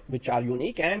Jagdeshwar which are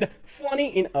unique and funny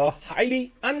in a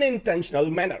highly unintentional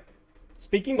manner.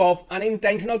 Speaking of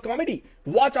unintentional comedy,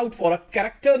 watch out for a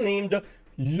character named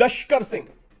Lashkar Singh,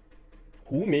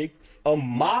 who makes a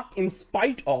mark in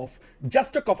spite of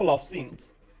just a couple of scenes.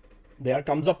 There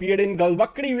comes a period in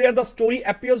Galwakdi where the story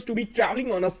appears to be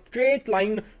traveling on a straight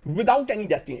line without any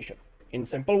destination. In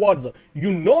simple words,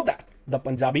 you know that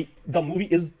the movie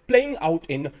is playing out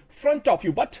in front of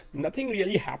you, but nothing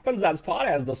really happens as far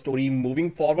as the story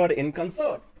moving forward in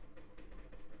concern.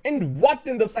 And what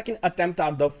in the second attempt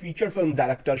at the feature film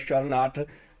director Sharan Art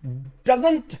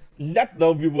doesn't let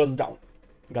the viewers down.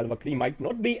 Galwakdi might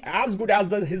not be as good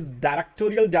as his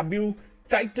directorial debut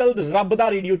titled Rabb Da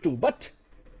Radio 2, but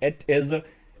it is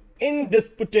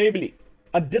indisputably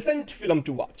a decent film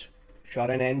to watch.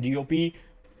 Sharan and DOP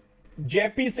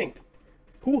JP Singh,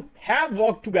 who have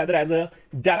worked together as a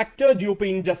director DOP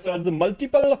in Jassar's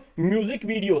multiple music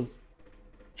videos,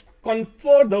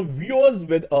 confer the viewers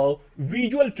with a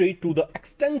visual treat to the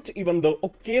extent even the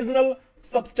occasional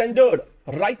substandard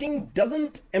writing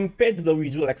doesn't impede the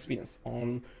visual experience.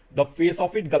 On the face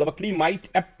of it, Galwakdi might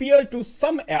appear to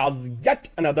some as yet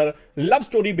another love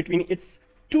story between its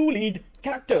two lead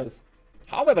characters.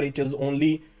 However, it is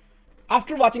only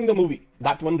after watching the movie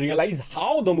that one realizes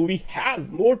how the movie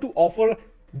has more to offer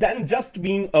than just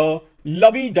being a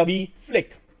lovey-dovey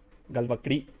flick.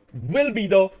 Galwakdi will be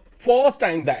the first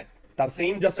time that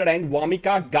Tarsem Jassar and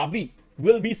Wamika Gabbi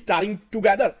will be starring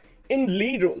together in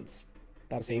lead roles.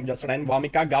 Tarsem Jassar and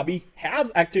Wamika Gabbi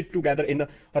has acted together in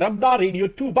Rabb Da Radio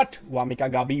 2, but Wamika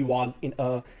Gabbi was in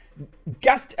a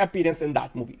guest appearance in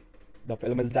that movie. The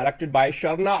film is directed by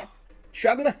Sharan Art.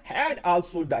 Sharan had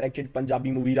also directed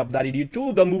Punjabi movie Rabb Da Radio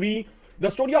 2. The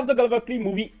story of the Galwakdi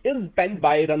movie is penned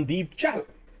by Randeep Chahal.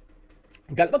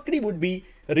 Galwakdi would be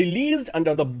released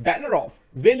under the banner of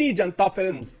Vehli Janta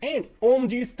Films and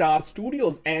OMJEE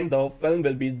Studios, and the film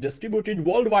will be distributed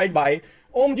worldwide by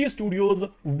OMJEE Studios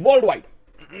worldwide.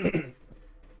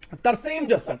 Tarsem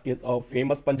Jassar is a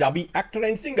famous Punjabi actor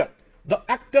and singer. The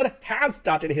actor has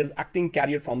started his acting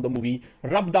career from the movie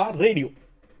Rabb Da Radio.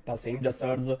 Tarsem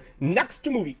Jassar's next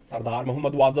movie, Sardar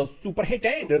Muhammad, was a super hit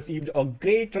and received a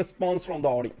great response from the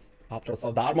audience. After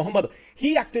Sardar Muhammad,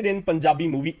 he acted in Punjabi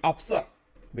movie Afsar,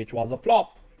 which was a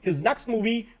flop. His next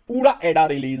movie, Uda Eda,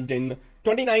 released in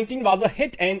 2019, was a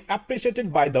hit and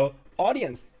appreciated by the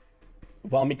audience.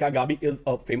 Wamika Gabbi is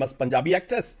a famous Punjabi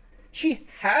actress. She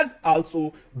has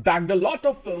also bagged a lot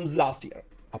of films last year.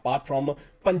 Apart from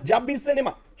Punjabi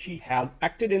cinema, she has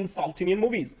acted in South Indian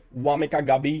movies. Wamika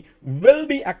Gabbi will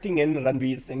be acting in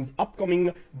Ranveer Singh's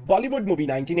upcoming Bollywood movie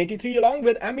 1983 along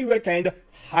with Amy Wirk and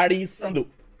Hadi Sandhu.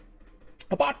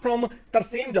 Apart from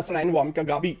Tarsem Jassar and Wamika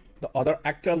Gabbi, the other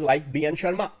actors like B.N.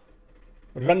 Sharma,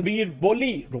 Ranveer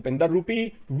Bolli, Rupinder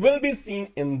Rupi will be seen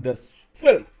in this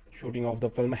film. Shooting of the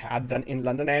film had done in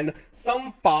London and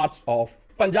some parts of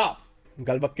Punjab.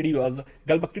 Galwakdi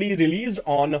released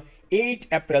on 8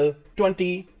 April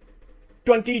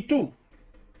 2022.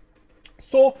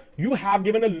 So you have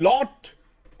given a lot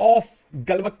of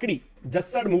Galwakdi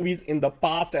Jassar movies in the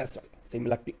past as well.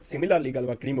 Similarly,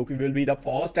 Galwakdi movie will be the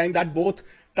first time that both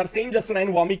Tarsem Jassar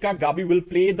and Wamika Gabbi will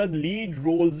play the lead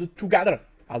roles together.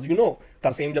 As you know,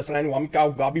 Tarsem Jassar and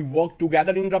Wamika Gabbi worked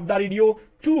together in Rabb Da Radio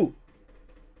 2.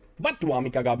 But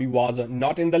Wamika Gabbi was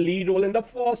not in the lead role in the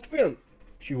first film.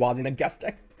 She was in a guest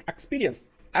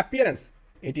appearance.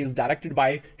 It is directed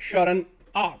by Sharan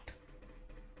Art.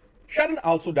 Sharan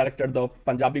also directed the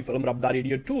Punjabi film Rabb Da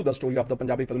Radio 2. The story of the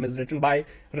Punjabi film is written by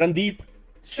Randeep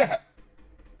Chahal.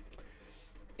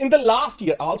 In the last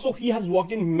year, also, he has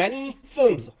worked in many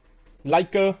films.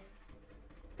 Like,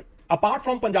 apart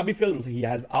from Punjabi films, he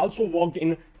has also worked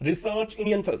in research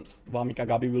Indian films. Wamika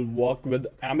Gabbi will work with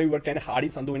Amy Wirk and Hadi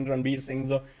Sandhu in Ranveer Singh's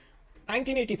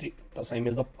 1983. The same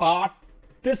is the part.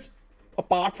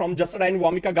 Apart from Jassar and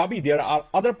Wamika Gabbi, there are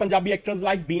other Punjabi actors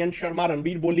like B.N. Sharma,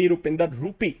 Ranveer Bolli, Rupinder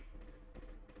Rupi.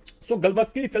 So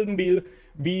Galwakdi film will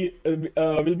be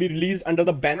released under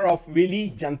the banner of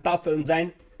Vehli Janta Films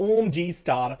and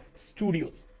OMJEE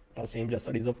Studios. Tarsem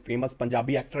Jassar is a famous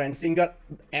Punjabi actor and singer.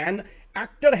 An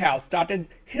actor has started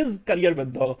his career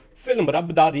with the film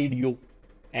Rabb Da Radio,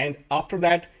 and after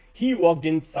that he worked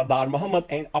in Sardar Muhammad,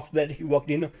 and after that he worked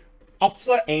in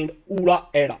Afsar and Uda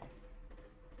Eda.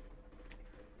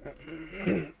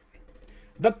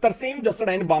 The Tarsem Jassar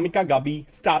and Wamika Gabbi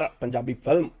star Punjabi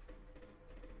film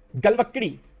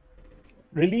Galwakdi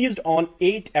released on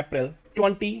 8 April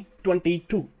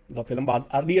 2022. The film was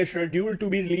earlier scheduled to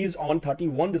be released on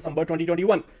 31 December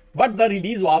 2021, but the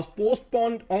release was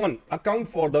postponed on account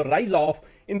for the rise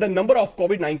in the number of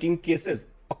COVID-19 cases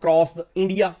across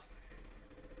India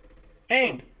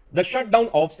and the shutdown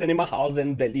of cinema halls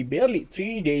in Delhi barely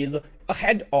 3 days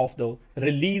ahead of the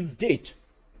release date.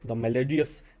 The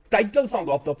melodious title song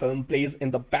of the film plays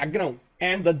in the background,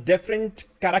 and the different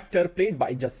character played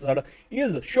by Jassar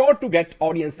is sure to get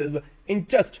audiences'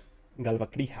 interest.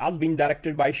 Galwakdi has been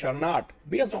directed by Sharan Art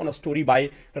based on a story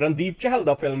by Randeep Chahal.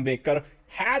 The filmmaker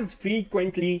has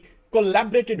frequently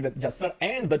collaborated with Jassar,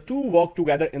 and the two worked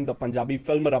together in the Punjabi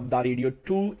film Rabb Da Radio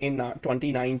 2 in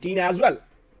 2019 as well.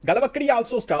 Galwakdi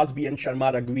also stars B.N.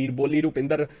 Sharma, Ranveer Bolli,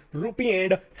 Rupinder Rupi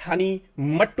and Hani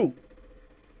Mattu.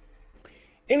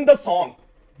 In the song,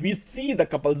 we see the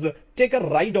couples take a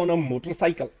ride on a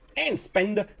motorcycle and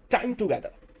spend time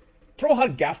together. Through her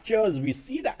gestures, we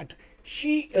see that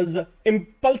she is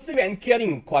impulsive and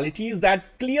caring, qualities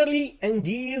that clearly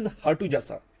endears her to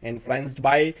Jassar. Influenced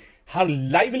by her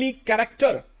lively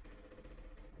character,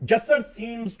 Jassar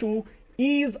seems to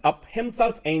ease up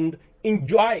himself and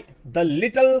enjoy the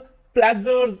little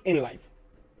pleasures in life.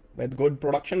 With good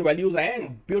production values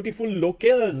and beautiful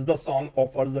locales, the song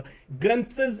offers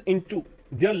glimpses into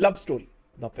their love story.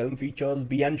 The film features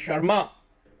B.N. Sharma,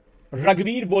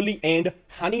 Ranveer Bolli and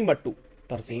Hani Mattu.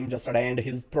 Tarsem Jassar and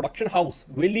his production house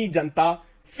Vehli Janta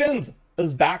Films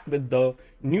is back with the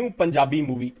new Punjabi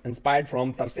movie inspired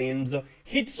from Tarsem's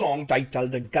hit song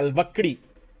titled Galwakdi.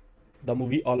 The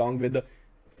movie, along with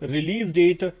release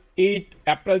date 8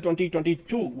 April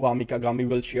 2022, Wamika Gabbi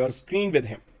will share screen with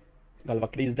him.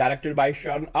 Galwakdi is directed by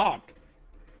Sharan Art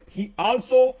He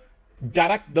also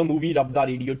directed the movie Rabb Da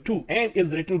Radio 2 and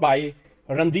is written by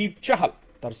Randeep Chahal.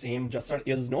 Tarsem jassar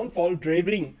is known for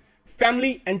delivering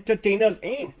family entertainers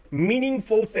and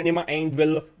meaningful cinema and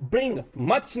will bring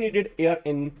much needed air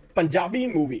in Punjabi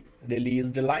movie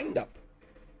released lined up.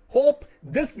 Hope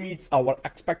this meets our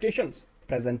expectations.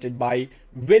 Presented by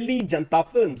Vehli Janta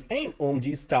Films and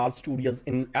OMJEE Studios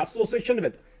in association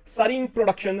with Sharan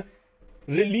Production,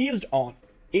 released on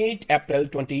 8 April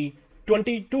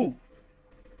 2022.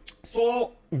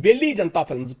 So, Vehli Janta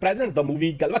Films present the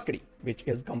movie Galwakdi, which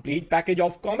is complete package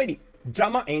of comedy,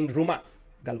 drama and romance.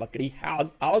 Galwakdi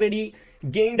has already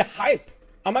gained hype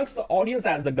amongst the audience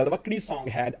as the Galwakdi song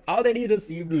had already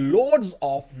received loads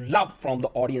of love from the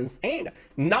audience, and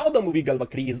now the movie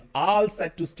Galwakdi is all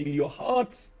set to steal your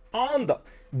hearts on the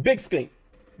big screen.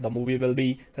 The movie will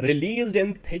be released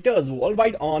in theaters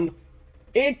worldwide on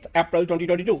 8th April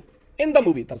 2022. In the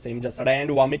movie, Tarsem jassar and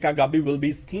Wamika Gabbi will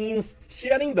be seen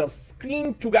sharing the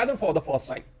screen together for the first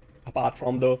time. Apart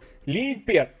from the lead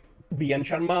pair, B.N.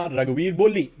 Sharma, Raghuveer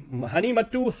Bolli, Mahani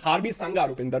Mattu, Harbi Sangha,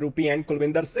 Rupinder Rupi and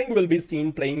Kulvinder Singh will be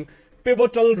seen playing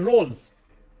pivotal roles.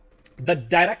 The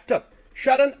director,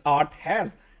 Sharan Art,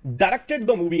 has directed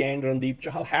the movie and Randeep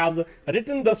Chahal has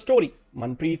written the story.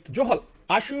 Manpreet Johal,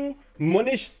 Ashu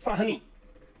Munish Sahani,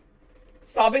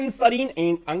 Savin Sareen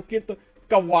and Ankit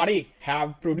Kawade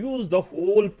have produced the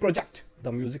whole project.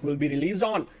 The music will be released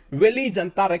on Vehli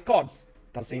Janta Records.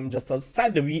 Tarsem jassar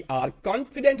said, "We are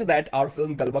confident that our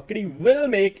film Galwakdi will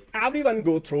make everyone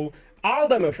go through all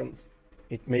the emotions.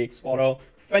 It makes for a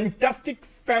fantastic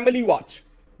family watch.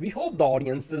 We hope the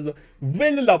audiences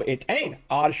will love it and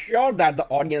are sure that the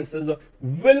audiences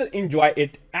will enjoy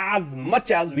it as much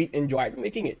as we enjoyed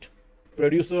making it."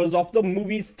 Producers of the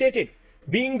movie stated,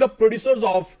 "Being the producers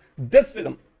of this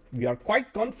film, we are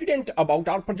quite confident about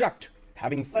our project.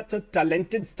 Having such a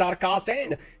talented star cast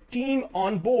and team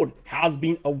on board has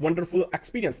been a wonderful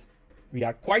experience. We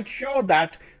are quite sure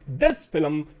that this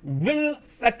film will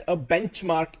set a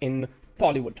benchmark in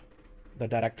Bollywood." The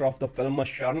director of the film,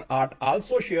 Sharan Art,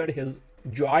 also shared his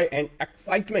joy and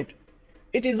excitement.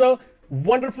 "It is a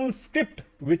wonderful script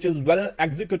which is well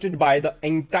executed by the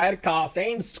entire cast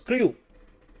and crew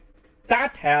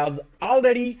that has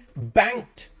already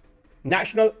banked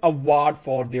national award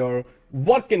for their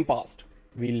work in past.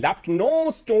 We left no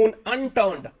stone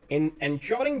unturned in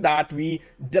ensuring that we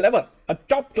deliver a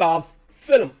top-class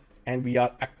film, and we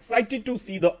are excited to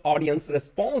see the audience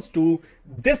response to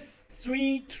this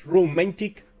sweet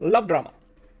romantic love drama."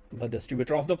 The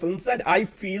distributor of the film said, "I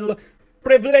feel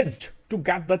privileged to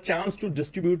get the chance to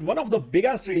distribute one of the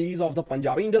biggest releases of the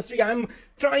Punjabi industry. I am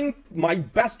trying my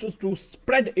best to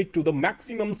spread it to the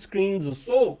maximum screens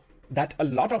so that a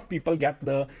lot of people get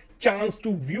the chance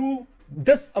to view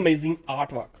this amazing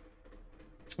artwork.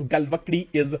 Galwakdi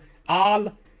is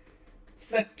all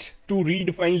set to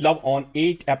redefine love on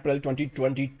 8 April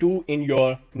 2022 in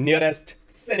your nearest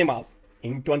cinemas.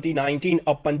 In 2019,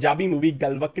 a Punjabi movie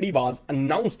Galwakdi was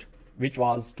announced, which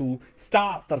was to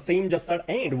star Tarsem jassar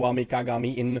and Wamiqa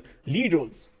Gabbi in lead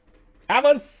roles.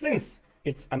 Ever since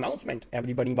its announcement,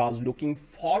 everybody was looking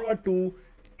forward to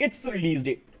its release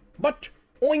date. But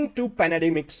owing to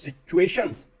pandemic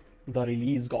situations, the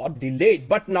release got delayed,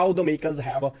 but now the makers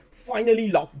have finally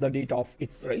locked the date of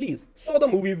its release. So the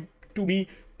movie to be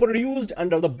produced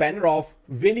under the banner of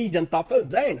Vehli Janta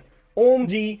Films and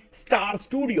OMJEE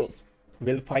Studios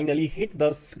will finally hit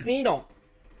the screen on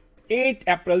 8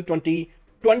 April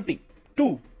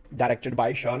 2022. Directed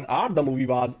by Sharan Art, the movie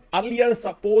was earlier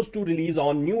supposed to release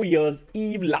on New Year's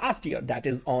Eve last year, that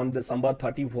is on December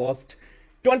 31st,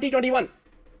 2021.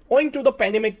 Owing to the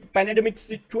pandemic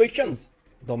situations,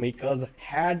 the makers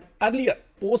had earlier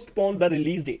postponed the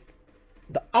release date.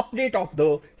 The update of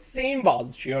the same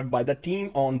was shared by the team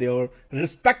on their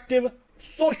respective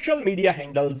social media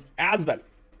handles as well.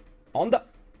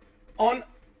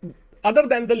 Other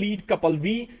than the lead couple,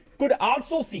 we could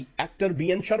also see actor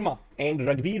B.N. Sharma and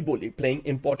Raghuveer Bolli playing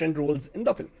important roles in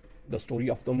the film. The story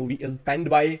of the movie is penned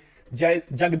by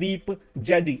Jagdeep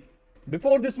Jedi.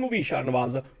 Before this movie, Sharan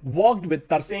was worked with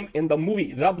Tarsem in the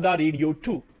movie Rabb Da Radio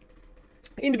 2,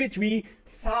 in which we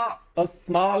saw a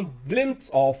small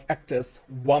glimpse of actress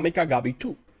Wamika Gabbi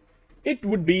too. It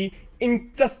would be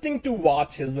interesting to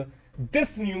watch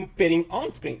this new pairing on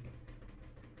screen.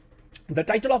 The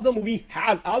title of the movie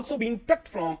has also been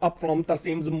picked up from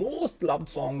Tarsem's most loved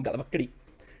song Galwakdi.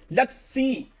 Let's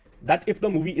see that if the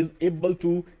movie is able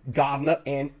to garner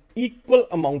an equal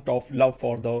amount of love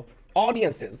for the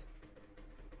audiences.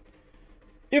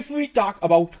 If we talk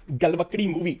about Galwakdi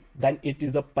movie, then it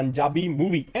is a Punjabi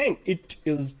movie and it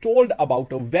is told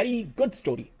about a very good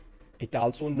story. It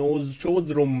also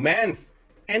shows romance,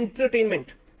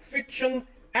 entertainment, fiction,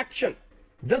 action.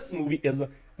 This movie is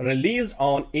released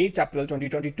on 8 April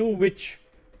 2022, which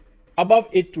above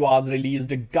it was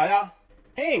released Gaia,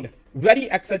 and very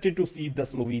excited to see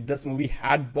this movie. This movie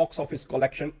had box office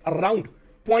collection around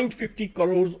 0.50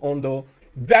 crores on the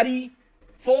very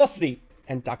first day,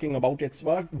 and talking about its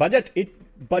budget,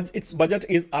 its budget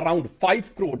is around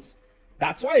 5 crores.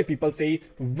 That's why people say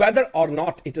whether or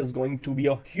not it is going to be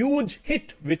a huge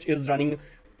hit, which is running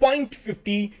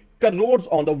 0.50 crores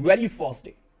on the very first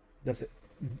day. That's it.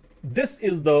 This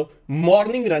is the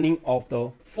morning running of the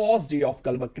first day of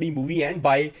Galwakdi movie, and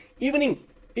by evening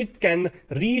it can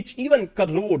reach even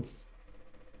crores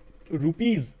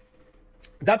rupees.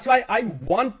 That's why I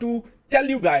want to tell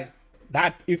you guys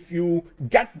that if you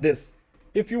get this,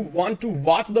 if you want to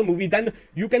watch the movie, then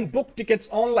you can book tickets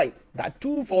online, that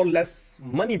too for less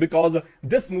money, because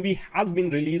this movie has been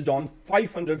released on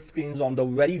 500 screens on the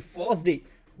very first day,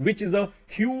 which is a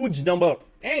huge number,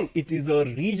 and it is a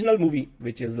regional movie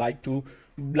which is liked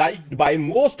by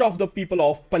most of the people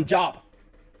of Punjab.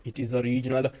 It is a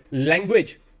regional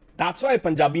language. That's why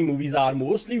Punjabi movies are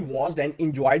mostly watched and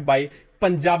enjoyed by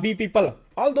Punjabi people.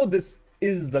 Although this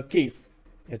is the case,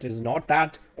 it is not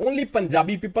that only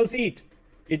Punjabi people see it.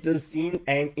 It is seen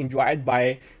and enjoyed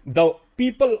by the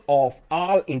people of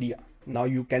all India. Now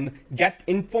you can get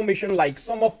information like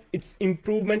some of its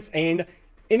improvements and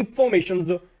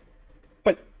informations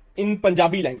in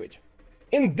Punjabi language.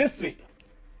 In this way,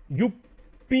 you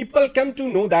people come to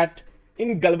know that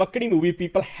in Galwakdi movie,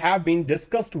 people have been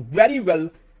discussed very well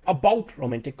about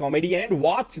romantic comedy, and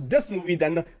watch this movie,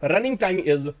 then running time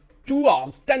is 2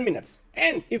 hours 10 minutes.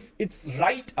 And if its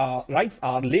rights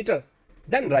are later,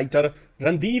 then writer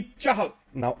Randeep Chahal.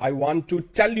 Now I want to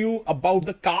tell you about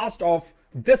the cast of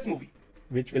this movie,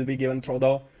 which will be given through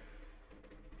the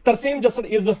Tarsem Jassar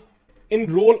is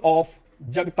in role of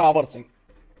Janta.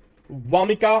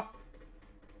 Wamika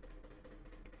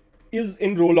is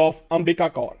in role of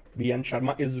Ambika Kaur. B.N.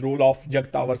 Sharma is role of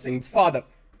Jagtavar Singh's father.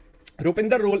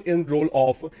 Rupinder role in role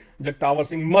of Jagtavar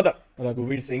Singh mother.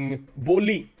 Raghuveer Singh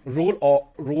Boli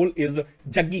role is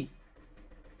Jaggi.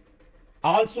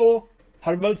 Also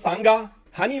Harbal Sangha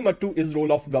Hani Mattu is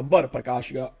role of Gabbar.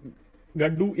 Prakash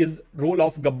Gaddu is role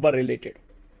of Gabbar related.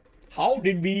 How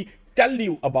did we tell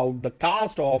you about the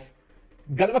cast of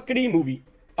Galwakdi movie?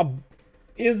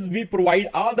 Is we provide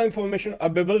all the information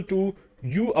available to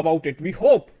you about it. We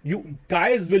hope you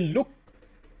guys will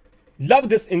love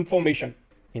this information.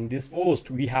 In this post,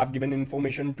 we have given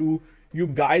information to you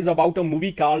guys about a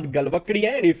movie called Galwakdi,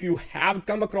 and if you have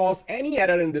come across any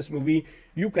error in this movie,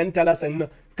 you can tell us in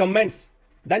comments.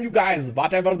 Then you guys,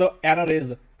 whatever the error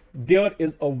is, there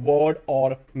is a word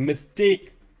or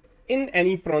mistake in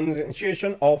any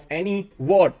pronunciation of any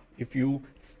word. If you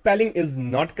spelling is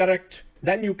not correct,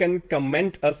 then you can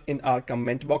comment us in our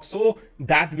comment box so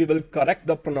that we will correct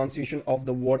the pronunciation of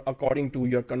the word according to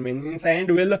your convenience, and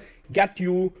will get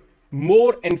you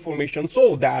more information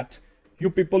so that you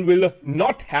people will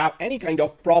not have any kind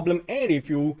of problem. And if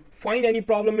you find any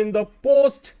problem in the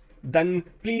post, then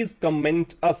please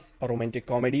comment us a romantic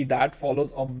comedy that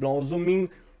follows a blossoming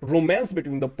romance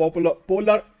between the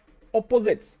polar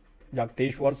opposites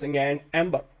Jagteshwar Singh and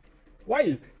Amber.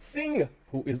 While Singh,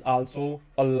 who is also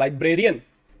a librarian,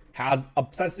 has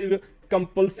obsessive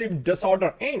compulsive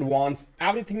disorder and wants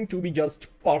everything to be just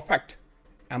perfect.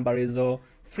 Amber is a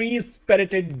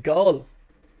free-spirited girl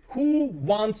who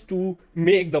wants to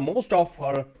make the most of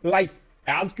her life.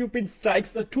 As Cupid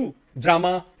strikes the two,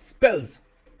 drama spills.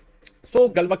 So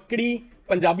Galwakdi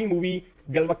Punjabi movie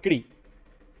Galwakdi.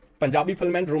 Punjabi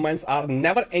film and romance are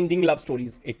never-ending love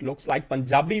stories. It looks like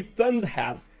Punjabi films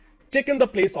has taken the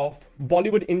place of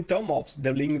Bollywood in terms of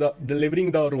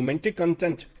delivering the romantic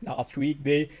content. Last week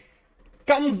they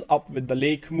comes up with the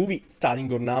Lake movie starring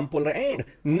Gurnam Pullar, and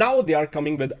now they are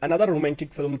coming with another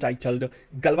romantic film titled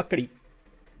Galwakdi.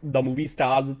 The movie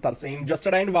stars Tarsem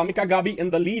jassar and Wamika Gabbi in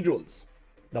the lead roles.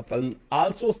 The film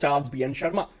also stars B.N.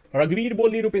 Sharma, Raghuveer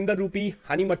Boli, Rupinder Rupi,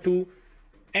 Hani Mattu,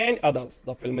 and others.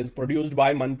 The film is produced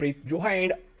by Manpreet Johai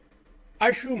and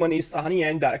Ashu Manish Sahani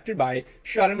and directed by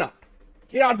Sharan Art.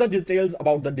 Here are the details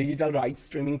about the digital rights,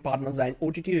 streaming partners, and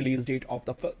OTT release date of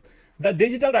the film. The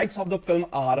digital rights of the film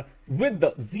are with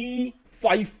the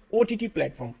ZEE5 OTT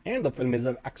platform, and the film is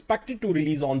expected to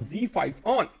release on ZEE5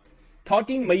 on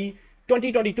 13 May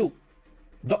 2022.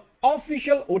 The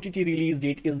official OTT release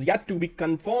date is yet to be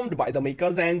confirmed by the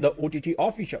makers and the OTT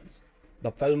officials.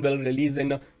 The film will release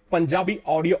in Punjabi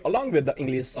audio along with the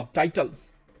English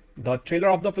subtitles. The trailer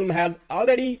of the film has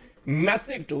already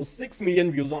massive to 6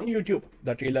 million views on YouTube.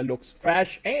 The trailer looks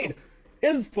fresh and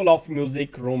is full of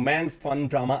music, romance, fun,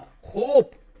 drama.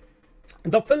 Hope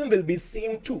the film will be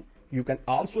seen too. You can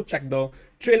also check the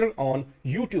trailer on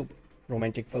YouTube.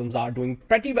 Romantic films are doing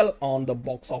pretty well on the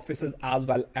box offices as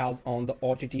well as on the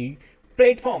OTT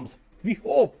platforms. We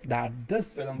hope that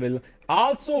this film will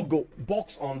also go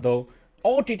box on the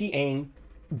OTT and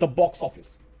the box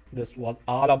office. This was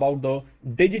all about the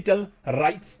digital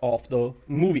rights of the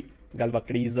movie.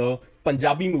 Galwakdi is a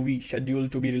Punjabi movie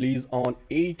scheduled to be released on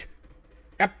 8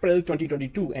 April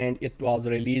 2022 and it was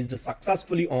released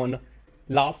successfully on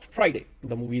last Friday.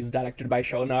 The movie is directed by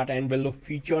Sharan Art and will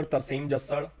feature Tarsem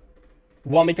jassar,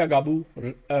 Wamika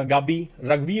Gabbi,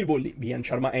 Raghveer Bolli, B.N.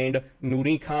 Sharma and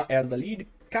Noori Khan as the lead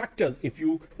characters. If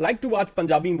you like to watch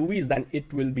Punjabi movies, then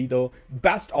it will be the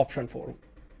best option for you.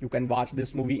 You can watch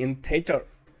this movie in theater.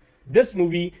 This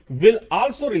movie will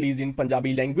also release in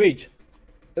Punjabi language.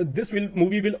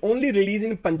 Movie will only release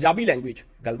in Punjabi language.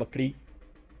 Galwakdi.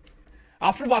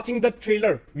 After watching the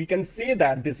trailer, we can say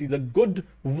that this is a good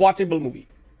watchable movie.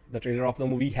 The trailer of the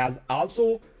movie has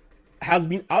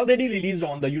been already released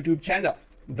on the YouTube channel.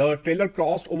 The trailer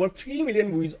crossed over 3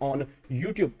 million views on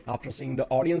YouTube. After seeing the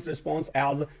audience response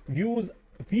as views,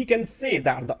 we can say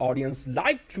that the audience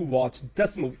like to watch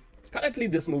this movie. Currently,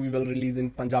 this movie will release in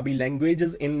Punjabi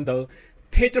languages in the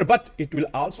theater, but it will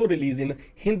also release in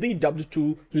Hindi dubbed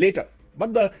too later.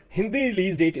 But the Hindi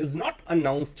release date is not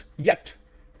announced yet.